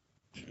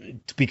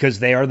because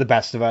they are the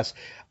best of us.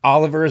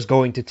 Oliver is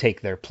going to take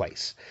their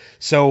place.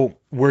 So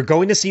we're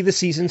going to see the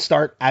season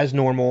start as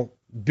normal,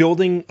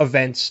 building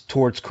events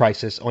towards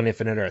Crisis on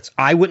Infinite Earths.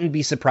 I wouldn't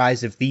be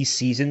surprised if these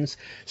seasons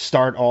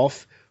start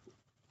off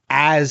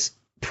as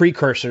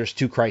precursors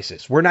to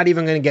Crisis. We're not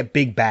even going to get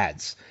big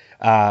bads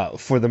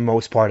for the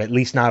most part, at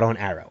least not on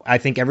Arrow. I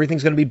think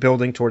everything's going to be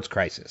building towards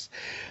Crisis.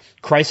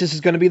 Crisis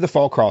is going to be the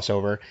fall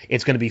crossover.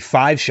 It's going to be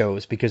 5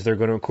 shows because they're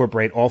going to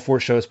incorporate all 4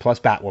 shows plus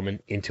Batwoman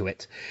into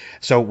it.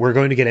 So we're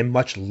going to get a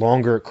much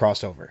longer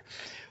crossover.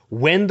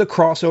 When the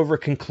crossover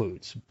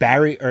concludes,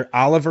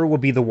 Oliver will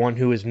be the one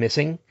who is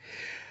missing.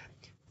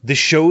 The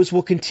shows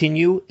will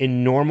continue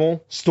in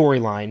normal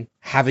storyline,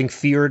 having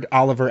feared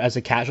Oliver as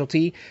a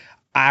casualty.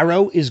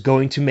 Arrow is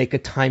going to make a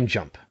time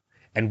jump.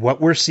 And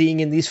what we're seeing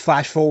in these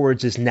flash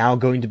forwards is now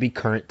going to be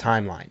current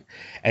timeline.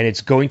 And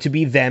it's going to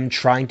be them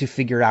trying to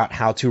figure out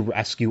how to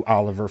rescue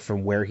Oliver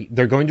from where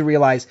they're going to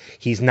realize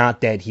he's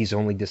not dead, he's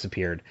only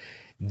disappeared.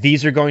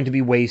 These are going to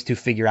be ways to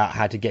figure out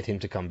how to get him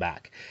to come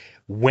back.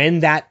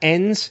 When that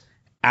ends,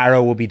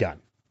 Arrow will be done.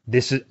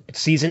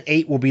 Season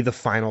 8 will be the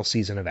final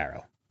season of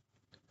Arrow.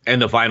 And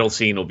the final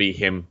scene will be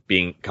him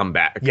come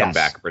back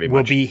pretty much.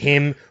 Will be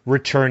him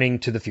returning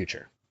to the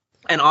future.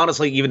 And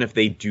honestly, even if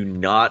they do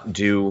not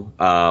do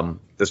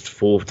this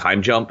full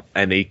time jump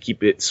and they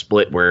keep it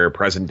split where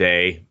present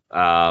day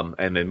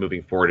and then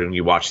moving forward and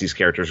you watch these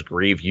characters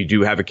grieve, you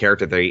do have a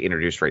character they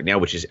introduced right now,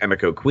 which is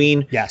Emiko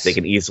Queen. Yes. They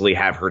can easily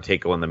have her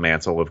take on the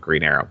mantle of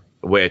Green Arrow,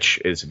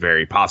 which is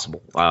very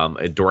possible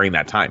during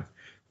that time.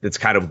 That's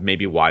kind of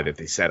maybe why that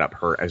they set up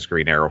her as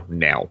Green Arrow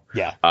now.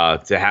 Yeah.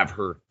 To have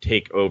her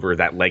take over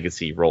that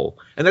legacy role.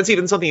 And that's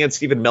even something that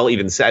Stephen Amell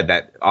even said,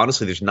 that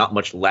honestly there's not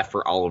much left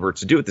for Oliver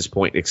to do at this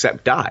point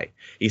except die.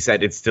 He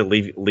said it's to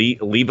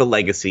leave a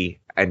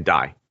legacy and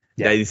die.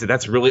 Yeah. He said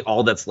that's really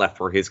all that's left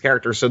for his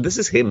character. So this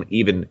is him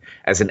even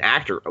as an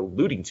actor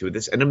alluding to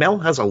this. And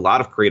Amell has a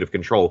lot of creative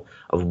control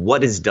of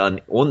what is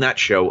done on that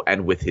show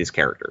and with his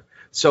character.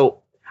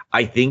 So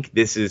I think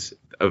this is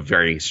a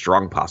very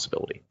strong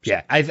possibility.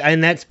 Yeah,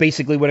 and that's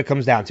basically what it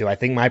comes down to. I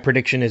think my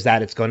prediction is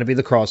that it's going to be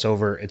the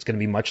crossover. It's going to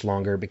be much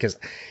longer because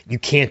you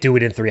can't do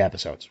it in 3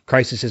 episodes.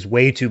 Crisis is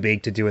way too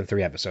big to do in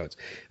 3 episodes.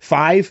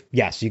 5,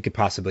 yes, you could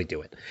possibly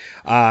do it.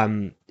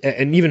 And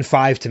even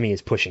 5 to me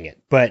is pushing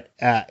it. But,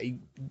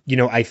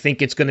 I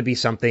think it's going to be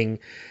something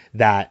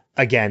that,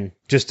 again,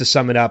 just to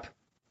sum it up,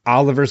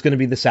 Oliver's going to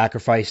be the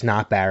sacrifice,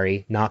 not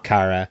Barry, not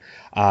Kara.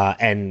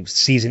 And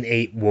season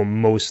 8 will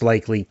most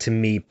likely, to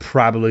me,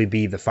 probably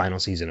be the final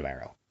season of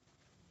Arrow.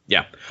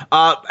 Yeah.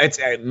 It's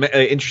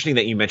interesting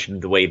that you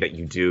mentioned the way that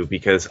you do,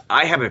 because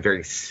I have a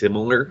very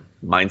similar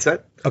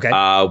mindset. Okay.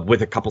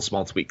 With a couple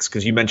small tweaks,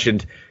 because you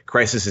mentioned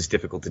Crisis is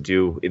difficult to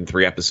do in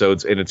 3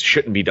 episodes, and it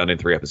shouldn't be done in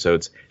 3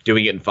 episodes.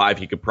 Doing it in 5,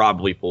 you could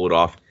probably pull it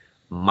off.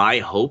 My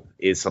hope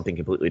is something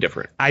completely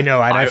different. I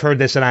know, and I've heard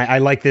this, and I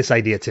like this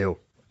idea too.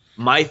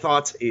 My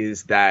thoughts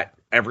is that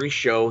every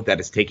show that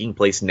is taking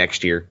place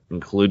next year,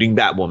 including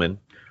Batwoman,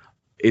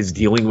 is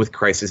dealing with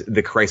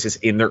the crisis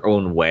in their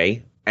own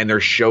way. And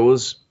their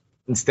shows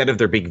instead of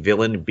their big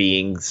villain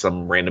being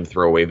some random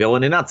throwaway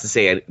villain, and not to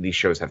say these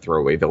shows have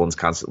throwaway villains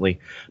constantly,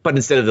 but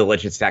instead of the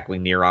Legends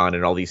tackling Neron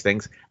and all these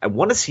things, I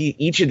want to see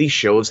each of these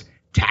shows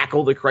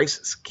tackle the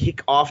Crisis,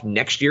 kick off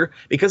next year,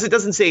 because it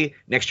doesn't say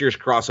next year's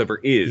crossover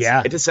is.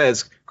 Yeah. It just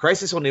says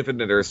Crisis on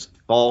Infinite Earths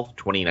fall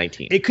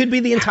 2019. It could be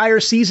the entire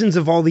seasons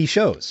of all these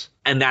shows.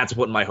 And that's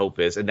what my hope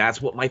is, and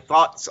that's what my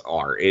thoughts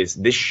are, is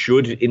this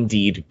should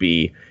indeed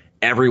be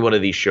every one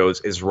of these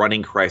shows is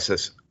running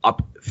Crisis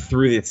up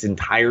through its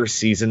entire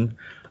season,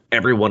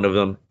 every one of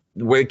them,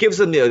 where it gives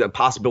them the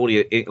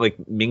possibility to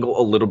like mingle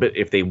a little bit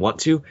if they want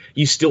to.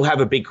 You still have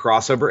a big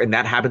crossover, and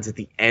that happens at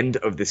the end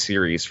of the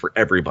series for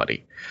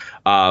everybody.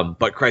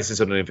 But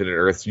Crisis on Infinite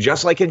Earths,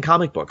 just like in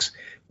comic books,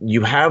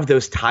 you have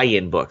those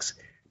tie-in books.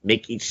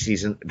 Make each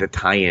season the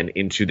tie-in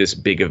into this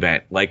big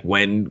event. Like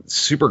when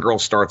Supergirl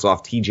starts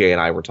off, TJ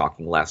and I were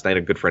talking last night,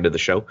 a good friend of the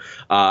show,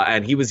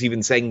 and he was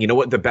even saying, you know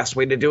what, the best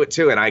way to do it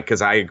too, and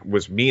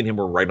me and him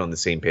were right on the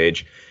same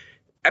page.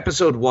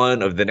 Episode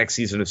 1 of the next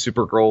season of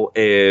Supergirl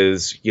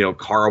is,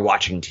 Kara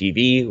watching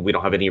TV. We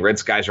don't have any red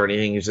skies or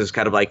anything. It's just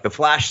kind of like the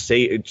Flash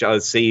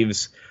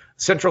saves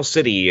Central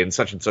City and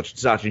such and such and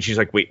such. And she's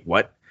like, wait,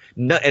 what?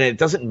 No, and it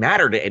doesn't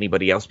matter to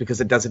anybody else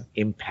because it doesn't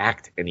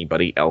impact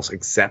anybody else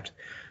except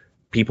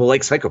people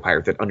like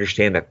Psychopirate that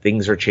understand that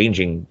things are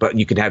changing, but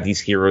you can have these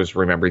heroes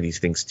remember these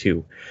things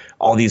too.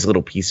 All these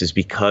little pieces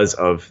because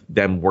of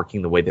them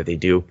working the way that they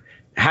do.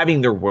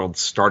 Having their worlds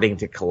starting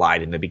to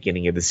collide in the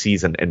beginning of the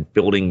season and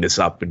building this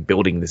up and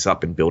building this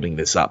up and building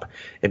this up.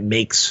 It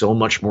makes so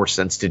much more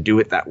sense to do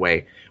it that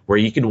way, where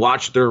you can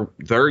watch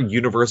their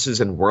universes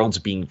and worlds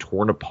being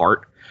torn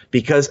apart,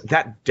 because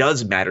that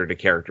does matter to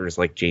characters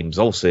like James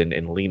Olsen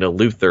and Lena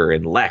Luthor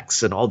and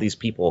Lex and all these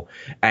people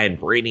and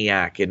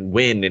Brainiac and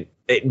Winn. And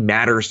it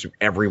matters to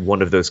every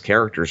one of those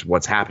characters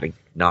what's happening,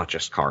 not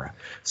just Kara.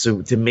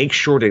 So to make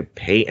sure to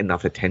pay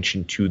enough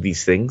attention to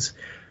these things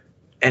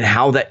and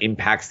how that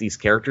impacts these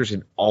characters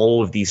in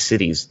all of these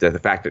cities, the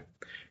fact that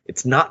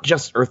it's not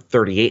just Earth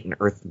 38 and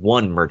Earth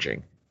 1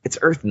 merging, it's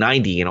Earth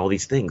 90 and all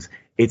these things.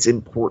 It's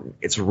important.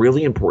 It's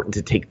really important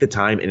to take the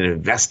time and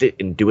invest it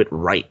and do it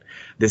right.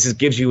 This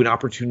gives you an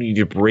opportunity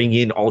to bring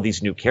in all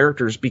these new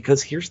characters,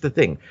 because here's the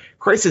thing.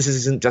 Crisis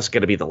isn't just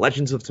going to be the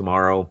Legends of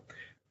Tomorrow,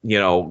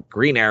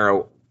 Green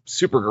Arrow,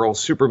 Supergirl,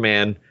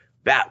 Superman,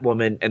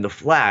 Batwoman, and the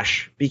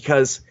Flash,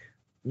 because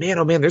man,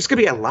 oh man, there's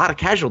going to be a lot of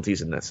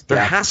casualties in this. There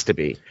has to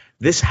be.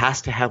 This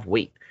has to have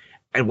weight.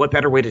 And what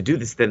better way to do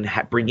this than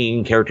bringing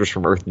in characters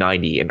from Earth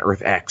 90 and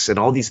Earth X and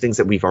all these things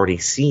that we've already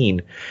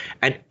seen,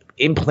 and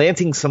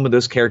implanting some of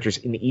those characters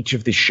in each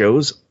of the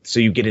shows so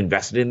you get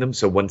invested in them.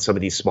 So when some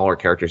of these smaller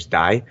characters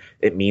die,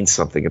 it means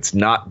something. It's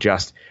not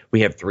just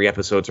we have 3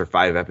 episodes or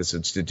 5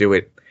 episodes to do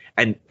it.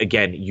 And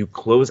again, you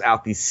close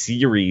out these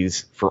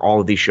series for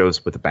all of these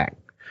shows with a bang.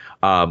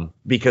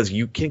 Because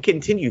you can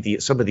continue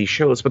some of these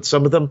shows, but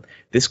some of them,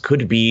 this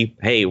could be,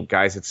 hey,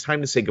 guys, it's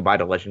time to say goodbye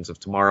to Legends of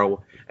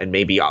Tomorrow and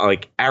maybe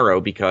like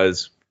Arrow,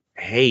 because,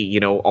 hey,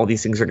 all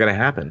these things are going to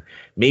happen.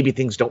 Maybe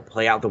things don't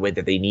play out the way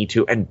that they need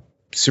to, and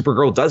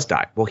Supergirl does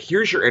die. Well,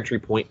 here's your entry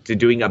point to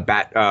doing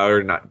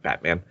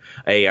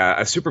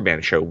a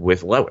Superman show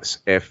with Lois.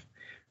 If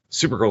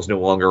Supergirl's no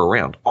longer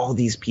around, all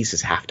these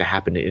pieces have to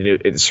happen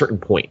at a certain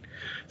point.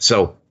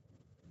 So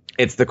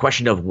it's the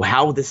question of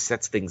how this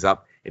sets things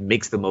up. It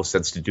makes the most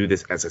sense to do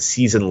this as a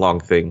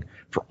season-long thing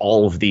for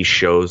all of these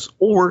shows,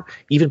 or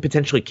even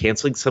potentially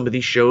canceling some of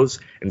these shows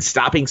and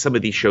stopping some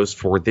of these shows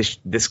for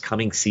this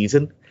coming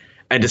season,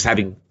 and just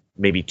having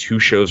maybe 2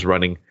 shows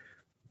running.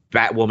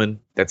 Batwoman,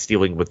 that's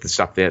dealing with the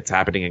stuff that's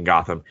happening in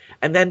Gotham,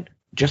 and then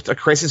just a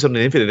Crisis on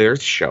an Infinite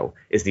Earth show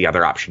is the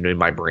other option in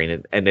my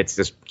brain, and it's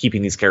just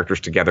keeping these characters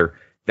together.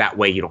 That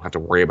way you don't have to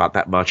worry about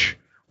that much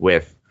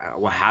with,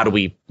 how do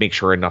we make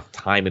sure enough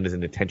time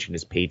and attention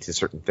is paid to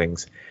certain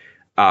things.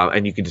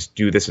 And you can just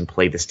do this and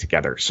play this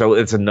together. So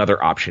it's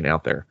another option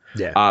out there.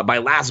 Yeah. My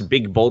last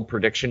big, bold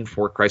prediction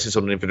for Crisis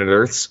on Infinite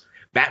Earths,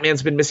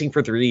 Batman's been missing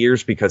for 3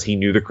 years because he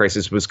knew the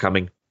Crisis was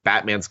coming.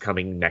 Batman's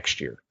coming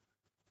next year.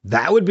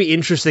 That would be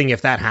interesting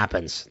if that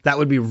happens. That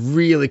would be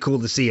really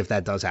cool to see if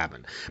that does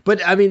happen.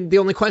 But, I mean, the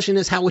only question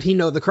is, how would he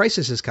know the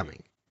Crisis is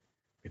coming?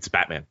 It's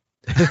Batman.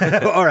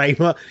 All right.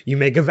 Well, you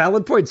make a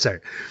valid point, sir.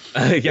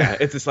 Yeah,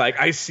 it's just like,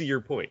 I see your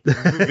point.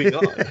 Moving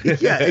on.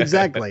 Yeah,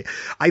 exactly.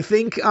 I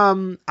think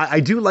I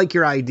do like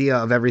your idea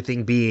of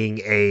everything being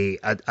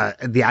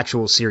the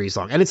actual series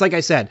long. And it's like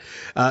I said,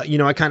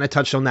 I kind of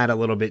touched on that a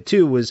little bit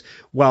too, was,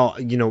 well,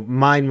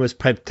 mine was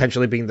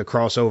potentially being the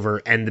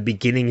crossover and the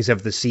beginnings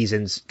of the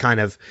seasons kind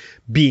of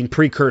being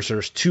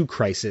precursors to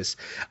Crisis.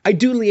 I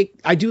do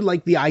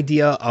like the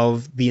idea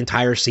of the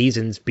entire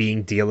seasons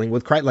being dealing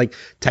with like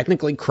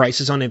technically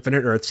Crisis on Infinite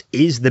Earths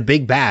is the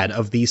big bad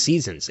of these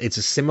seasons. It's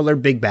a similar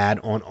big bad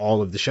on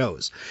all of the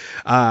shows.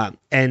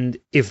 And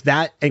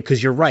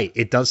because you're right,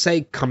 it does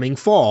say coming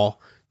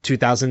fall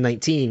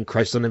 2019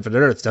 Crisis on Infinite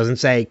Earths, doesn't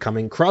say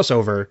coming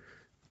crossover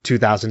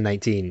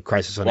 2019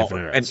 Crisis on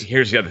Infinite Earths. And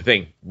here's the other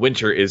thing.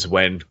 Winter is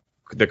when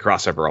the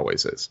crossover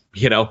always is.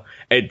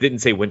 It didn't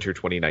say winter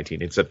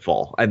 2019, it said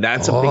fall. And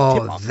that's a big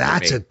tip off.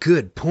 That's a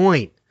good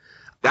point.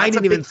 I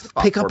didn't even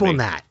pick up on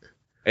that.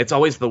 It's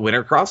always the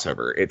winter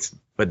crossover.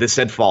 But this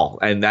said fall,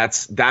 and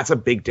that's a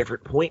big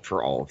different point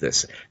for all of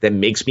this that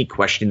makes me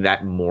question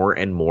that more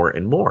and more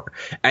and more.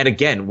 And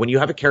again, when you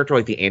have a character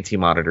like the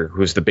Anti-Monitor,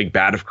 who's the big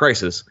bad of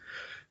Crisis,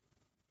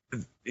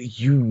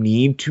 you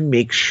need to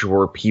make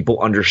sure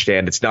people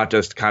understand it's not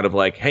just kind of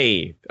like,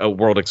 hey, a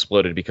world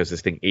exploded because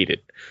this thing ate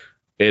it.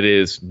 It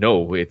is, no,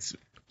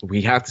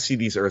 we have to see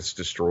these Earths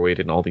destroyed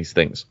and all these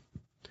things.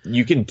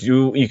 You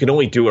can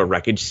only do a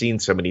wreckage scene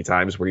so many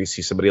times where you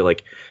see somebody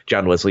like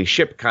John Wesley's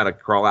ship kind of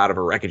crawl out of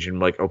a wreckage and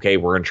like, okay,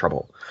 we're in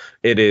trouble.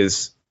 It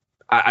is,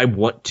 I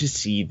want to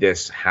see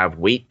this have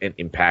weight and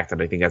impact,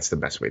 and I think that's the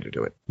best way to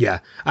do it. Yeah,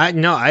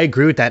 I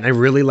agree with that, and I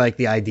really like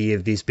the idea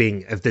of this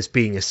being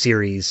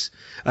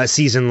a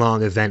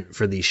season-long event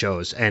for these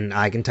shows. And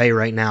I can tell you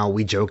right now,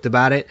 we joked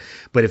about it,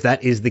 but if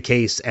that is the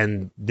case,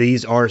 and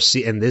this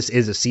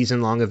is a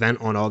season-long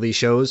event on all these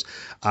shows,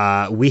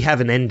 we have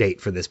an end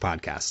date for this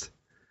podcast.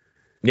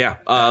 Yeah,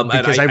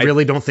 because I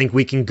really don't think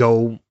we can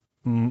go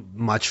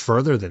much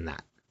further than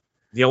that.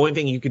 The only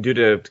thing you could do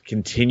to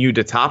continue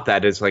to top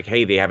that is like,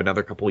 hey, they have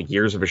another couple of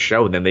years of a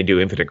show, and then they do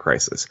Infinite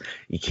Crisis.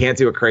 You can't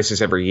do a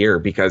Crisis every year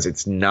because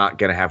it's not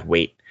going to have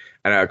weight.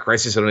 And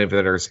Crisis on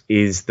Infinite Earths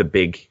is the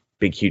big,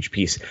 huge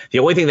piece. The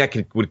only thing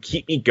that would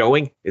keep me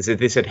going is if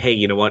they said, hey,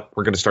 you know what?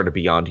 We're going to start a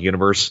Beyond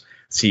universe.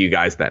 See you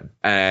guys then.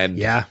 And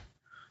yeah,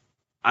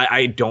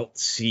 I don't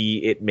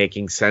see it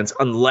making sense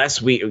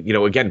unless we,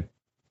 again,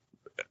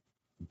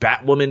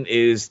 Batwoman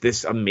is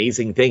this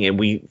amazing thing, and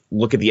we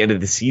look at the end of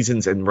the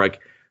seasons and we're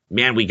like,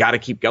 man, we got to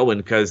keep going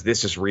because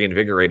this is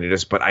reinvigorated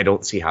us, but I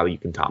don't see how you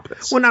can top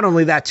this. Well, not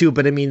only that, too,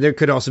 but I mean, there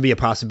could also be a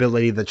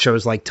possibility that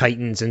shows like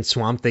Titans and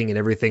Swamp Thing and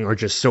everything are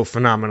just so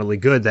phenomenally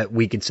good that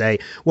we could say,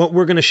 well,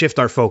 we're going to shift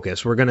our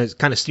focus. We're going to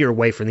kind of steer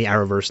away from the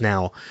Arrowverse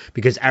now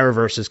because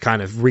Arrowverse has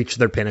kind of reached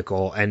their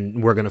pinnacle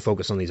and we're going to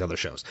focus on these other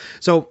shows.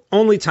 So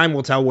only time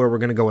will tell where we're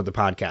going to go with the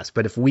podcast.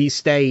 But if we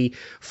stay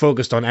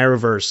focused on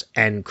Arrowverse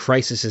and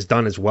Crisis is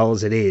done as well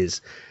as it is,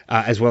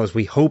 as well as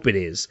we hope it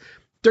is,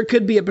 there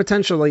could be a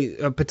potential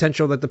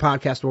that the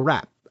podcast will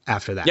wrap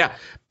after that. Yeah.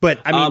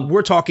 But I mean,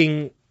 we're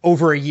talking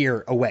over a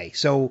year away.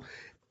 So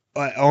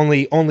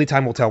only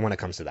time will tell when it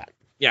comes to that.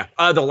 Yeah.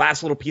 The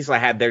last little piece I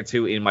had there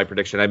too in my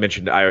prediction, I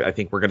mentioned, I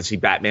think we're going to see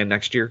Batman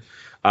next year.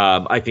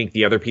 I think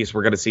the other piece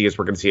we're going to see is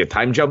a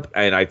time jump.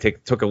 And I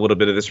took a little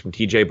bit of this from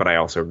TJ, but I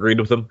also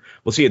agreed with him.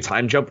 We'll see a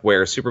time jump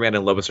where Superman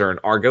and Lois are in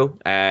Argo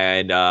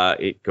and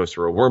it goes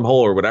through a wormhole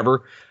or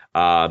whatever.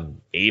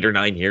 8 or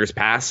 9 years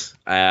pass.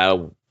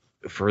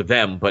 For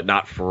them, but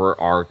not for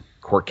our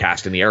core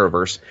cast in the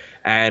Arrowverse.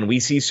 And we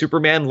see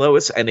Superman,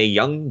 Lois, and a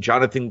young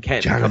Jonathan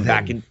Kent come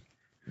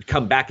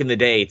back in the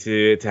day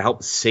to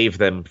help save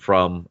them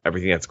from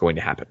everything that's going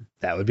to happen.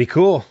 That would be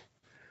cool.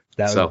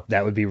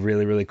 That would be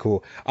really, really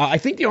cool. I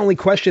think the only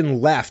question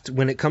left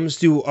when it comes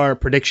to our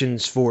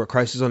predictions for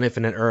Crisis on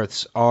Infinite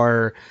Earths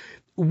are,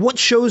 what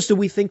shows do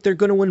we think they're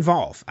going to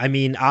involve? I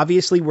mean,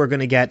 obviously, we're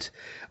going to get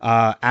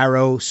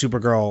Arrow,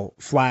 Supergirl,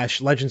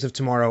 Flash, Legends of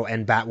Tomorrow,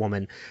 and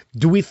Batwoman.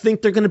 Do we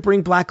think they're going to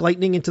bring Black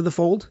Lightning into the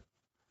fold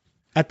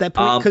at that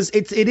point? Because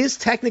it is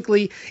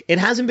technically, it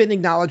hasn't been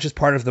acknowledged as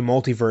part of the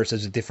multiverse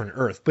as a different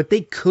Earth, but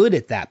they could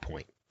at that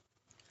point.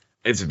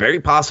 It's very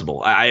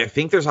possible. I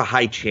think there's a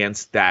high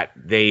chance that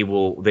they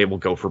will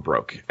go for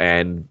broke,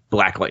 and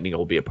Black Lightning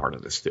will be a part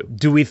of this too.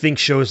 Do we think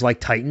shows like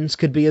Titans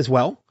could be as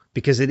well?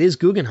 Because it is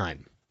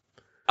Guggenheim.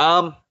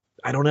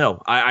 I don't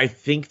know. I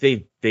think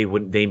they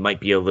might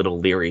be a little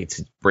leery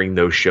to bring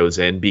those shows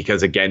in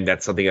because, again,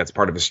 that's something that's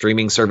part of a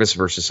streaming service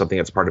versus something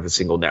that's part of a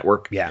single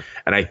network. Yeah.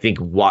 And I think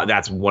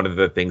that's one of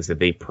the things that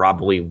they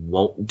probably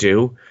won't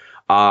do.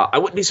 I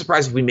wouldn't be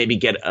surprised if we maybe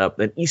get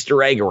an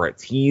Easter egg or a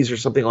tease or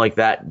something like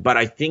that. But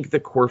I think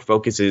the core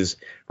focus is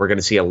we're going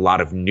to see a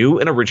lot of new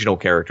and original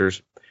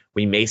characters.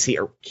 We may see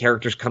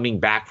characters coming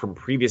back from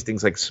previous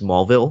things like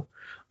Smallville,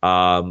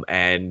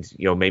 and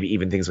maybe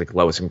even things like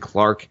Lois and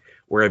Clark,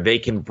 where they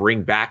can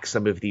bring back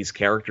some of these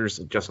characters,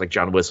 just like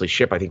John Wesley's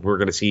ship. I think we're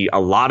going to see a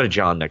lot of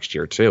John next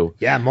year, too.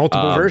 Yeah,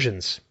 multiple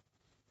versions.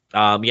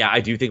 Yeah, I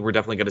do think we're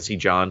definitely going to see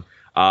John.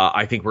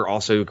 I think we're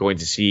also going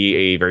to see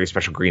a very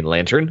special Green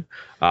Lantern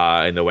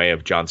in the way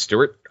of John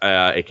Stewart,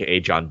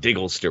 a.k.a. John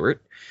Diggle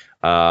Stewart,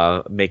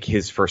 make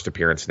his first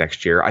appearance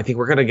next year. I think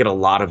we're going to get a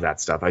lot of that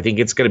stuff. I think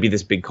it's going to be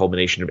this big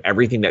culmination of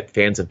everything that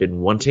fans have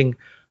been wanting,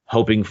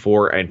 hoping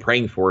for, and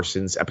praying for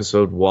since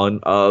episode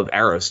 1 of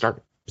Arrow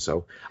started.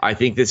 So I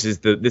think this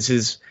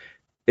is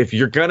if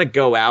you're gonna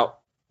go out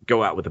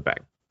with a bang.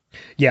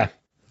 Yeah,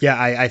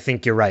 I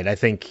think you're right.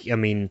 That's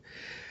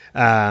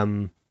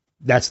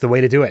the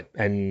way to do it.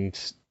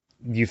 And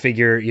you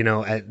figure,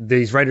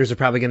 these writers are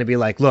probably going to be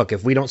like, look,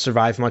 if we don't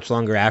survive much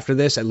longer after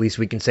this, at least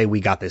we can say we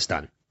got this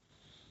done.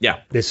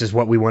 Yeah, this is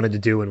what we wanted to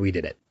do, and we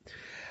did it.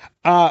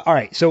 All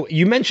right. So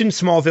you mentioned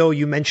Smallville.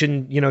 You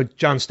mentioned,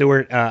 John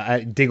Stewart.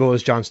 Diggle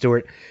is John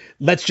Stewart.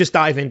 Let's just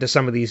dive into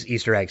some of these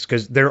Easter eggs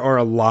because there are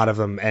a lot of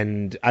them,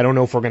 and I don't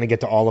know if we're going to get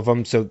to all of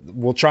them. So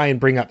we'll try and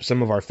bring up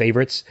some of our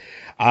favorites.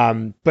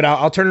 But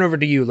I'll turn it over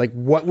to you. Like,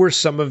 what were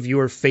some of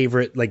your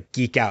favorite, like,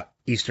 geek out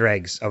Easter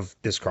eggs of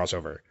this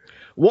crossover.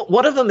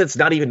 One of them that's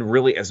not even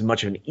really as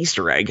much of an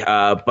Easter egg,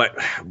 but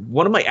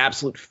one of my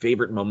absolute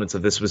favorite moments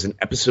of this was in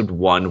episode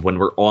 1 when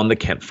we're on the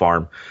Kent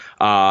farm.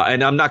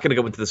 And I'm not going to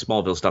go into the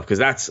Smallville stuff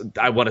because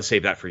I want to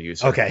save that for you.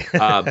 Sir. Okay.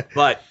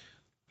 But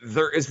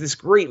there is this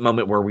great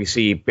moment where we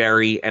see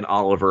Barry and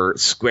Oliver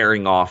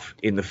squaring off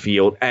in the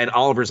field. And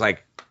Oliver's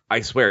like,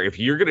 I swear, if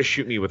you're going to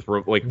shoot me with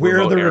where remote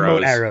are the arrows,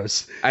 remote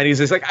arrows? And he's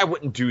just like, I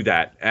wouldn't do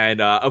that.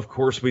 And of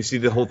course, we see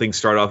the whole thing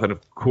start off. And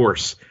of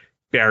course,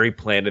 Barry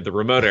planted the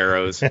remote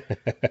arrows,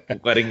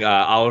 letting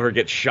Oliver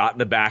get shot in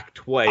the back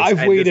twice.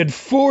 I've waited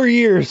 4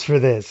 years for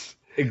this.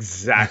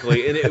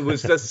 Exactly. And it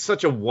was just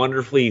such a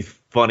wonderfully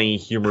funny,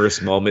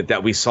 humorous moment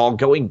that we saw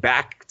going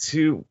back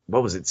to,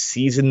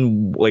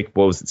 season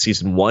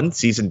 1,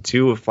 season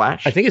 2 of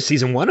Flash? I think it's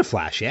season 1 of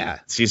Flash, yeah.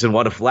 Season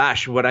 1 of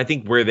Flash,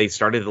 where they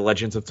started the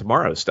Legends of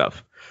Tomorrow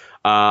stuff.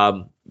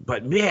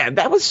 But man,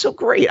 that was so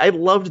great. I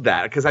loved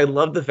that because I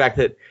loved the fact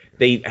that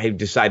they had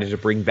decided to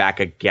bring back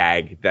a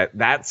gag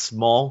that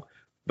small,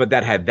 but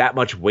that had that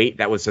much weight.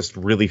 That was just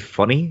really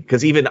funny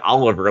because even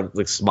Oliver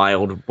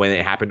smiled when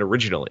it happened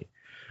originally.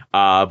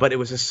 But it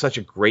was just such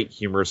a great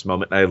humorous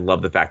moment. And I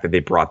love the fact that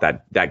they brought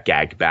that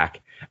gag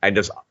back and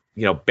just,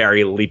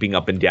 Barry leaping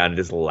up and down and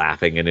just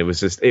laughing. And it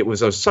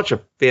was such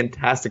a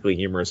fantastically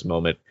humorous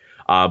moment.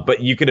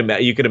 But you can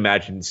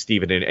imagine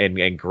Steven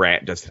and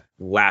Grant just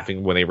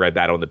laughing when they read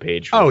that on the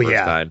page for the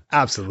first time.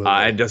 Absolutely.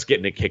 And just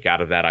getting a kick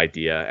out of that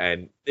idea.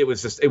 And it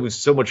was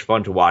so much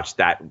fun to watch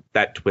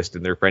that twist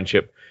in their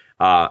friendship.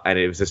 And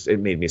it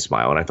made me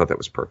smile, and I thought that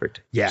was perfect.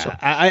 Yeah, so.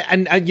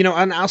 and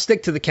I'll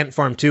stick to the Kent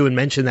farm too and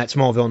mention that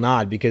Smallville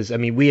nod because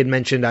we had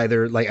mentioned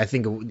either I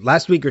think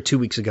last week or 2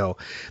 weeks ago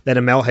that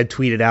Amell had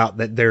tweeted out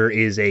that there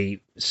is a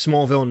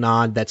Smallville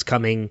nod that's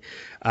coming.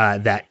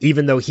 That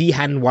even though he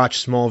hadn't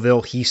watched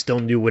Smallville, he still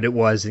knew what it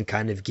was and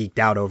kind of geeked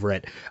out over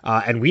it.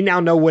 And we now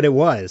know what it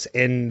was,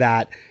 and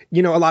that.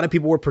 A lot of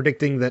people were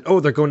predicting that,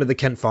 they're going to the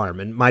Kent farm.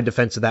 And my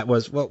defense of that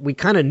was, well, we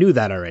kind of knew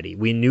that already.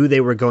 We knew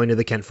they were going to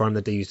the Kent farm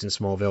that they used in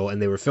Smallville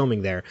and they were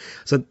filming there.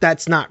 So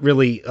that's not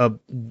really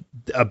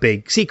a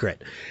big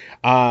secret.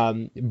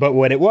 But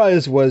what it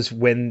was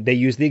when they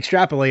used the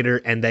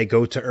extrapolator and they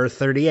go to Earth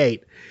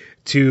 38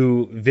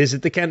 to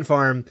visit the Kent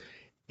farm,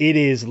 it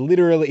is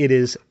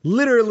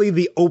literally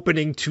the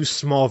opening to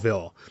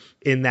Smallville.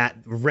 In that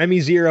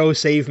Remy Zero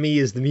Save Me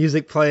is the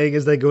music playing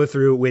as they go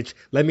through, which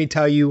let me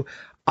tell you,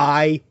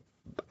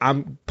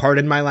 I'm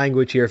pardon my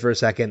language here for a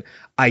second.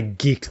 I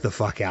geeked the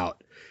fuck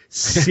out.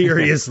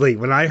 Seriously,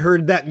 when I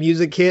heard that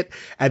music hit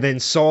and then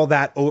saw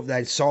that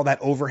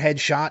overhead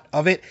shot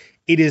of it,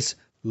 it is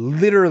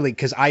literally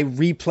because I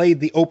replayed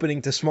the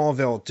opening to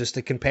Smallville just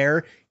to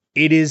compare.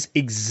 It is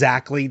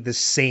exactly the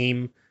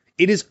same.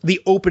 It is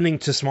the opening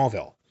to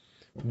Smallville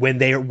when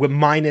they are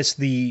minus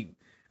the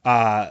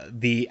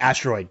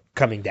asteroid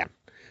coming down.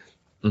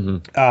 Mm-hmm.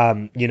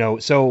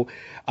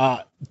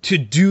 To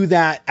do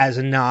that as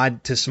a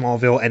nod to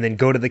Smallville and then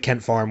go to the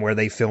Kent farm where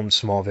they filmed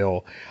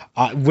Smallville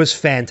was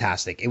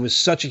fantastic. It was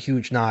such a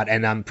huge nod,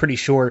 and I'm pretty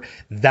sure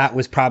that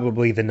was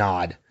probably the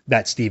nod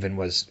that Steven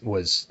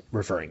was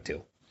referring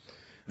to.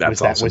 Was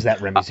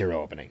that Remy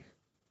Zero opening?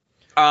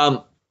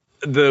 One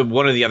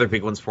of the other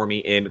big ones for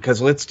me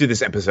because let's do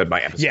this episode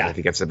by episode. Yeah, I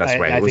think that's the best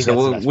way.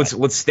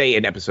 Let's stay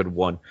in episode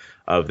 1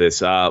 of this.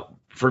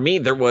 For me,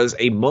 there was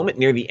a moment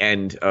near the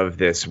end of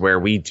this where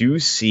we do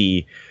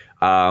see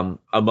a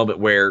moment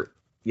where,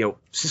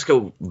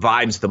 Cisco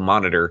vibes the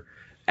monitor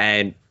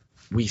and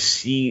we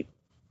see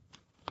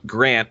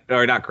Steven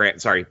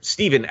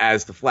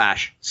as the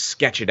Flash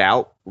sketch it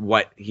out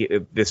what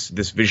this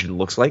vision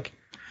looks like.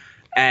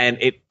 And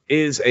it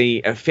is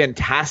a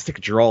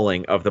fantastic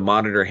drawing of the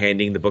monitor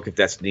handing the Book of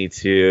Destiny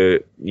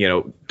to,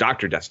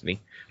 Dr. Destiny,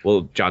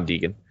 John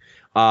Deegan.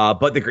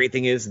 But the great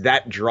thing is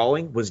that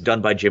drawing was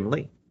done by Jim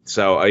Lee.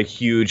 So a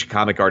huge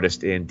comic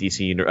artist in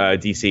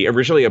DC.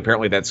 Originally,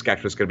 apparently, that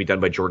sketch was going to be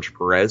done by George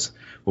Perez,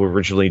 who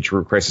originally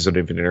drew Crisis on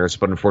Infinite Earths,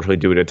 but unfortunately,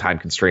 due to time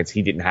constraints,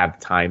 he didn't have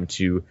time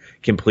to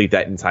complete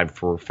that in time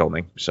for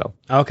filming. So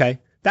okay,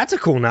 that's a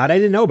cool nod. I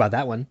didn't know about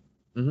that one.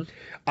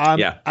 Mm-hmm.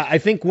 Yeah, I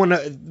think one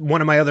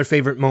of my other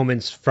favorite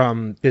moments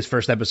from this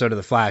first episode of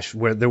The Flash,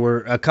 where there were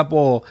a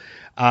couple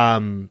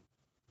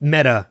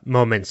meta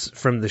moments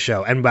from the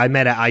show, and by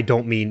meta I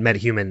don't mean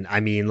metahuman. I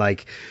mean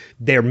like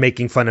they're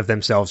making fun of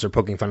themselves or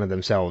poking fun of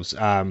themselves.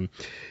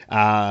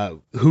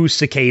 Who's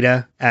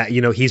Cicada?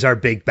 He's our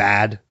big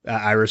bad.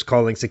 Iris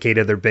calling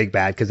Cicada their big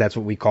bad because that's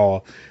what we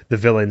call the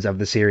villains of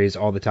the series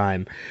all the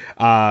time.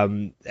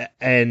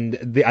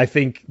 I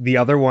think the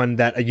other one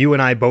that you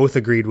and I both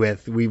agreed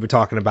with, we were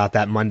talking about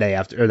that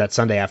that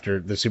Sunday after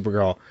the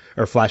Supergirl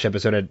or Flash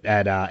episode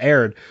had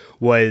aired,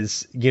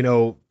 was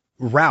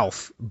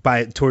Ralph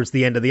towards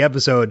the end of the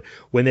episode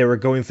when they were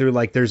going through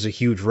there's a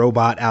huge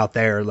robot out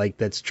there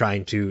that's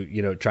trying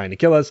to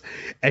kill us,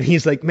 and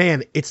he's like,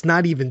 man, it's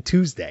not even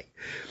Tuesday,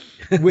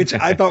 which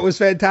I thought was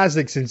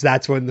fantastic since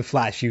that's when the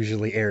Flash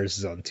usually airs,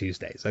 is on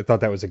Tuesdays. I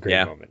thought that was a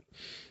great moment.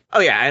 Oh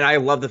yeah, and I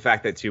love the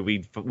fact that too we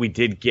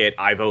did get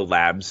Ivo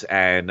Labs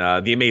and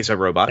the Amazo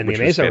robot, which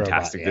was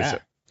fantastic.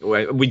 Robot, yeah.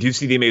 We do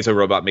see the Amazo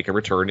robot make a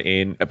return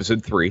in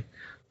episode 3.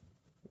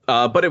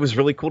 But it was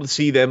really cool to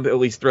see them at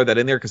least throw that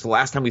in there, because the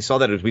last time we saw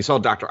that was we saw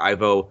Dr.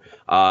 Ivo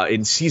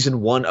in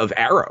season 1 of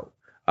Arrow,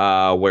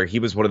 where he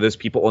was one of those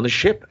people on the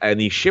ship, and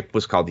the ship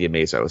was called the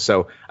Amazo.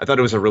 So I thought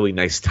it was a really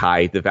nice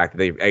tie, the fact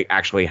that they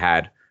actually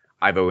had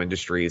Ivo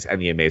Industries and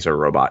the Amazo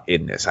robot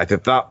in this. I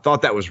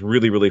thought that was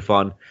really, really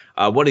fun.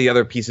 One of the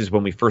other pieces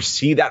when we first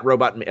see that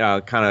robot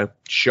kind of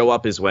show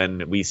up is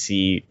when we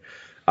see,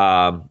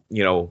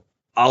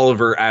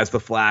 Oliver as the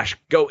Flash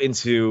go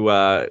into,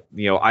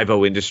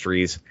 Ivo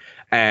Industries,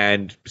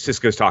 and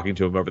Cisco's talking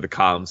to him over the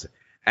comms.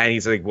 And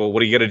he's like, well,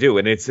 what are you going to do?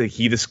 And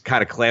he just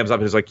kind of clams up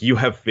and is like, you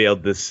have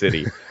failed this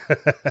city.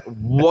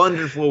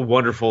 Wonderful,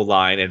 wonderful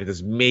line. And it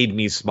has made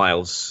me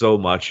smile so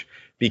much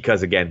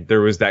because, again, there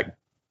was that,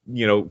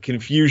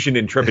 confusion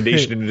and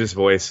trepidation in his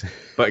voice,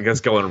 but I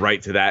guess going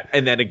right to that.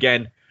 And then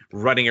again,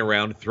 running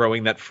around,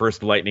 throwing that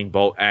first lightning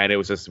bolt. And it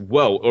was just,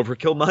 whoa,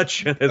 overkill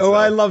much?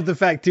 I love the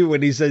fact, too,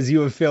 when he says,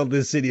 you have failed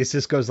this city,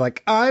 Cisco's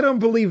like, I don't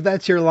believe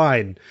that's your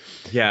line.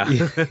 Yeah.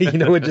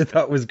 Which I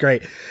thought was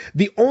great.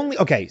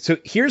 So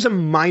here's a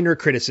minor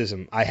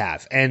criticism I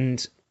have.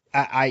 And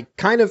I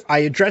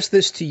addressed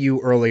this to you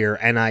earlier,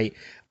 and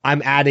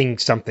I'm adding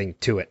something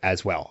to it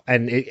as well.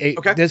 And it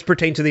does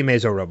pertain to the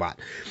Amazo robot.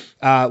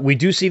 We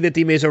do see that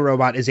the Amazo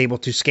robot is able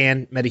to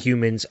scan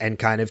metahumans and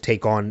kind of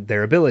take on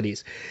their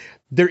abilities.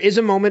 There is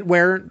a moment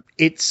where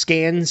it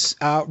scans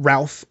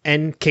Ralph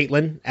and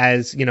Caitlin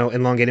as,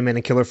 Elongated Man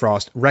and Killer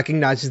Frost,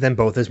 recognizes them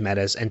both as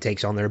metas, and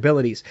takes on their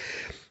abilities.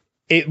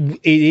 It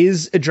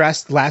is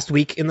addressed last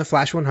week in the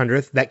Flash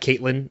 100th that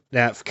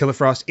Killer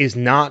Frost is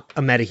not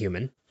a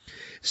metahuman.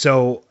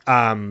 So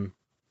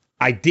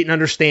I didn't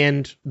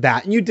understand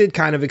that, and you did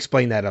kind of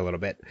explain that a little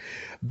bit.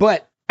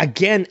 But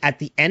again, at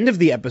the end of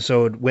the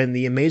episode, when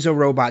the Amazo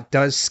robot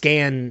does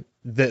scan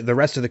the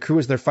rest of the crew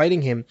as they're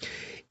fighting him,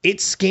 it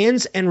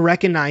scans and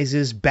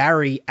recognizes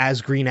Barry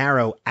as Green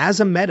Arrow as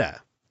a meta.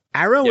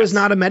 Arrow is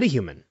not a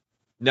metahuman.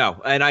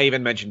 No, and I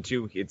even mentioned,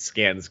 too, it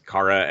scans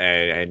Kara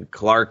and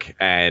Clark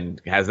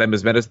and has them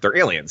as metas. They're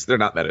aliens. They're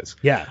not metas.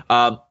 Yeah.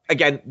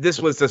 Again, this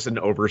was just an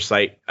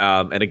oversight.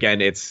 And again,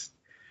 it's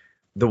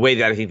the way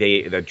that I think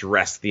they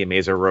addressed the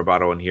Amazo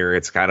robot on here.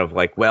 It's kind of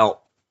like,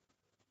 well,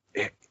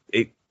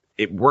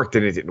 it worked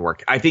and it didn't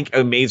work. I think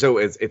Amazo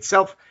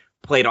itself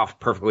played off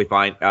perfectly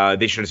fine.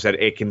 They should have said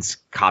it can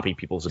copy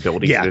people's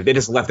abilities. Yeah. If they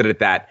just left it at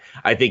that,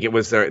 I think it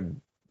was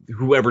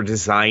whoever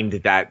designed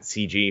that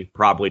CG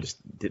probably just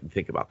didn't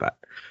think about that.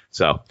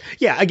 So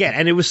yeah, again,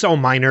 and it was so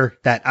minor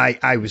that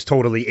I was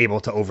totally able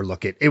to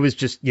overlook it. It was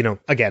just,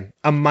 again,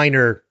 a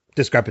minor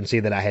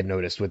discrepancy that I had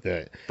noticed with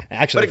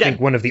I think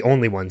one of the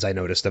only ones I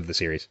noticed of the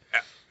series.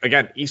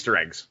 Again, Easter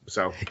eggs.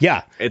 So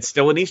yeah, it's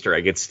still an Easter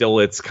egg.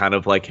 It's kind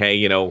of like,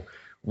 hey,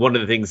 one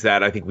of the things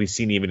that I think we've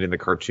seen even in the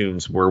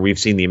cartoons where we've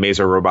seen the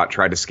Amazo robot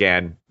try to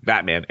scan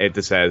Batman, it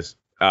just says,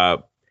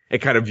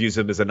 it kind of views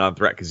him as a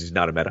non-threat because he's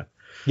not a meta.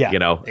 Yeah.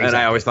 Exactly. And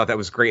I always thought that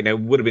was great. And it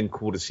would have been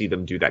cool to see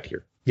them do that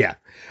here. Yeah.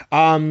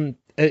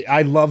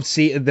 I love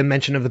the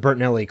mention of the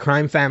Bertinelli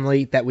crime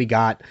family that we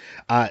got.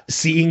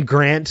 Seeing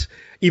Grant,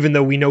 even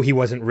though we know he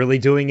wasn't really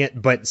doing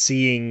it, but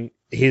seeing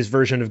his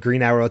version of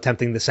Green Arrow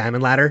attempting the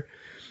salmon ladder,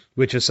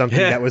 which is something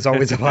that was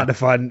always a lot of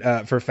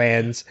fun for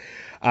fans.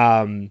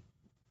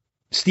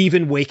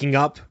 Steven waking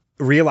up,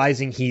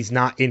 realizing he's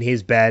not in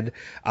his bed,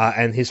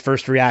 and his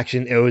first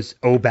reaction, it was,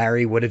 "Oh,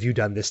 Barry, what have you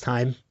done this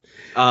time?"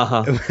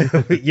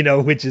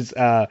 Which is,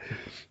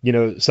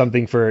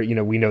 something for,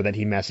 we know that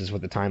he messes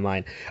with the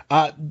timeline.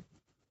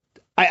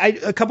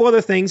 A couple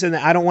other things, and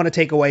I don't want to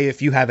take away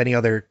if you have any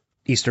other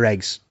Easter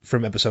eggs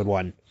from episode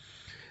 1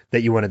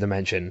 that you wanted to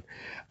mention.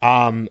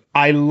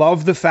 I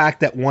love the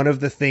fact that one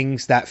of the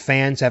things that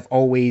fans have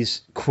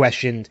always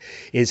questioned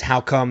is how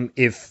come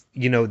if,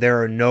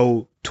 there are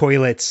no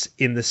toilets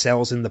in the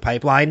cells in the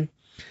pipeline,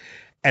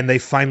 and they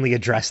finally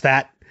address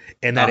that,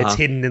 and that it's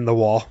hidden in the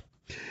wall.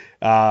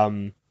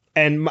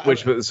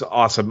 Which was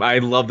awesome. I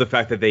love the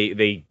fact that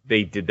they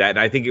did that. And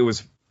I think it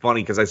was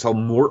funny because I saw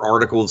more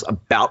articles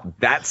about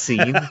that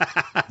scene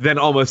than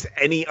almost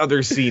any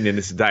other scene in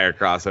this entire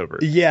crossover.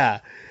 Yeah.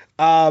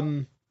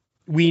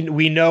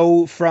 We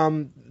know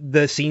from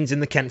the scenes in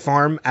the Kent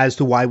farm as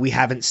to why we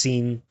haven't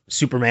seen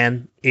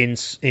Superman in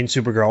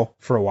Supergirl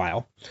for a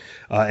while,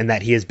 and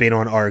that he has been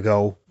on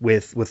Argo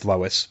with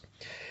Lois.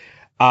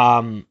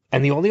 And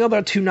the only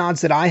other 2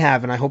 nods that I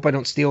have, and I hope I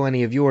don't steal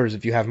any of yours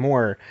if you have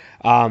more,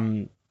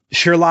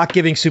 Sherlock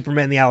giving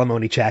Superman the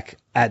alimony check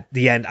at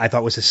the end, I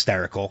thought was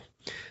hysterical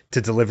to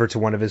deliver to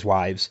one of his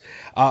wives.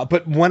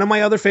 But one of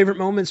my other favorite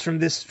moments from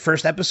this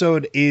first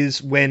episode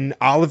is when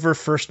Oliver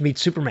first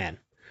meets Superman.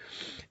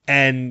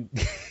 And,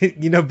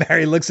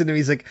 Barry looks at him,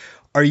 he's like,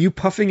 "Are you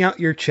puffing out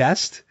your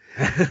chest?"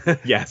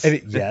 Yes.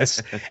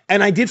 Yes.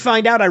 And I did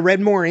find out, I read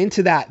more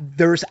into that.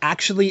 There's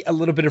actually a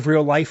little bit of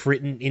real life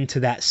written into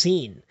that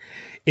scene,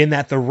 in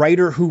that the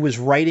writer who was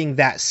writing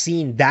that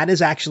scene, that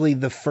is actually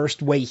the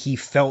first way he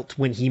felt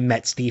when he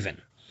met Steven.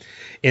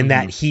 In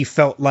that he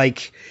felt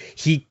like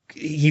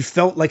he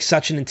felt like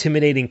such an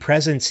intimidating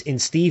presence in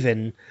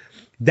Steven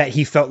that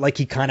he felt like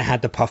he kind of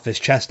had to puff his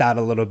chest out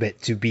a little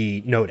bit to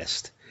be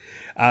noticed.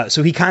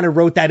 So he kind of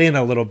wrote that in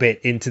a little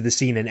bit into the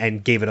scene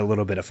and gave it a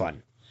little bit of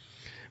fun,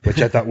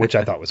 which I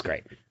thought was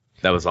great.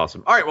 That was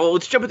awesome. All right, well,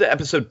 let's jump into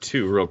episode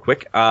 2 real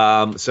quick.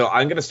 So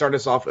I'm going to start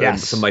us off with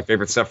some of my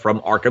favorite stuff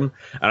from Arkham,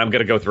 and I'm going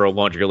to go through a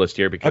laundry list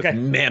here because,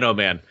 man, oh,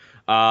 man.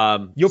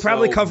 You'll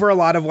probably cover a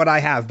lot of what I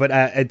have, but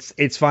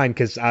it's fine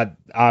because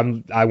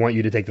I want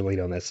you to take the lead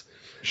on this.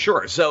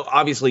 Sure. So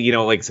obviously, you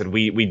know, like I said,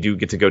 we do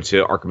get to go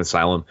to Arkham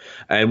Asylum.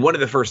 And one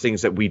of the first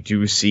things that we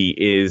do see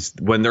is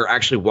when they're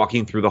actually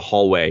walking through the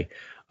hallway,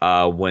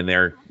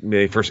 when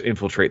they first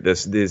infiltrate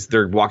this, is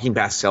they're walking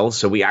past cells.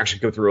 So we actually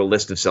go through a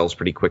list of cells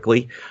pretty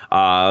quickly.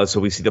 So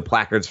we see the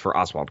placards for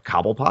Oswald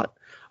Cobblepot,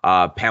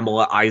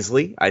 Pamela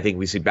Isley. I think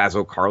we see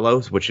Basil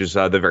Carlos, which is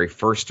the very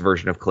first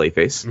version of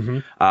Clayface.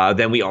 Mm-hmm.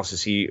 Then we also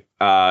see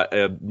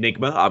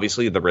Enigma,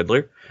 obviously the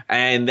Riddler,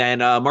 and then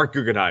Mark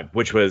Guggenheim,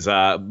 which was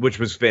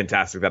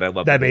fantastic. That I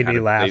loved. That made me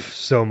laugh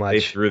so much.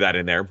 They threw that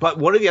in there. But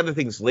one of the other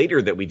things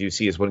later that we do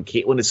see is when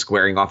Caitlin is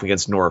squaring off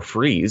against Nora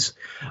Freeze,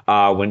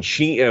 when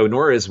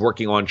Nora is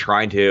working on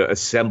trying to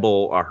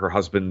assemble her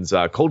husband's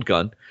cold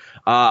gun.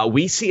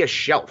 We see a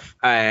shelf,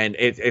 and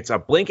it's a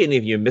blink, and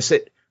if you miss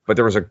it. But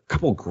there was a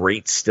couple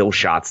great still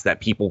shots that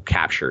people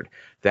captured.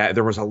 That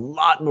there was a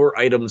lot more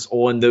items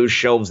on those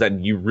shelves that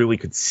you really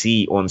could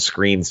see on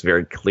screens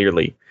very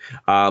clearly.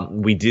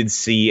 We did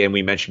see, and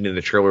we mentioned in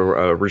the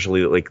trailer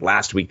originally, like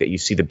last week, that you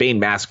see the Bane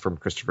mask from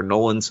Christopher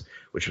Nolan's,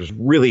 which was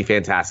really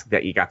fantastic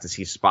that you got to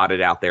see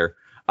spotted out there.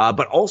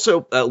 But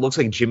also, it looks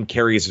like Jim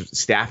Carrey's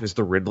staff as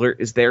the Riddler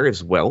is there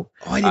as well.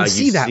 Oh, I didn't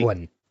see that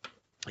one.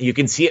 You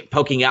can see it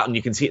poking out, and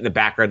you can see it in the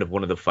background of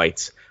one of the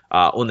fights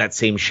on that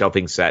same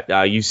shelving set.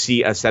 You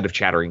see a set of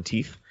chattering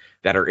teeth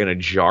that are in a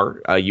jar.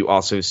 You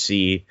also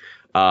see,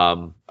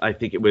 I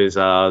think it was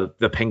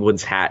the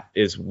Penguin's hat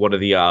is one of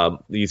the,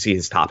 you see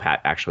his top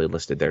hat actually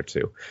listed there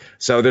too.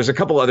 So there's a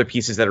couple other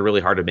pieces that are really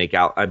hard to make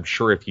out. I'm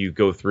sure if you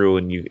go through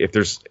and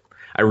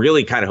I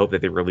really kind of hope that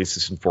they release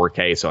this in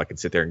 4K so I can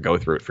sit there and go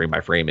through it frame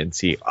by frame and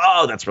see,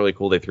 oh, that's really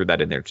cool. They threw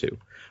that in there too.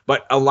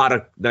 But a lot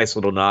of nice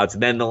little nods.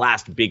 And then the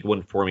last big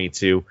one for me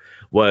too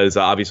was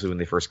obviously when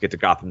they first get to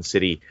Gotham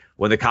City,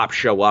 when the cops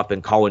show up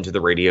and call into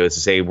the radios to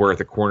say, we're at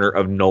the corner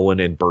of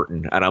Nolan and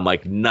Burton. And I'm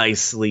like,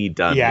 nicely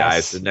done,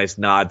 guys. A nice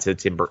nod to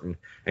Tim Burton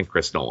and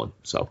Chris Nolan.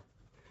 So,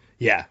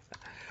 yeah.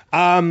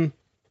 There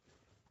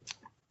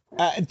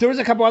was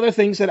a couple other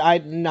things that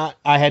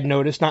I had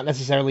noticed, not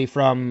necessarily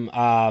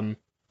from,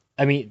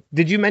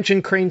 did you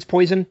mention Crane's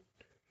poison?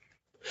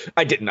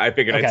 I didn't. I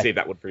figured I'd save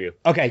that one for you.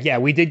 Okay, yeah,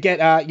 we did get,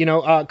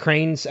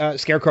 Crane's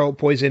Scarecrow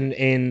poison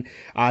in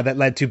that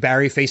led to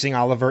Barry facing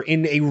Oliver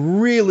in a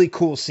really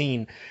cool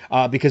scene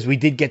because we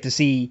did get to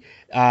see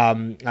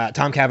Tom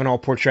Cavanaugh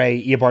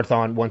portray Eobard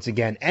Thawne once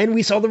again, and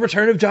we saw the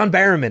return of John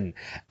Barrowman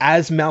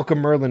as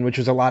Malcolm Merlyn, which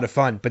was a lot of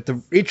fun. But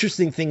the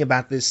interesting thing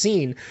about this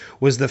scene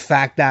was the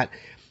fact that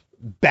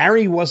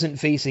Barry wasn't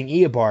facing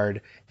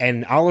Eobard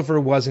and Oliver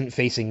wasn't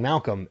facing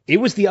Malcolm. It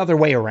was the other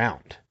way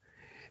around.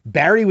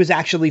 Barry was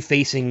actually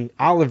facing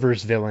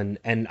Oliver's villain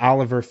and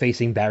Oliver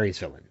facing Barry's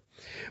villain.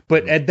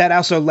 But that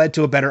also led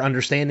to a better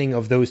understanding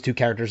of those two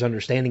characters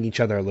understanding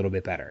each other a little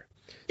bit better.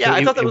 Yeah, so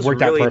I thought that was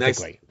really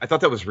nice. I thought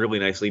that was really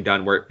nicely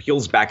done, where it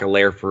peels back a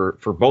layer for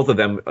both of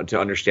them to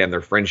understand their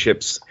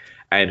friendships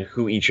and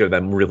who each of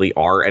them really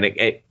are. And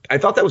I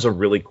thought that was a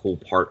really cool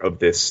part of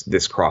this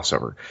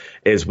crossover,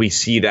 is we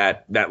see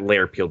that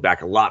layer peeled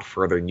back a lot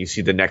further, and you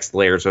see the next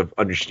layers of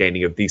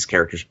understanding of these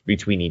characters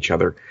between each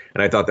other.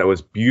 And I thought that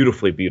was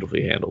beautifully,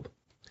 beautifully handled.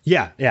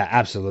 Yeah,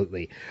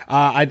 absolutely.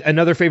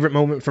 Another favorite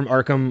moment from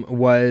Arkham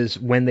was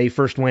when they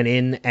first went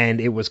in and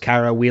it was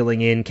Kara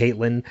wheeling in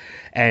Caitlin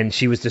and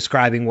she was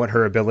describing what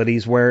her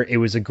abilities were. It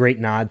was a great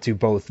nod to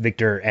both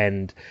Victor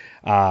and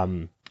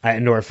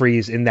Nora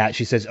Freeze in that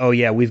she says, oh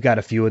yeah, we've got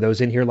a few of those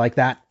in here like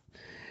that,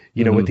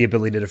 with the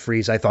ability to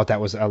freeze. I thought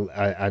that was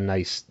a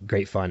nice,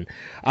 great fun.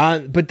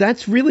 But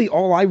that's really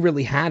all I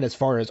really had as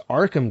far as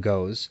Arkham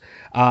goes.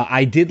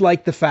 I did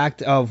like the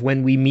fact of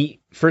when we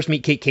first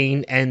meet Kate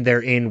Kane and they're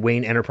in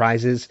Wayne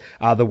Enterprises,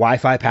 the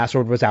Wi-Fi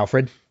password was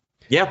Alfred.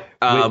 Yeah.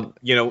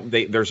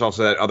 There's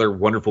also that other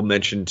wonderful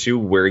mention too,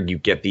 where you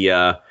get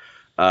the,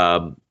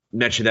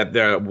 mention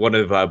that one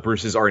of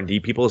Bruce's R&D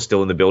people is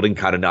still in the building,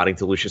 kind of nodding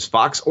to Lucius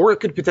Fox, or it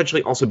could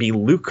potentially also be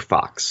Luke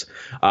Fox,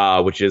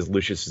 which is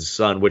Lucius's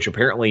son, which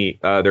apparently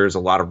there's a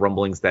lot of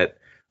rumblings that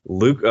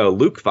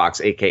Luke Fox,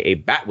 aka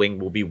Batwing,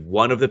 will be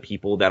one of the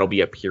people that'll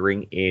be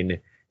appearing in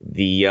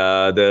the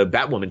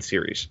Batwoman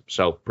series.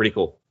 So pretty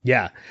cool.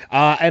 Yeah.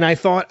 And I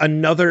thought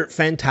another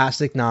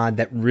fantastic nod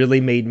that really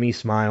made me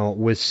smile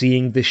was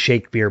seeing the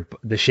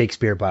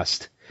Shakespeare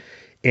bust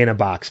in a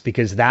box,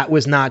 because that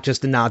was not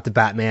just a nod to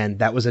Batman.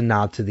 That was a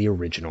nod to the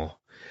original,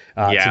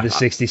 to the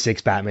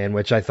 66 Batman,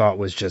 which I thought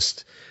was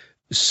just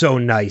so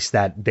nice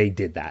that they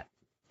did that.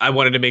 I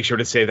wanted to make sure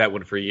to save that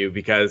one for you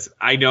because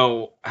I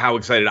know how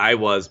excited I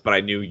was, but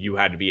I knew you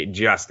had to be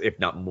just, if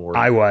not more.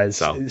 I was.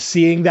 So.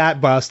 Seeing that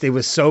bust, it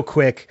was so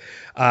quick,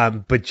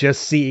 but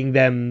just seeing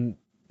them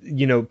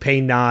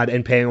paying nod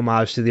and paying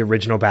homage to the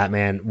original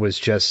Batman was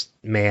just,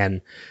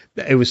 man,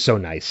 it was so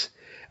nice.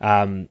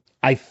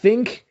 I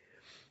think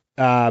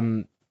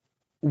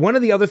one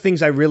of the other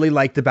things I really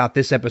liked about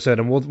this episode,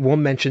 and we'll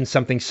mention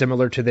something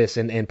similar to this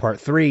in part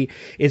 3,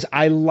 is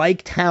I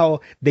liked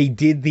how they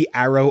did the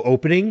Arrow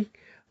opening,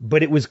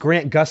 but it was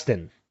Grant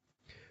Gustin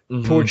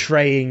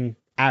portraying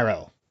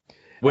Arrow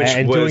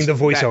and doing the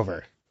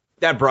voiceover.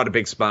 That brought a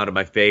big smile to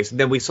my face. And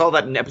then we saw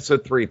that in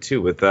episode 3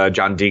 too, with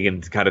John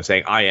Deegan kind of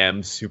saying, "I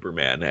am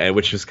Superman,"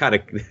 which was kind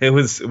of it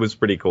was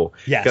pretty cool.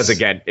 Yes, because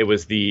again, it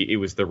was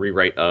the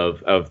rewrite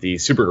of the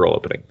Supergirl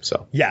opening.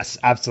 So yes,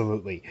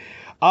 absolutely.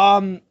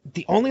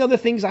 The only other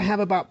things I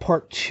have about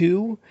part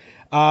 2,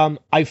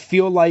 I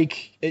feel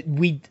like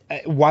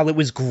while it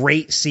was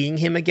great seeing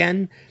him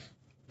again,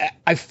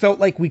 I felt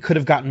like we could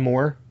have gotten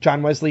more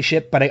John Wesley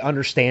ship, but I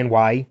understand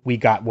why we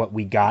got what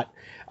we got.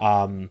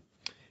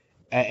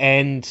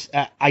 And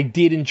I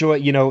did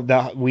enjoy,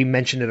 we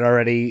mentioned it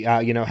already,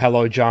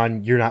 "Hello,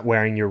 John, you're not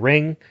wearing your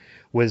ring,"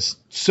 was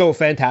so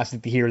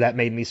fantastic to hear. That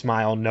made me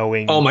smile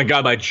knowing. Oh my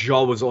God, my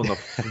jaw was on the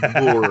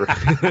floor.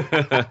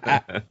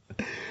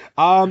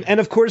 And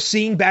of course,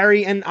 seeing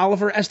Barry and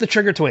Oliver as the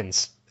Trigger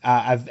Twins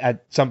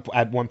at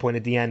one point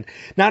at the end.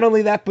 Not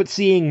only that, but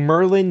seeing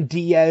Merlin,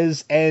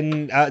 Diaz,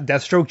 and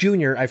Deathstroke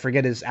Jr., I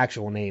forget his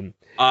actual name.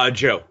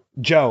 Joe.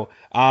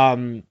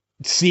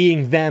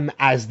 Seeing them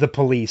as the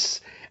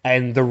police.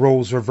 And the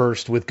roles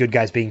reversed with good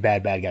guys being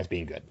bad, bad guys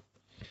being good.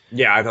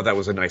 Yeah, I thought that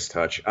was a nice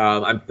touch.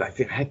 I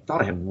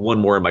thought I had one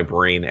more in my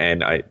brain,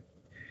 and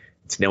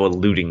it's now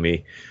eluding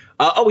me.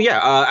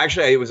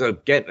 Actually, it was a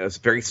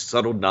very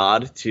subtle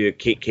nod to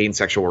Kate Kane's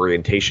sexual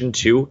orientation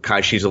too.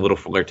 She's a little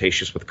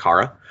flirtatious with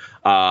Kara.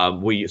 So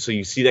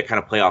you see that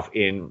kind of play off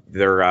in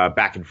their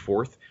back and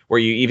forth, where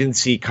you even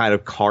see kind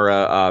of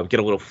Kara get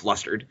a little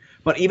flustered.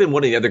 But even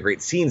one of the other great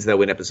scenes,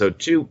 though, in episode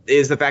 2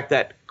 is the fact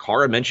that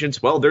Kara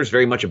mentions, well, there's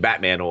very much a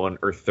Batman on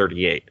Earth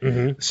 38.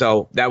 Mm-hmm.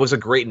 So that was a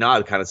great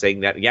nod, kind of saying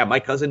that, yeah, my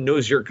cousin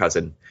knows your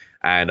cousin.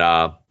 And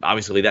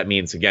obviously that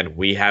means, again,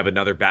 we have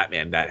another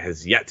Batman that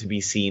has yet to be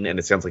seen. And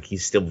it sounds like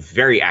he's still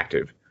very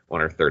active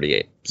on Earth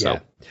 38. So, yeah.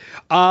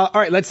 All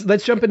right,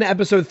 let's jump into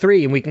episode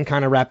 3 and we can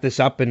kind of wrap this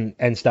up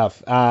and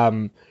stuff.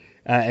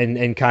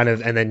 And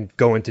then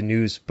go into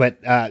news. But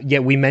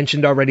we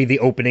mentioned already the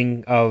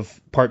opening of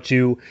part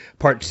 2.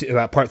 Part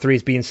 3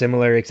 is being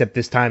similar, except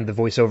this time the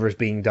voiceover is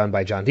being done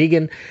by John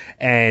Deegan,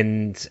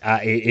 and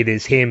it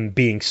is him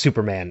being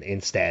Superman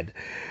instead.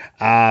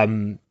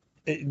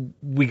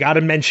 We got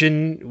to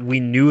mention,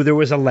 we knew there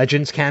was a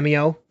Legends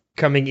cameo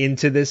coming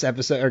into this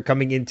episode, or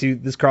coming into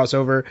this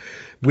crossover.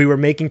 We were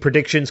making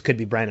predictions, could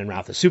be Brandon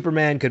Routh as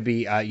Superman, could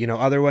be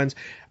other ones.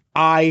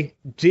 I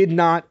did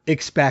not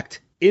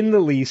expect in the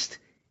least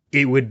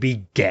it would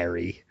be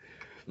Gary,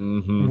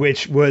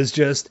 which was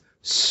just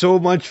so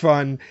much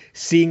fun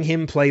seeing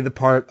him play the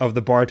part of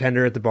the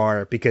bartender at the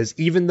bar, because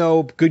even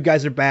though good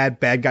guys are bad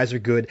guys are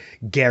good,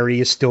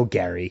 Gary is still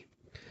Gary.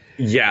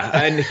 Yeah,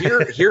 and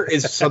here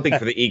is something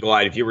for the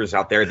eagle-eyed viewers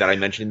out there that I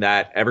mentioned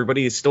that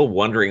everybody is still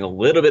wondering a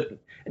little bit.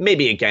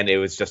 Maybe, again, it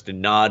was just a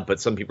nod, but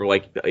some people are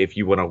like, if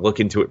you want to look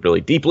into it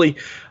really deeply,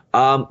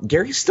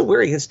 Gary's still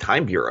wearing his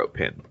Time Bureau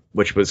pin,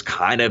 which was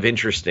kind of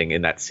interesting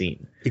in that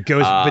scene. It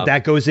goes, but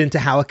that goes into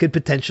how it could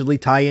potentially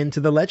tie into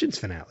the Legends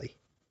finale.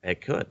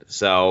 It could.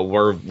 So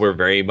we're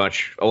very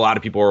much, a lot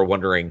of people are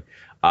wondering,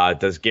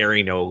 does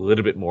Gary know a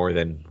little bit more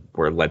than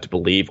we're led to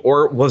believe,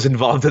 or was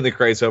involved in the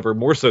crossover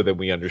more so than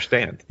we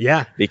understand?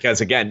 Yeah. Because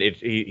again,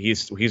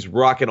 he's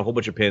rocking a whole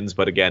bunch of pins,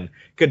 but again,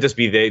 could just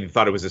be they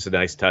thought it was just a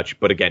nice touch.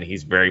 But again,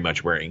 he's very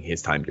much wearing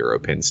his Time Bureau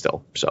pin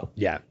still. So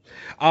yeah.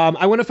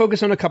 I want to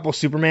focus on a couple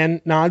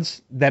Superman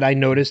nods that I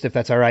noticed, if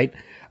that's all right.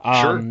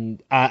 Sure.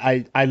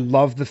 I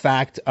love the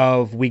fact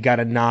of we got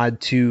a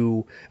nod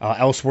to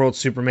Elseworld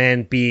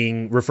Superman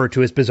being referred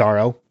to as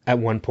Bizarro at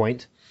one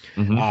point.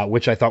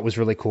 Which I thought was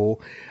really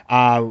cool.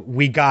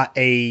 We got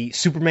a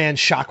Superman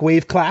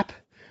shockwave clap,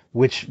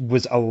 which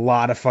was a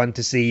lot of fun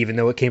to see, even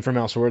though it came from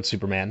Elseworld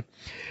Superman.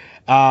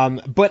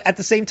 But at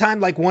the same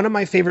time, like, one of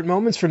my favorite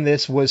moments from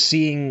this was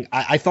seeing,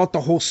 I thought the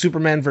whole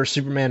Superman versus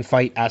Superman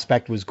fight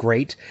aspect was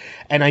great.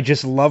 And I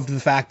just loved the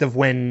fact of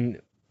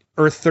when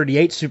Earth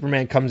 38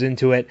 Superman comes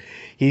into it,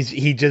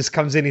 he just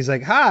comes in, he's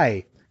like,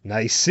 "Hi,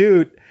 nice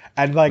suit."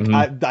 And like,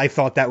 I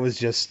thought that was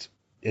just...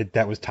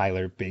 that was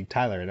Big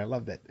Tyler, and I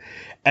loved it.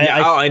 And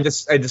and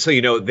just so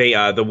you know,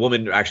 the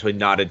woman actually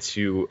nodded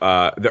to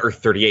the Earth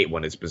 38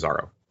 one is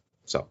Bizarro.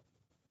 So,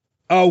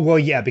 oh well,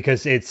 yeah,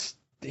 because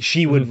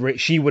she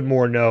would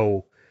more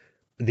know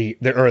the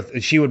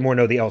Earth. She would more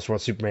know the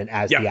Elseworld Superman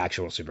as the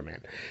actual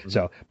Superman.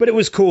 So, but it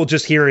was cool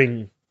just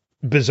hearing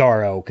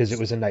Bizarro, because it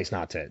was a nice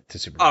nod to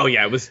Superman. Oh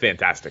yeah, it was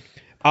fantastic.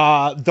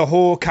 The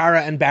whole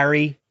Kara and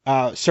Barry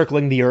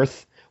circling the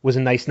Earth was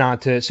a nice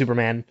nod to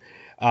Superman.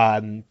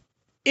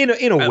 In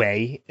a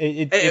way.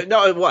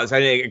 No, it was.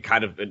 I think it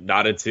kind of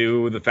nodded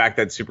to the fact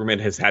that Superman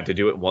has had to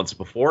do it once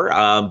before.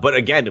 But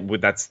again,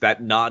 that's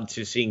that nod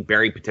to seeing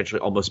Barry potentially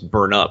almost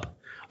burn up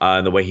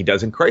in the way he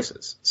does in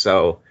Crisis.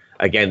 So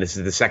again, this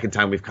is the second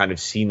time we've kind of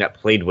seen that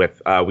played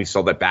with. We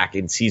saw that back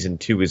in season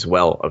 2 as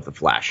well of The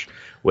Flash,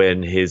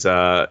 when his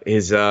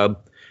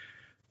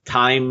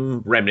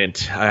time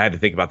remnant. I had to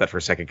think about that for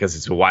a second because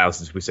it's a while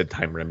since we said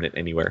time remnant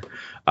anywhere.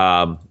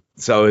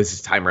 So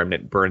his time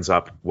remnant burns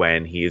up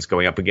when he is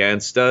going up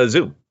against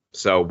Zoom.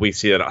 So we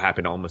see that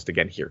happen almost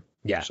again here.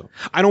 Yeah. So.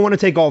 I don't want to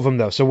take all of them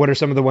though. So what are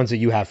some of the ones that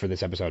you have for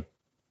this episode?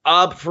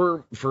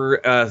 For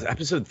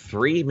episode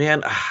 3,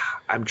 man,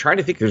 I'm trying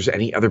to think if there's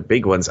any other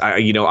big ones.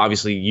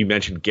 Obviously you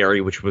mentioned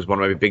Gary, which was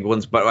one of my big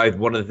ones, but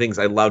one of the things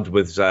I loved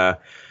was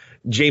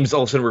James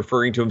Olsen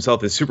referring to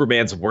himself as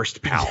Superman's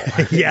worst pal.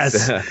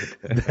 Yes.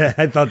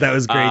 I thought that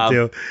was great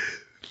too.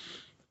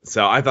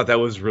 So I thought that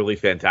was really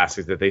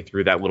fantastic that they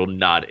threw that little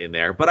nod in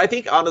there. But I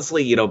think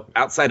honestly,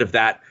 outside of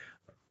that,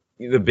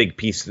 the big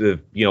piece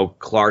of,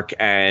 Clark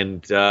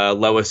and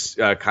Lois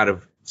kind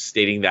of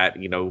stating that,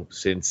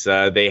 since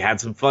they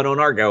had some fun on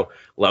Argo,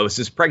 Lois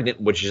is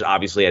pregnant, which is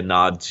obviously a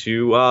nod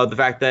to the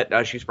fact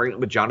that she's pregnant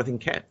with Jonathan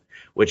Kent,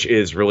 which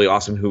is really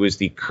awesome, who is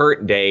the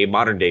current day,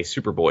 modern day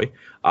Superboy,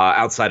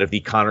 outside of the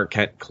Connor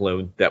Kent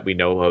clone that we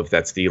know of.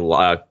 That's the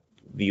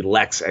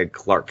Lex and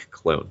Clark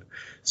clone.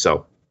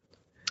 So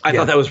I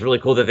thought that was really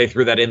cool that they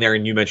threw that in there.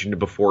 And you mentioned it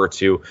before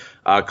too,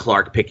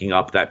 Clark picking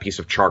up that piece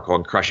of charcoal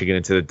and crushing it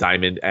into the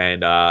diamond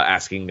and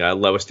asking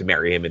Lois to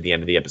marry him at the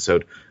end of the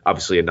episode.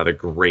 Obviously another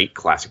great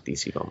classic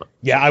DC moment.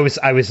 Yeah, I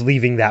was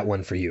leaving that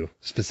one for you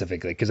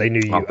specifically because I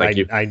knew you. Thank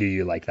you. I knew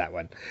you liked that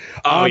one.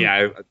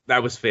 Yeah,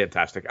 that was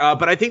fantastic.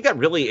 But I think that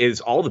really is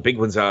all the big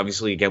ones.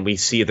 Obviously, again, we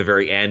see at the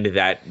very end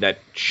that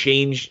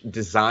change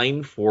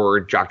design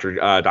for Dr.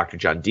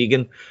 John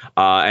Deegan,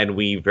 and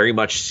we very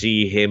much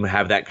see him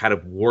have that kind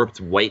of warped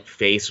white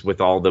face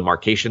with all the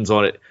markations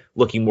on it,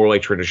 looking more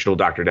like traditional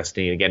Dr.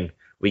 Destiny. And again,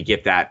 we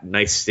get that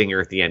nice stinger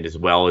at the end as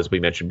well, as we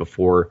mentioned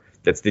before.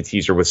 That's the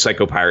teaser with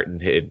Psycho Pirate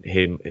and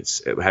him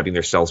having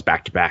their cells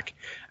back to back,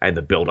 and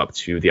the build up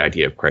to the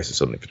idea of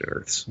Crisis on Infinite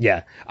Earths.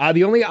 Yeah.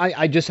 The only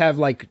I just have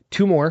like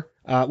 2 more.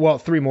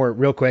 3 more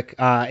real quick.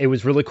 It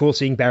was really cool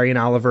seeing Barry and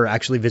Oliver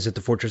actually visit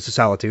the Fortress of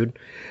Solitude.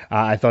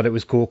 I thought it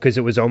was cool because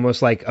it was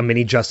almost like a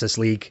mini Justice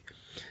League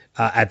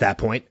at that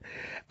point.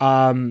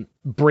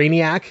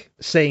 Brainiac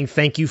saying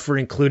thank you for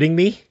including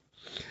me.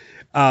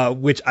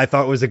 Which I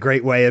thought was a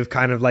great way of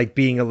kind of like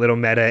being a little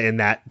meta in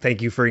that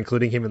thank you for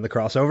including him in the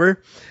crossover.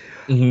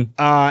 Mm-hmm.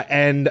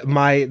 And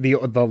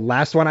the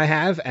last one I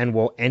have, and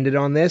we'll end it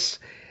on this.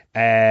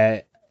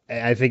 I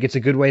think it's a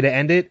good way to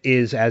end it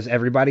is as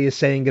everybody is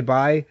saying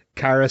goodbye,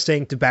 Kara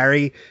saying to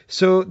Barry,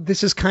 so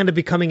this is kind of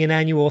becoming an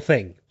annual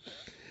thing.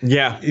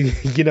 Yeah.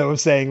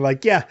 Saying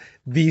like, yeah,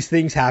 these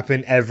things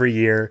happen every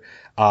year.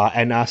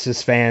 And us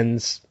as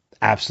fans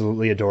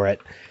absolutely adore it.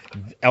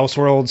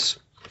 Elseworlds,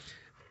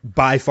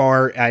 by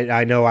far,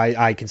 I know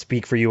I can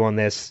speak for you on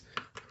this,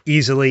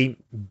 easily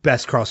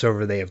best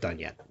crossover they have done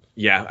yet.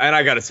 Yeah, and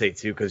I got to say,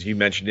 too, because you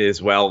mentioned it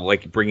as well,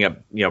 like bringing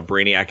up,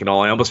 Brainiac and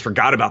all, I almost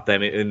forgot about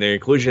them in the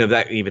inclusion of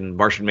that, even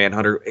Martian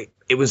Manhunter.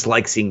 It was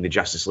like seeing the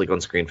Justice League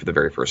on screen for the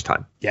very first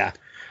time. Yeah,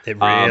 it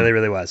really,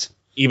 really was.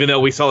 Even though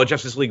we saw a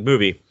Justice League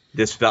movie,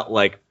 this felt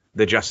like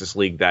the Justice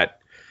League that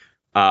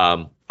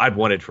I've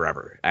wanted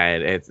forever.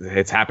 And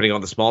it's happening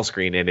on the small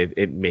screen, and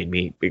it made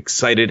me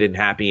excited and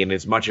happy. And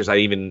as much as I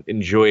even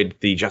enjoyed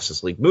the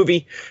Justice League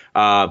movie,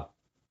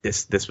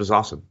 this was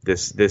awesome.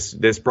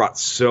 This brought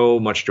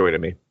so much joy to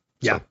me.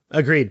 Yeah,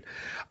 agreed.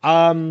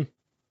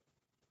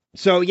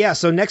 So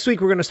next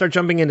week we're going to start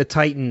jumping into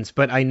Titans,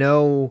 but I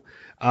know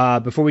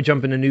before we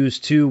jump into news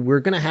too,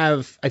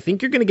 I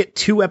think you're going to get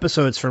 2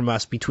 episodes from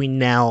us between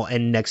now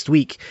and next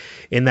week,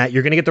 in that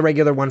you're going to get the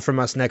regular one from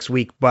us next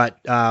week, but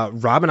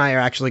Rob and I are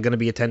actually going to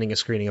be attending a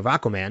screening of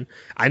Aquaman.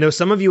 I know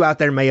some of you out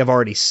there may have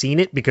already seen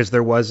it because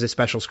there was a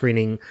special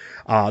screening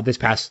this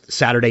past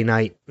Saturday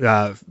night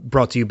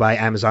brought to you by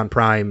Amazon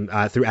Prime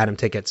through Atom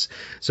Tickets.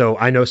 So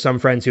I know some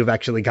friends who have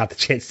actually got the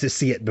chance to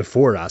see it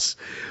before us.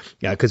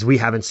 Yeah, because we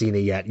haven't seen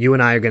it yet. You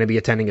and I are going to be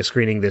attending a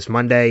screening this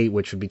Monday,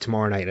 which would be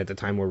tomorrow night at the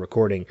time we're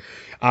recording.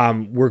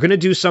 We're going to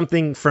do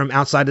something from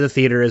outside of the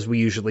theater as we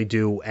usually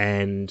do,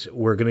 and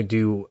we're going to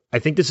do, I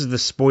think this is the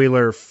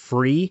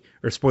spoiler-free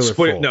or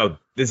spoiler-full? No,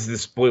 this is the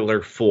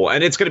spoiler-full,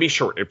 and it's going to be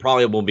short. It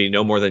probably will be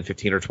no more than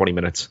 15 or 20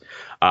 minutes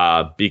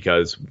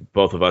because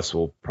both of us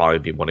will probably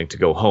be wanting to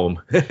go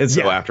home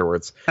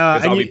afterwards.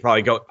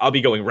 I'll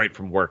be going right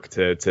from work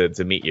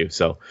to meet you.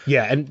 So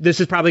yeah, and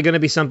this is probably going to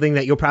be something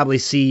that you'll probably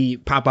see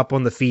pop up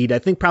on the feed. I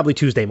think probably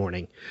Tuesday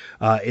morning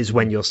is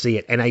when you'll see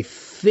it, and I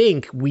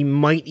think we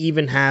might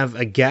even have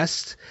a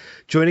guest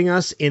joining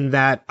us, in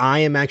that I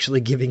am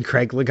actually giving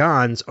Craig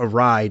Legans a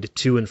ride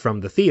to and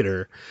from the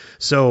theater.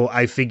 So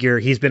I figure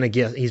he's been a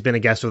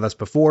guest with us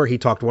before. He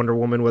talked Wonder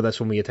Woman with us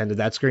when we attended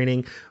that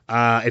screening.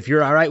 If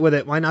you're all right with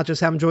it, why not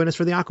just have him join us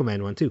for the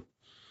Aquaman one too?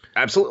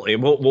 Absolutely.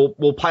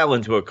 We'll pile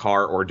into a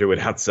car or do it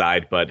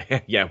outside, but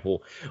yeah,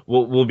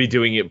 we'll be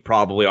doing it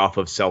probably off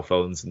of cell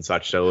phones and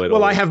such.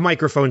 So I have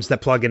microphones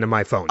that plug into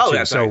my phone. Oh, too,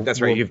 that's right. That's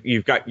right.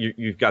 You've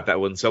got that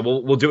one. So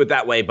we'll do it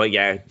that way. But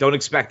yeah, don't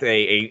expect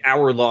a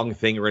hour long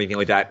thing or anything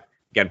like that.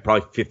 Again,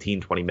 probably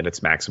 15, 20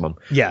 minutes maximum.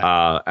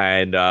 Yeah.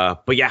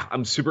 But yeah,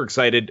 I'm super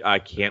excited. I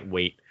can't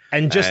wait.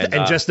 And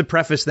just to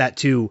preface that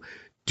too,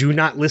 do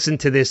not listen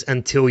to this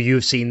until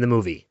you've seen the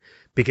movie,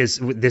 because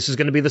this is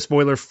going to be the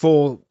spoiler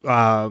full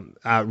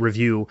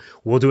review.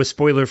 We'll do a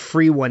spoiler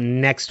free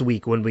one next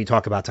week when we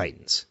talk about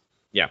Titans.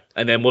 Yeah,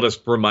 and then we'll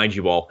just remind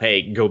you all,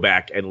 hey, go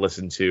back and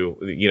listen to,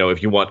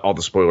 if you want all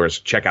the spoilers,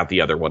 check out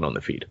the other one on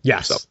the feed.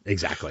 Yes,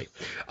 exactly.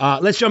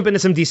 Let's jump into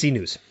some DC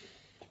news.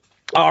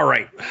 All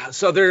right,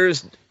 so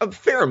there's a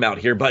fair amount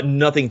here, but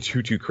nothing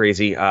too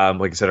crazy.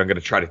 Like I said, I'm going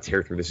to try to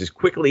tear through this as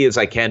quickly as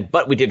I can,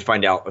 but we did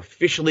find out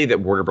officially that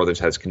Warner Brothers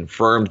has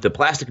confirmed the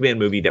Plastic Man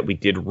movie that we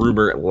did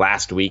rumor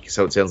last week.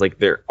 So it sounds like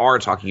they are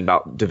talking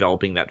about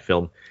developing that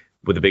film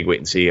with a big wait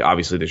and see.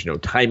 Obviously, there's no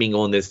timing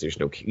on this. There's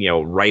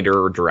no,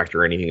 writer or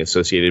director or anything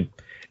associated.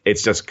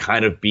 It's just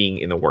kind of being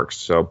in the works.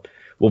 So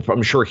we'll,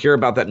 I'm sure, hear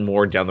about that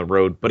more down the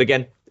road. But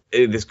again,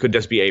 this could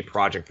just be a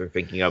project they're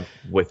thinking of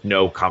with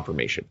no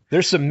confirmation.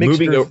 There's some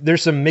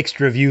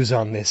mixed reviews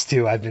on this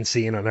too. I've been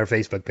seeing on our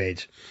Facebook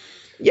page.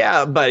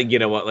 Yeah, but you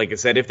know what? Like I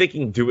said, if they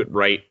can do it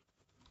right,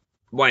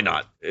 why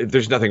not?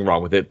 There's nothing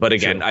wrong with it. But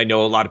again, sure. I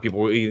know a lot of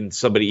people,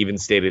 somebody even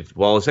stated,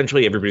 well,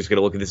 essentially everybody's going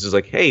to look at this as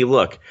like, hey,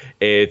 look,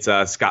 it's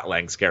Scott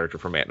Lang's character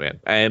from Ant-Man.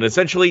 And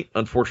essentially,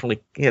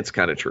 unfortunately, it's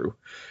kind of true.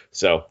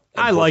 So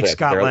I like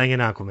Scott Lang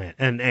and Aquaman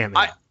and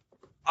Ant-Man.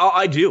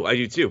 I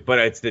do too. But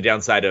it's the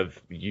downside of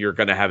you're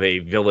going to have a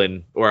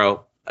villain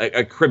or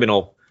a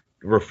criminal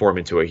reform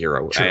into a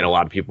hero. True. And a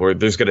lot of people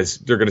they're going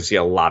to see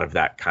a lot of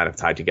that kind of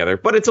tied together.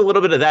 But it's a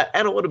little bit of that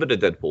and a little bit of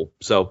Deadpool.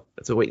 So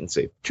it's a wait and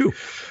see. True.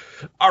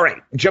 All right,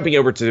 jumping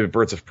over to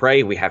Birds of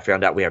Prey, we have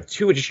found out we have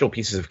 2 additional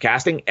pieces of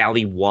casting.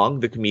 Ali Wong,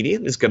 the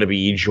comedian, is going to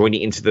be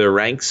joining into the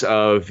ranks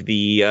of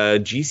the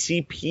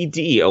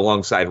GCPD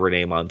alongside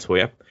Renee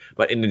Montoya.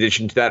 But in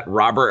addition to that,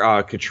 Robert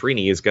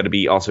Catrini is going to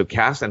be also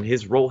cast, and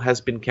his role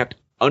has been kept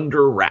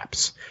under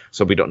wraps.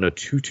 So we don't know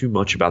too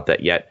much about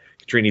that yet.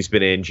 Catrini's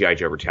been in G.I.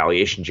 Joe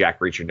Retaliation, Jack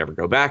Reacher Never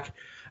Go Back,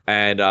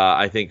 and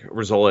I think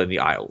Rizola in the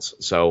Isles.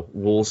 So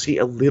we'll see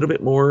a little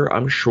bit more,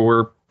 I'm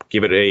sure.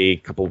 Give it a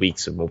couple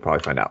weeks, and we'll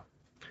probably find out.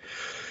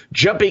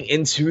 Jumping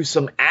into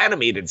some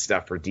animated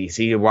stuff for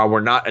DC, and while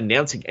we're not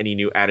announcing any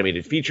new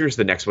animated features,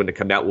 the next one to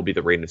come out will be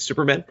The Reign of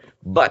Superman,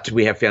 but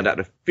we have found out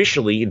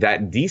officially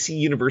that DC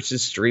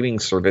Universe's streaming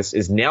service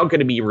is now going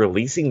to be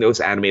releasing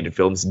those animated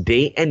films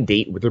day and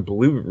date with their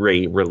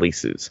Blu-ray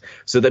releases.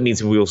 So that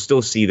means we will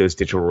still see those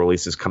digital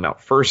releases come out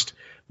first,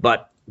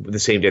 but the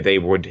same day they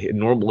would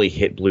normally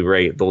hit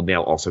Blu-ray, they'll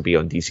now also be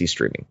on DC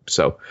streaming.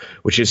 So,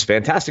 which is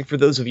fantastic for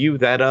those of you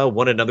that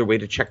want another way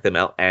to check them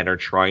out and are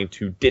trying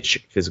to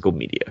ditch physical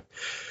media.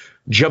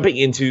 Jumping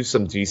into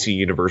some DC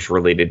Universe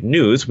related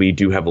news, we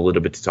do have a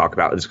little bit to talk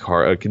about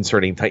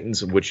concerning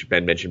Titans, which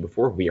Ben mentioned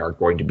before. We are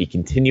going to be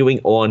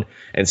continuing on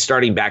and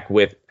starting back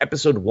with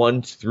episode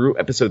 1 through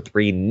episode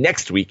 3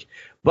 next week.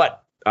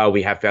 But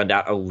we have found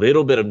out a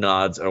little bit of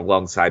nods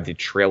alongside the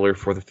trailer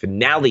for the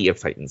finale of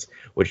Titans,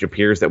 which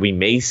appears that we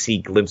may see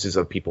glimpses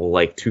of people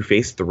like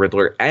Two-Face, the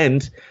Riddler,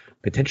 and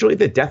potentially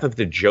the death of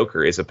the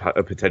Joker is a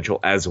potential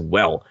as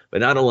well.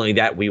 But not only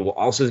that, we will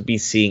also be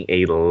seeing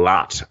a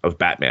lot of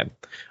Batman.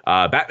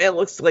 Batman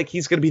looks like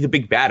he's going to be the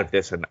big bad of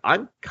this, and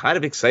I'm kind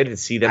of excited to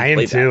see them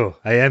play that.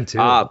 I am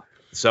too.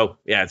 So,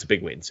 yeah, it's a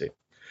big wait and see.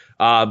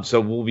 So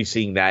we'll be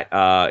seeing that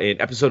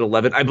in episode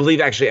 11. I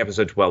believe actually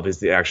episode 12 is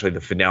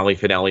the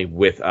finale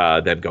with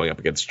them going up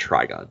against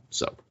Trigon.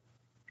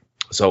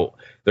 So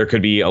there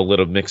could be a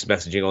little mixed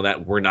messaging on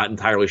that. We're not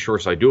entirely sure,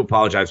 so I do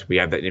apologize if we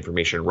have that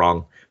information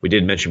wrong. We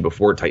did mention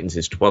before Titans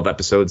is 12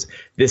 episodes.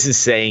 This is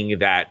saying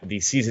that the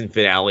season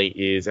finale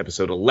is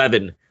episode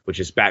 11, which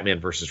is Batman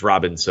versus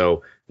Robin.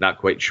 So not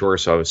quite sure.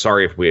 So I'm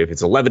sorry if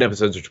it's 11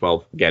 episodes or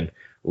 12. Again,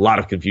 a lot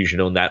of confusion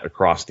on that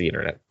across the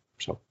internet.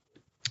 So.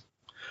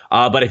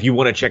 But if you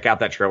want to check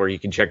out that trailer, you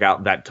can check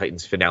out that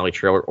Titans finale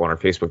trailer on our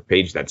Facebook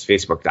page. That's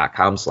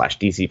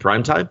facebook.com/DC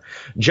Primetime.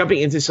 Jumping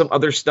into some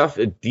other stuff,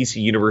 DC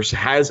Universe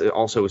has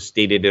also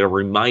stated a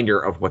reminder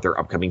of what their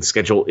upcoming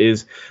schedule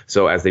is.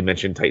 So as they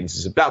mentioned, Titans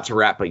is about to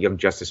wrap, but Young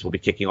Justice will be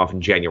kicking off in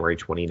January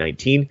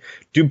 2019.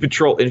 Doom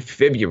Patrol in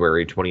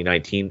February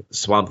 2019.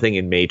 Swamp Thing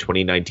in May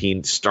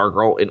 2019.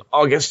 Stargirl in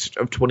August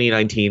of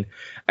 2019.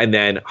 And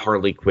then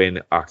Harley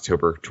Quinn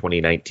October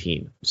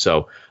 2019.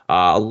 So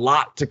a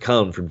lot to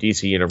come from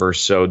DC Universe.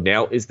 So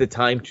now is the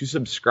time to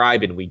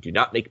subscribe, and we do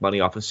not make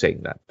money off of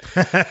saying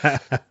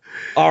that.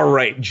 All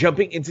right,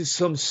 jumping into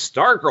some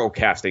Stargirl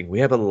casting. We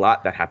have a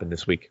lot that happened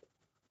this week.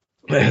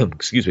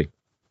 Excuse me.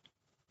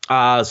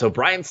 So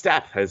Brian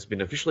Stapp has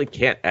been officially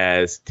cast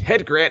as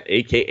Ted Grant,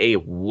 a.k.a.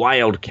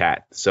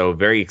 Wildcat. So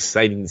very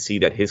exciting to see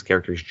that his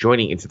character is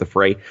joining into the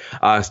fray.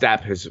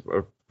 Stapp has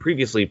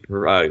previously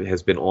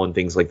has been on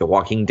things like The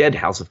Walking Dead,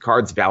 House of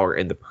Cards, Valor,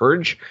 and The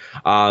Purge.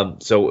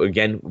 So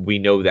again, we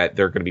know that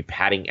they're going to be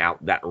padding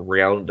out that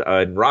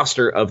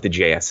roster of the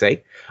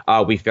JSA.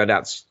 We found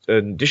out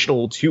an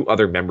additional 2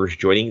 other members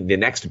joining, the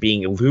next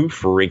being Lou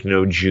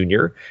Ferrigno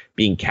Jr.,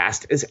 being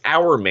cast as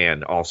Our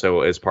Man,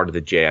 also as part of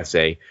the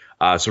JSA.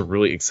 So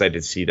really excited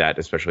to see that,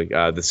 especially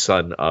the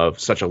son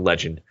of such a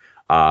legend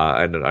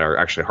and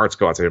actually hearts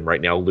go out to him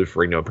right now. Lou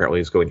Ferrigno apparently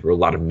is going through a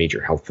lot of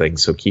major health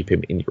things, so keep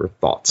him in your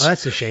thoughts. Oh,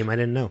 that's a shame. I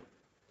didn't know.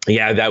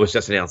 Yeah, that was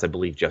just announced, I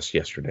believe, just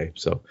yesterday.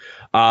 So,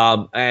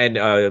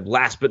 and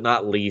last but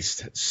not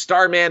least,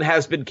 Starman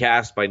has been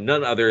cast by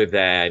none other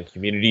than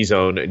Community's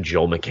own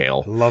Joel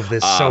McHale. Love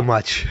this so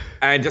much.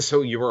 And just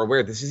so you are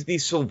aware, this is the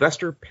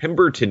Sylvester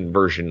Pemberton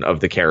version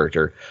of the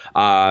character.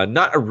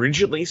 Not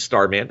originally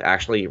Starman,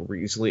 actually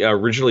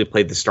originally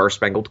played the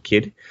Star-Spangled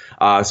Kid.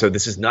 So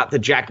this is not the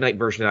Jack Knight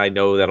version I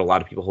know that a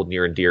lot of people hold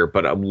near and dear,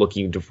 but I'm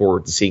looking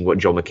forward to seeing what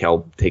Joel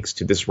McHale takes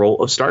to this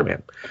role of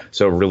Starman.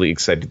 So really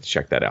excited to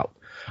check that out.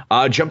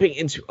 Jumping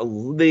into a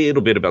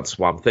little bit about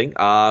Swamp Thing,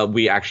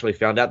 we actually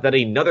found out that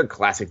another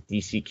classic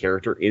DC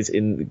character is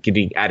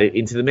getting added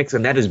into the mix,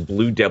 and that is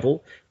Blue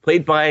Devil,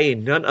 played by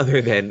none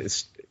other than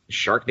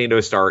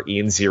Sharknado star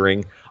Ian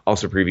Ziering,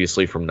 also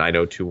previously from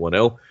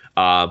 90210.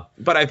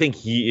 But I think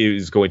he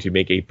is going to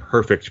make a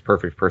perfect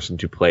person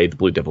to play the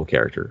Blue Devil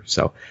character.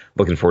 So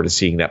looking forward to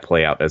seeing that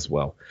play out as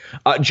well.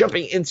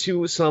 Jumping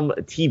into some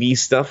TV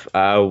stuff,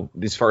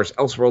 as far as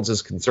Elseworlds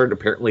is concerned,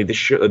 apparently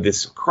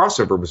this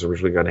crossover was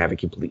originally going to have a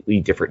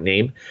completely different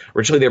name.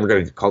 Originally, they were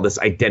going to call this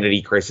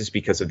Identity Crisis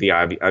because of the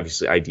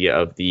obviously idea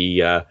of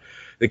the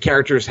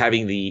characters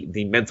having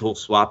the mental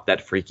swap,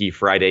 that Freaky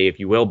Friday, if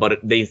you will,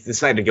 but they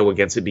decided to go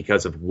against it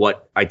because of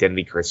what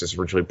Identity Crisis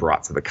originally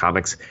brought to the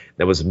comics.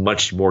 That was a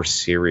much more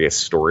serious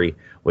story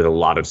with a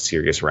lot of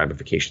serious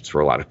ramifications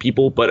for a lot of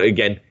people. But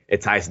again,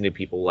 it ties into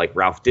people like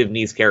Ralph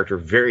Dibny's character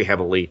very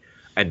heavily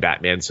and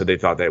Batman, so they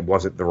thought that it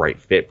wasn't the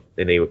right fit,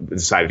 and they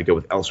decided to go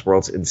with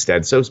Elseworlds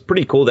instead. So it's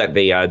pretty cool that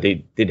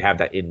they did have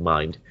that in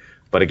mind.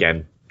 But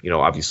again,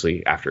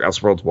 obviously after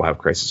Elseworlds, we'll have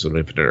Crisis on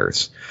Infinite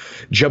Earths.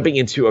 Jumping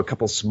into a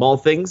couple small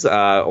things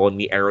on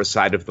the Arrow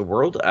side of the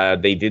world,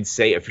 they did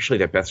say officially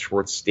that Beth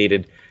Schwartz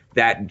stated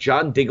that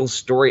John Diggle's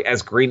story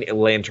as Green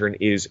Lantern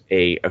is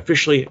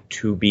officially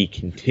to be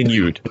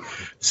continued.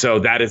 So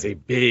that is a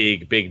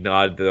big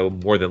nod, though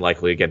more than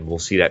likely, again, we'll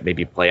see that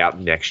maybe play out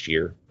next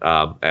year.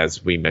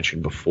 As we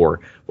mentioned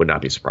before, would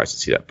not be surprised to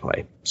see that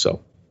play.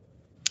 So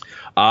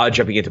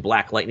jumping into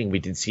Black Lightning, we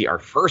did see our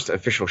first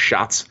official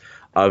shots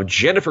of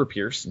Jennifer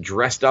Pierce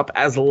dressed up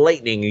as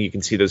Lightning. You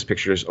can see those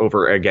pictures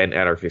over again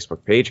at our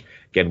Facebook page.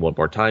 Again, one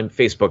more time,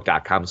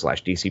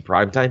 facebook.com/DC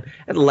Primetime.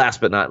 And last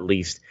but not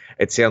least,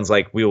 it sounds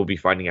like we will be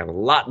finding out a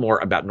lot more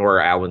about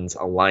Nora Allen's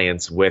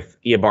alliance with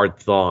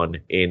Eobard Thawne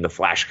in The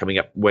Flash coming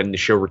up when the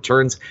show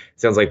returns. It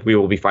sounds like we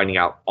will be finding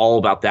out all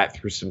about that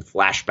through some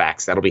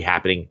flashbacks that'll be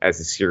happening as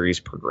the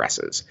series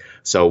progresses.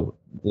 So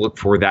look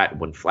for that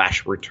when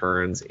Flash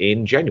returns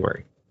in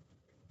January.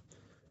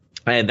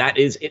 And that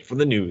is it for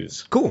the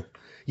news. Cool.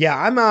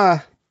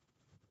 Yeah,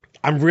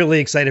 I'm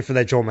really excited for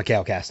that Joel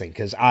McHale casting,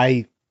 because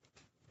I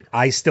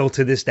still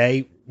to this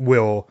day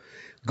will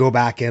go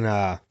back and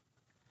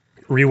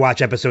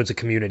rewatch episodes of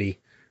Community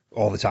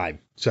all the time.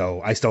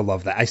 So I still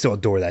love that. I still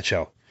adore that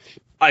show.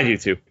 I do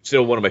too.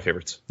 Still one of my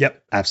favorites.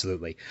 Yep,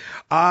 absolutely.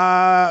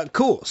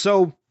 Cool.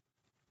 So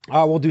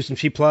we'll do some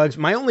cheap plugs.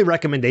 My only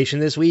recommendation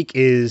this week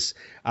is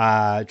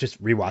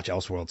just rewatch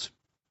Elseworlds.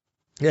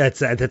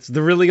 That's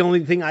the really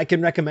only thing I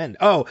can recommend.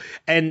 Oh,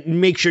 and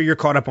make sure you're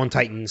caught up on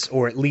Titans,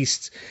 or at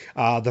least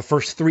the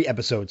first 3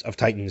 episodes of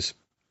Titans,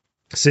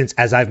 since,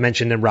 as I've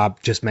mentioned and Rob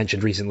just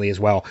mentioned recently as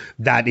well,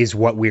 that is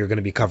what we're going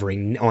to be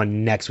covering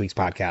on next week's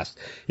podcast,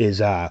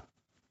 is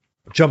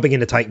jumping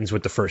into Titans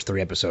with the first 3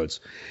 episodes.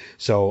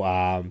 So,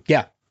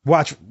 yeah,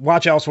 watch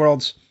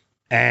Elseworlds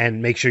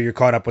and make sure you're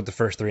caught up with the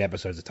first 3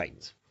 episodes of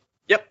Titans.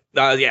 Yep.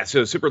 Yeah,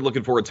 so super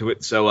looking forward to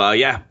it. So,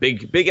 yeah,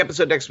 big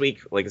episode next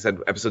week. Like I said,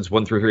 episodes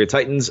 1 through 3 of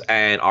Titans,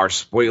 and our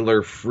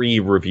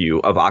spoiler-free review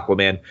of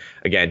Aquaman.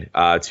 Again,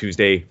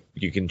 Tuesday,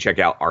 you can check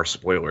out our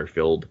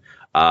spoiler-filled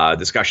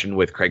discussion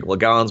with Craig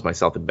Legons,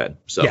 myself, and Ben.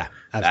 So yeah,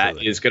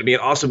 that is going to be an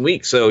awesome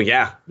week. So,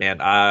 yeah, man,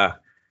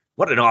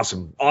 what an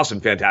awesome,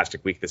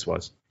 fantastic week this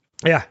was.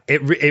 Yeah,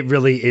 it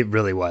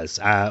really was.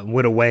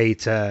 What a way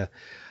to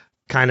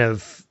kind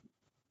of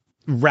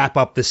wrap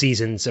up the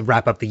seasons and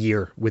wrap up the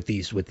year with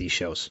these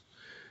shows.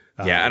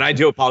 Yeah, and I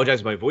do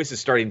apologize. My voice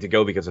is starting to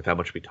go because of how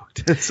much we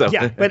talked. So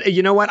yeah, but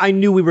you know what? I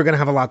knew we were going to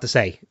have a lot to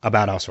say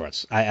about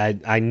Elseworlds.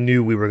 I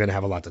knew we were going to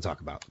have a lot to talk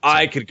about. So.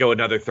 I could go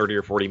another 30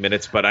 or 40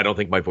 minutes, but I don't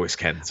think my voice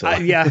can. So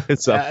yeah,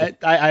 so.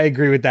 I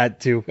agree with that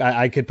too.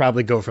 I could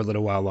probably go for a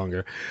little while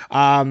longer.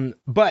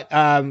 But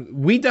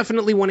we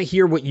definitely want to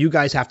hear what you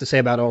guys have to say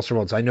about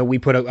Elseworlds. I know we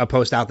put a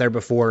post out there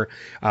before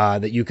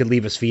that you could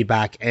leave us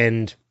feedback,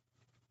 and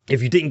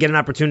if you didn't get an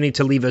opportunity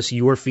to leave us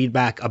your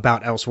feedback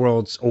about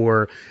Elseworlds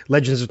or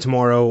Legends of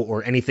Tomorrow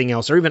or anything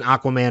else, or even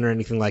Aquaman or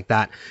anything like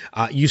that,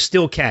 you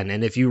still can.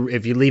 And if you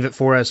leave it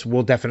for us,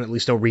 we'll definitely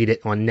still read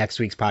it on next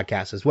week's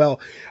podcast as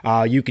well.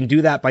 You can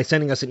do that by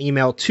sending us an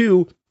email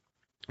to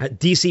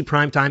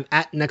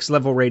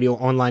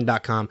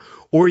dcprimetime@nextlevelradioonline.com,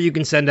 or you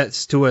can send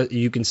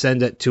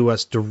it to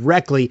us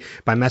directly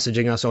by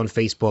messaging us on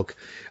Facebook.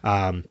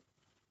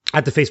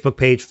 At the Facebook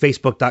page,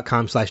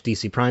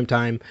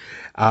 facebook.com/DCPrimetime.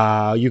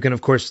 You can, of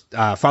course,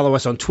 follow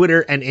us on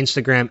Twitter and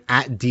Instagram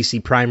at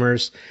DC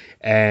Primers.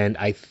 And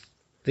I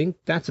think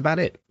that's about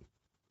it.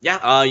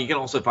 Yeah, you can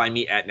also find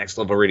me at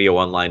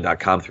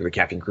nextlevelradioonline.com through the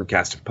Caffeine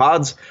Crewcast of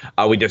Pods.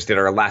 We just did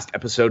our last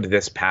episode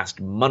this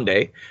past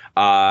Monday.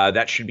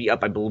 That should be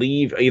up, I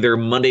believe, either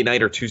Monday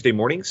night or Tuesday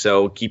morning,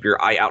 so keep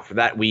your eye out for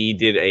that. We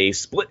did a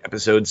split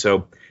episode,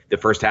 so the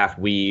first half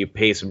we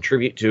pay some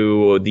tribute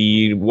to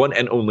the one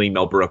and only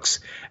Mel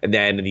Brooks, and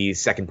then the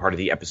second part of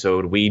the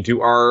episode we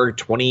do our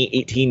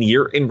 2018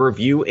 year in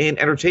review and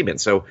entertainment.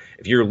 So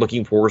if you're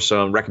looking for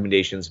some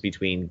recommendations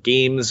between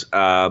games,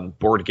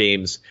 board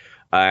games,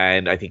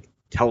 and I think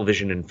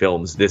television and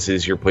films, this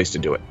is your place to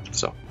do it.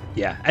 So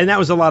yeah, and that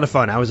was a lot of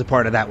fun. I was a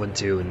part of that one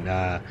too,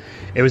 and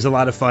it was a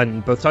lot of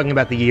fun both talking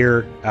about the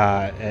year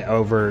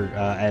over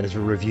as a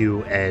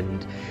review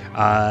and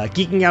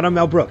geeking out on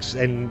Mel Brooks.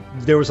 And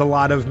there was a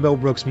lot of Mel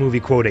Brooks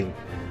movie quoting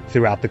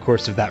throughout the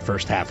course of that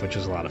first half, which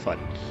was a lot of fun.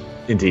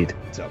 Indeed.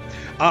 So,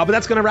 but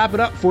that's going to wrap it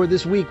up for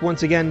this week.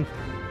 Once again,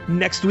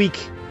 next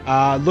week,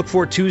 look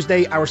for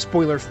Tuesday, our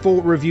spoiler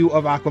full review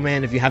of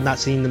Aquaman. If you have not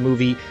seen the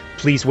movie,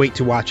 please wait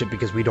to watch it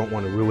because we don't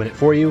want to ruin it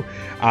for you.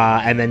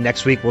 And then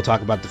next week, we'll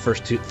talk about the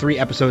first 3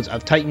 episodes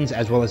of Titans,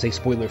 as well as a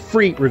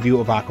spoiler-free review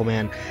of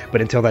Aquaman.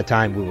 But until that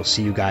time, we will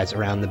see you guys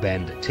around the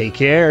bend. Take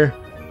care.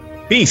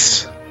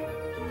 Peace.